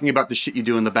not talking about the shit you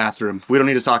do in the bathroom. We don't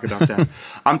need to talk about that.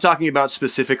 I'm talking about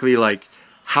specifically like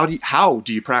how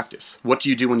do you practice? What do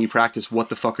you do when you practice? What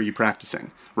the fuck are you practicing?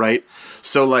 Right?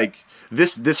 So like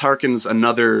this harkens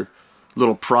another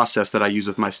little process that I use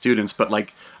with my students, but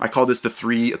like I call this the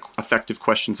 3 effective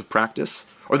questions of practice,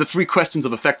 or the 3 questions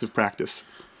of effective practice.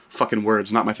 Fucking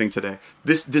words, not my thing today.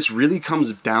 This really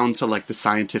comes down to like the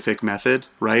scientific method,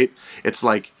 right? It's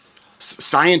like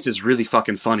science is really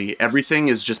fucking funny. Everything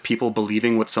is just people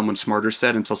believing what someone smarter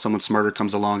said until someone smarter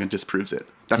comes along and disproves it.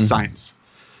 That's science.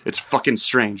 It's fucking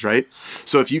strange, right?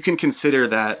 So if you can consider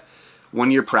that when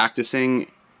you're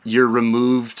practicing, you're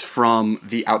removed from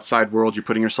the outside world, you're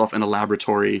putting yourself in a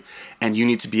laboratory, and you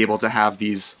need to be able to have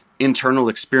these internal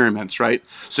experiments, right?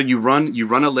 So you run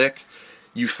a lick,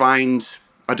 you find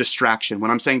a distraction.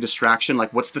 When I'm saying distraction,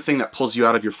 like what's the thing that pulls you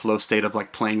out of your flow state of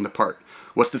like playing the part?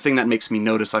 What's the thing that makes me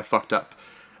notice I fucked up?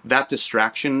 That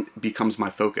distraction becomes my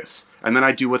focus. And then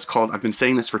I do what's called, I've been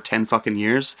saying this for 10 fucking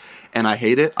years and I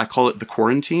hate it. I call it the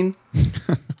quarantine.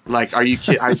 Like, are you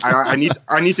kidding? I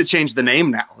need to change the name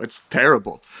now. It's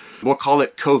terrible. We'll call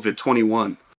it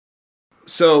COVID-21.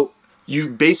 So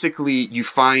you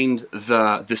find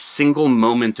the single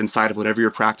moment inside of whatever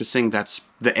you're practicing that's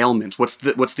the ailment. What's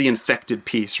the infected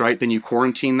piece, right? Then you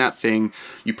quarantine that thing,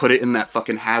 you put it in that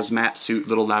fucking hazmat suit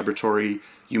little laboratory,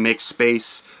 you make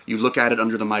space, you look at it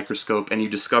under the microscope, and you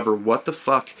discover what the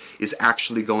fuck is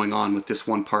actually going on with this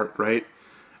one part, right?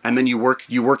 And then you work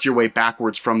your way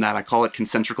backwards from that. I call it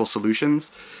concentrical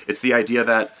solutions. It's the idea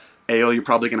that Ayo, you're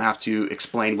probably going to have to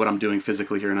explain what I'm doing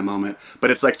physically here in a moment.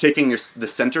 But it's like taking the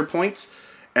center point,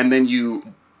 and then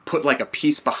you put like a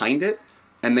piece behind it,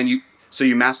 and then So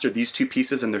you master these two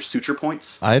pieces and their suture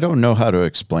points. I don't know how to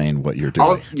explain what you're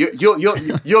doing.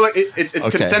 It's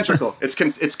Okay. concentrical.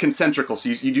 It's concentrical. So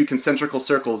you do concentrical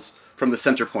circles from the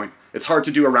center point. It's hard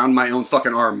to do around my own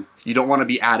fucking arm. You don't want to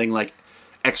be adding like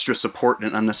extra support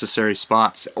in unnecessary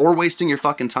spots or wasting your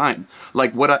fucking time.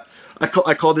 Like what I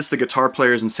call this the guitar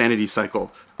player's insanity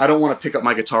cycle. I don't want to pick up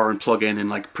my guitar and plug in and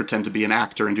like pretend to be an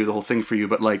actor and do the whole thing for you.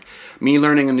 But like me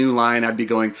learning a new line, I'd be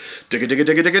going digga digga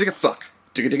digga digga digga fuck.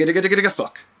 Digga digga digga digga digga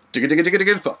fuck. Digga digga digga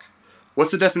digga fuck.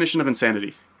 What's the definition of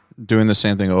insanity? Doing the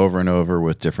same thing over and over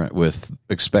with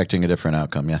expecting a different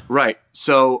outcome. Yeah. Right.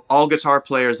 So all guitar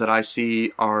players that I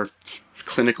see are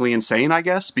clinically insane, I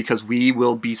guess, because we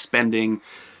will be spending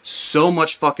so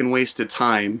much fucking wasted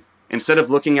time. Instead of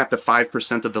looking at the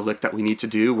 5% of the lick that we need to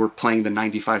do, we're playing the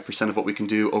 95% of what we can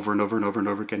do over and over and over and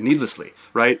over again needlessly,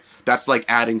 right? That's like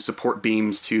adding support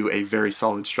beams to a very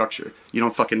solid structure. You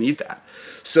don't fucking need that.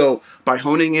 So by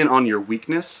honing in on your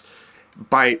weakness,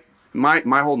 by my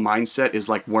whole mindset is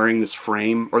like wearing this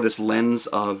frame or this lens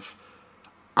of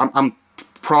I'm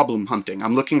problem hunting.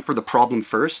 I'm looking for the problem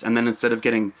first, and then instead of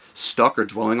getting stuck or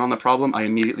dwelling on the problem, I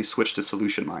immediately switch to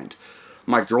solution mind.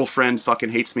 My girlfriend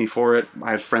fucking hates me for it.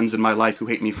 I have friends in my life who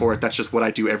hate me for it. That's just what I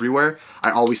do everywhere.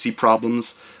 I always see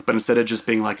problems, but instead of just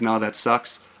being like, no, that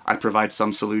sucks, I provide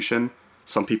some solution.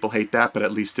 Some people hate that, but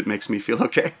at least it makes me feel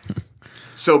okay.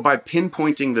 So by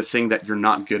pinpointing the thing that you're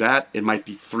not good at, it might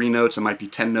be 3 notes, it might be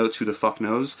 10 notes, who the fuck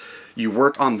knows. You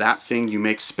work on that thing, you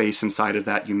make space inside of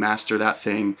that, you master that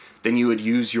thing. Then you would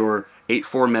use your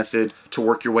 8/4 method to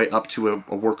work your way up to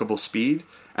a workable speed.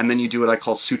 And then you do what I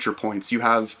call suture points. You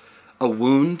have a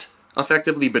wound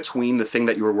effectively between the thing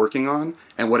that you were working on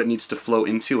and what it needs to flow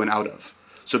into and out of.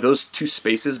 So those two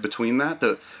spaces between that,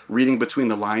 the reading between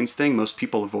the lines thing, most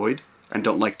people avoid and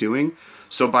don't like doing.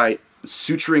 So by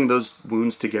suturing those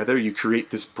wounds together, you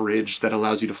create this bridge that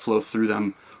allows you to flow through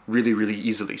them really, really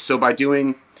easily. So by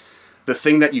doing the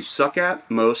thing that you suck at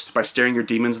most, by staring your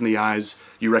demons in the eyes,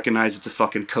 you recognize it's a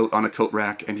fucking coat on a coat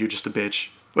rack and you're just a bitch.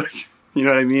 You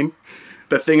know what I mean?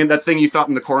 That thing you thought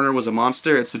in the corner was a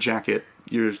monster, it's a jacket.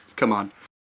 Come on.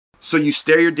 So you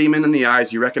stare your demon in the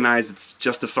eyes, you recognize it's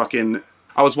just a fucking...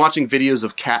 I was watching videos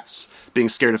of cats being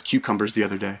scared of cucumbers the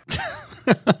other day.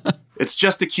 It's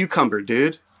just a cucumber,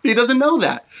 dude. He doesn't know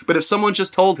that. But if someone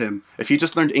just told him, if he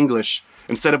just learned English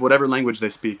instead of whatever language they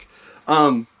speak,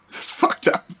 it's fucked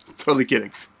up. Totally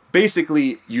kidding.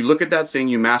 Basically, you look at that thing,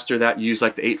 you master that, you use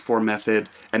like the 8/4 method,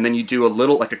 and then you do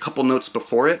a couple notes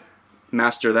before it,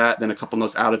 master that, then a couple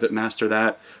notes out of it, master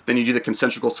that. Then you do the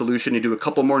concentrical solution, you do a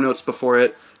couple more notes before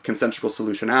it, concentrical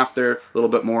solution after, a little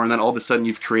bit more, and then all of a sudden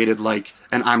you've created like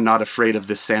an I'm not afraid of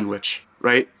this sandwich,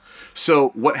 right? So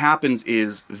what happens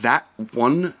is that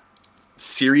one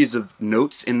series of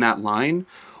notes in that line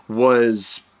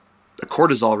was a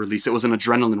cortisol release. It was an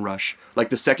adrenaline rush. Like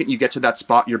the second you get to that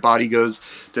spot, your body goes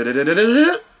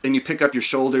da-da-da-da-da-da, and you pick up your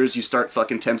shoulders, you start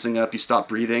fucking tensing up, you stop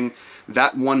breathing.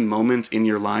 That one moment in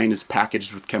your line is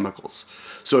packaged with chemicals.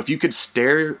 So if you could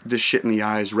stare this shit in the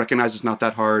eyes, recognize it's not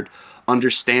that hard,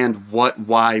 understand what,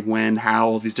 why, when, how,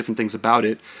 all these different things about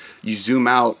it, you zoom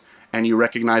out and you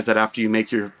recognize that after you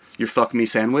make your fuck me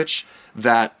sandwich,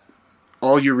 that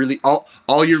all you're doing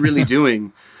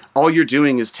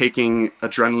is taking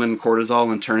adrenaline,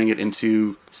 cortisol, and turning it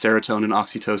into serotonin,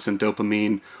 oxytocin,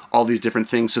 dopamine, all these different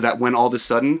things, so that when all of a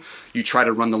sudden you try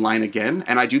to run the line again,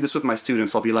 and I do this with my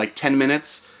students, I'll be like, 10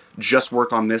 minutes, just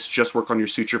work on this, just work on your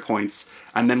suture points,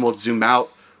 and then we'll zoom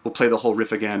out, we'll play the whole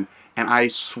riff again. And I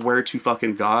swear to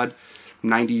fucking God,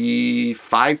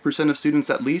 95% of students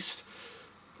at least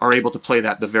are able to play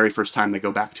that the very first time they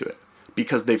go back to it,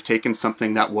 because they've taken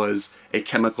something that was a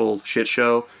chemical shit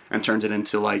show and turned it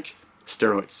into like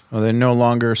steroids. Well, they're no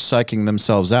longer psyching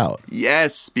themselves out.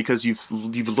 Yes, because you've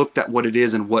looked at what it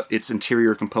is and what its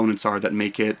interior components are that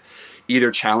make it either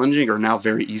challenging or now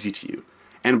very easy to you.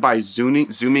 And by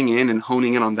zooming in and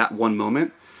honing in on that one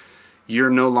moment, you're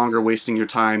no longer wasting your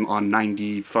time on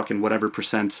 90 fucking whatever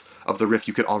 % of the riff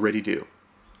you could already do.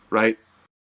 Right?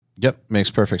 Yep, makes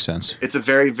perfect sense. It's a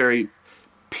very, very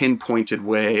pinpointed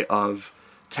way of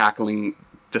tackling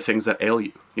the things that ail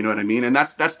you. You know what I mean? And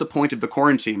that's the point of the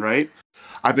quarantine, right?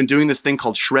 I've been doing this thing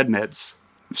called shred meds.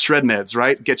 Shred meds,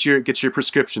 right? Get your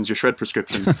prescriptions, your shred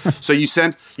prescriptions. So you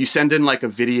send in like a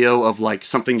video of like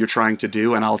something you're trying to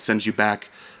do, and I'll send you back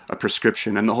a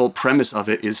prescription. And the whole premise of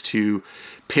it is to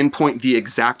pinpoint the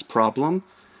exact problem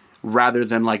rather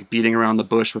than like beating around the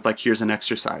bush with like, here's an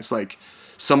exercise. Like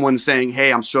someone saying,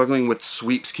 hey, I'm struggling with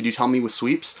sweeps. Could you tell me with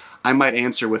sweeps? I might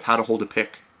answer with how to hold a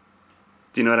pick.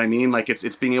 Do you know what I mean? Like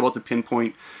it's being able to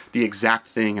pinpoint the exact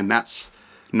thing, and that's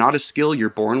not a skill you're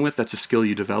born with. That's a skill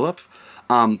you develop.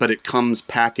 but it comes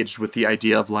packaged with the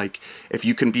idea of like, if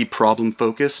you can be problem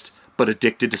focused but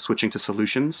addicted to switching to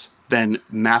solutions, then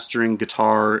mastering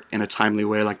guitar in a timely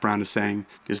way, like Brown is saying,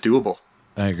 is doable.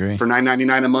 I agree. For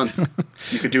 $9.99 a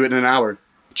month, you could do it in an hour.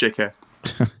 JK.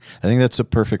 I think that's a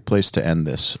perfect place to end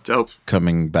this. Dope.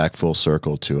 Coming back full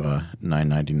circle to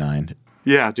 $9.99.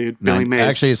 Yeah, dude. Billy Mays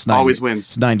actually, it's 90, always wins.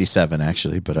 It's 97,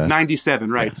 actually, but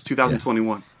 97, right? Yeah, it's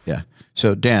 2021. Yeah.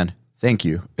 So Dan, thank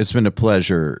you. It's been a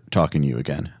pleasure talking to you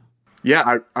again.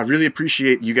 Yeah, I really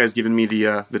appreciate you guys giving me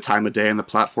the time of day and the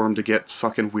platform to get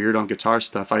fucking weird on guitar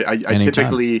stuff. I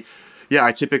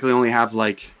typically only have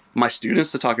like my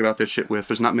students to talk about this shit with.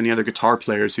 There's not many other guitar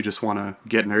players who just want to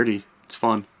get nerdy. It's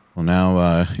fun. Well,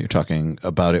 now you're talking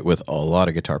about it with a lot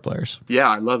of guitar players. Yeah,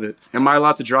 I love it. Am I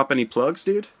allowed to drop any plugs,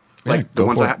 dude? Like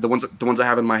yeah, the ones I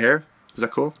have in my hair? Is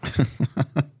that cool?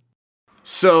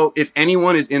 So, if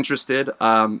anyone is interested,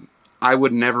 I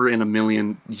would never in a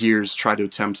million years try to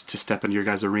attempt to step into your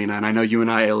guys' arena. And I know you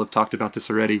and I, Ale, have talked about this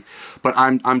already. But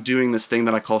I'm doing this thing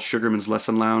that I call Sugarman's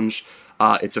Lesson Lounge.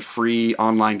 It's a free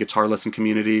online guitar lesson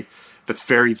community that's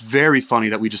very, very funny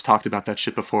that we just talked about that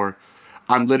shit before.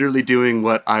 I'm literally doing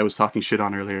what I was talking shit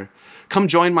on earlier. Come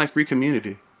join my free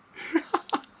community.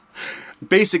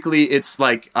 Basically, it's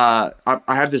like I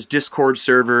have this Discord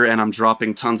server and I'm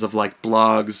dropping tons of like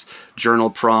blogs, journal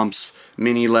prompts,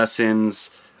 mini lessons.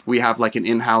 We have like an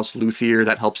in-house luthier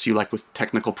that helps you like with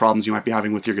technical problems you might be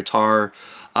having with your guitar.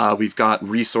 We've got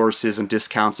resources and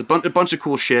discounts, a bunch of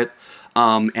cool shit.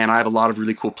 And I have a lot of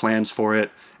really cool plans for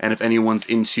it. And if anyone's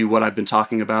into what I've been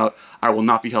talking about, I will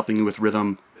not be helping you with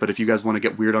rhythm. But if you guys want to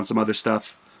get weird on some other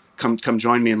stuff, come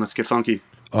join me and let's get funky.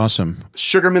 Awesome.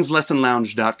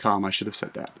 Sugarman'sLessonLounge.com. I should have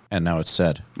said that. And now it's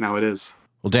said. Now it is.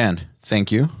 Well, Dan,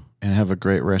 thank you. And have a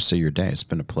great rest of your day. It's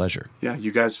been a pleasure. Yeah,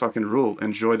 you guys fucking rule.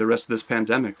 Enjoy the rest of this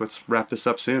pandemic. Let's wrap this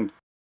up soon.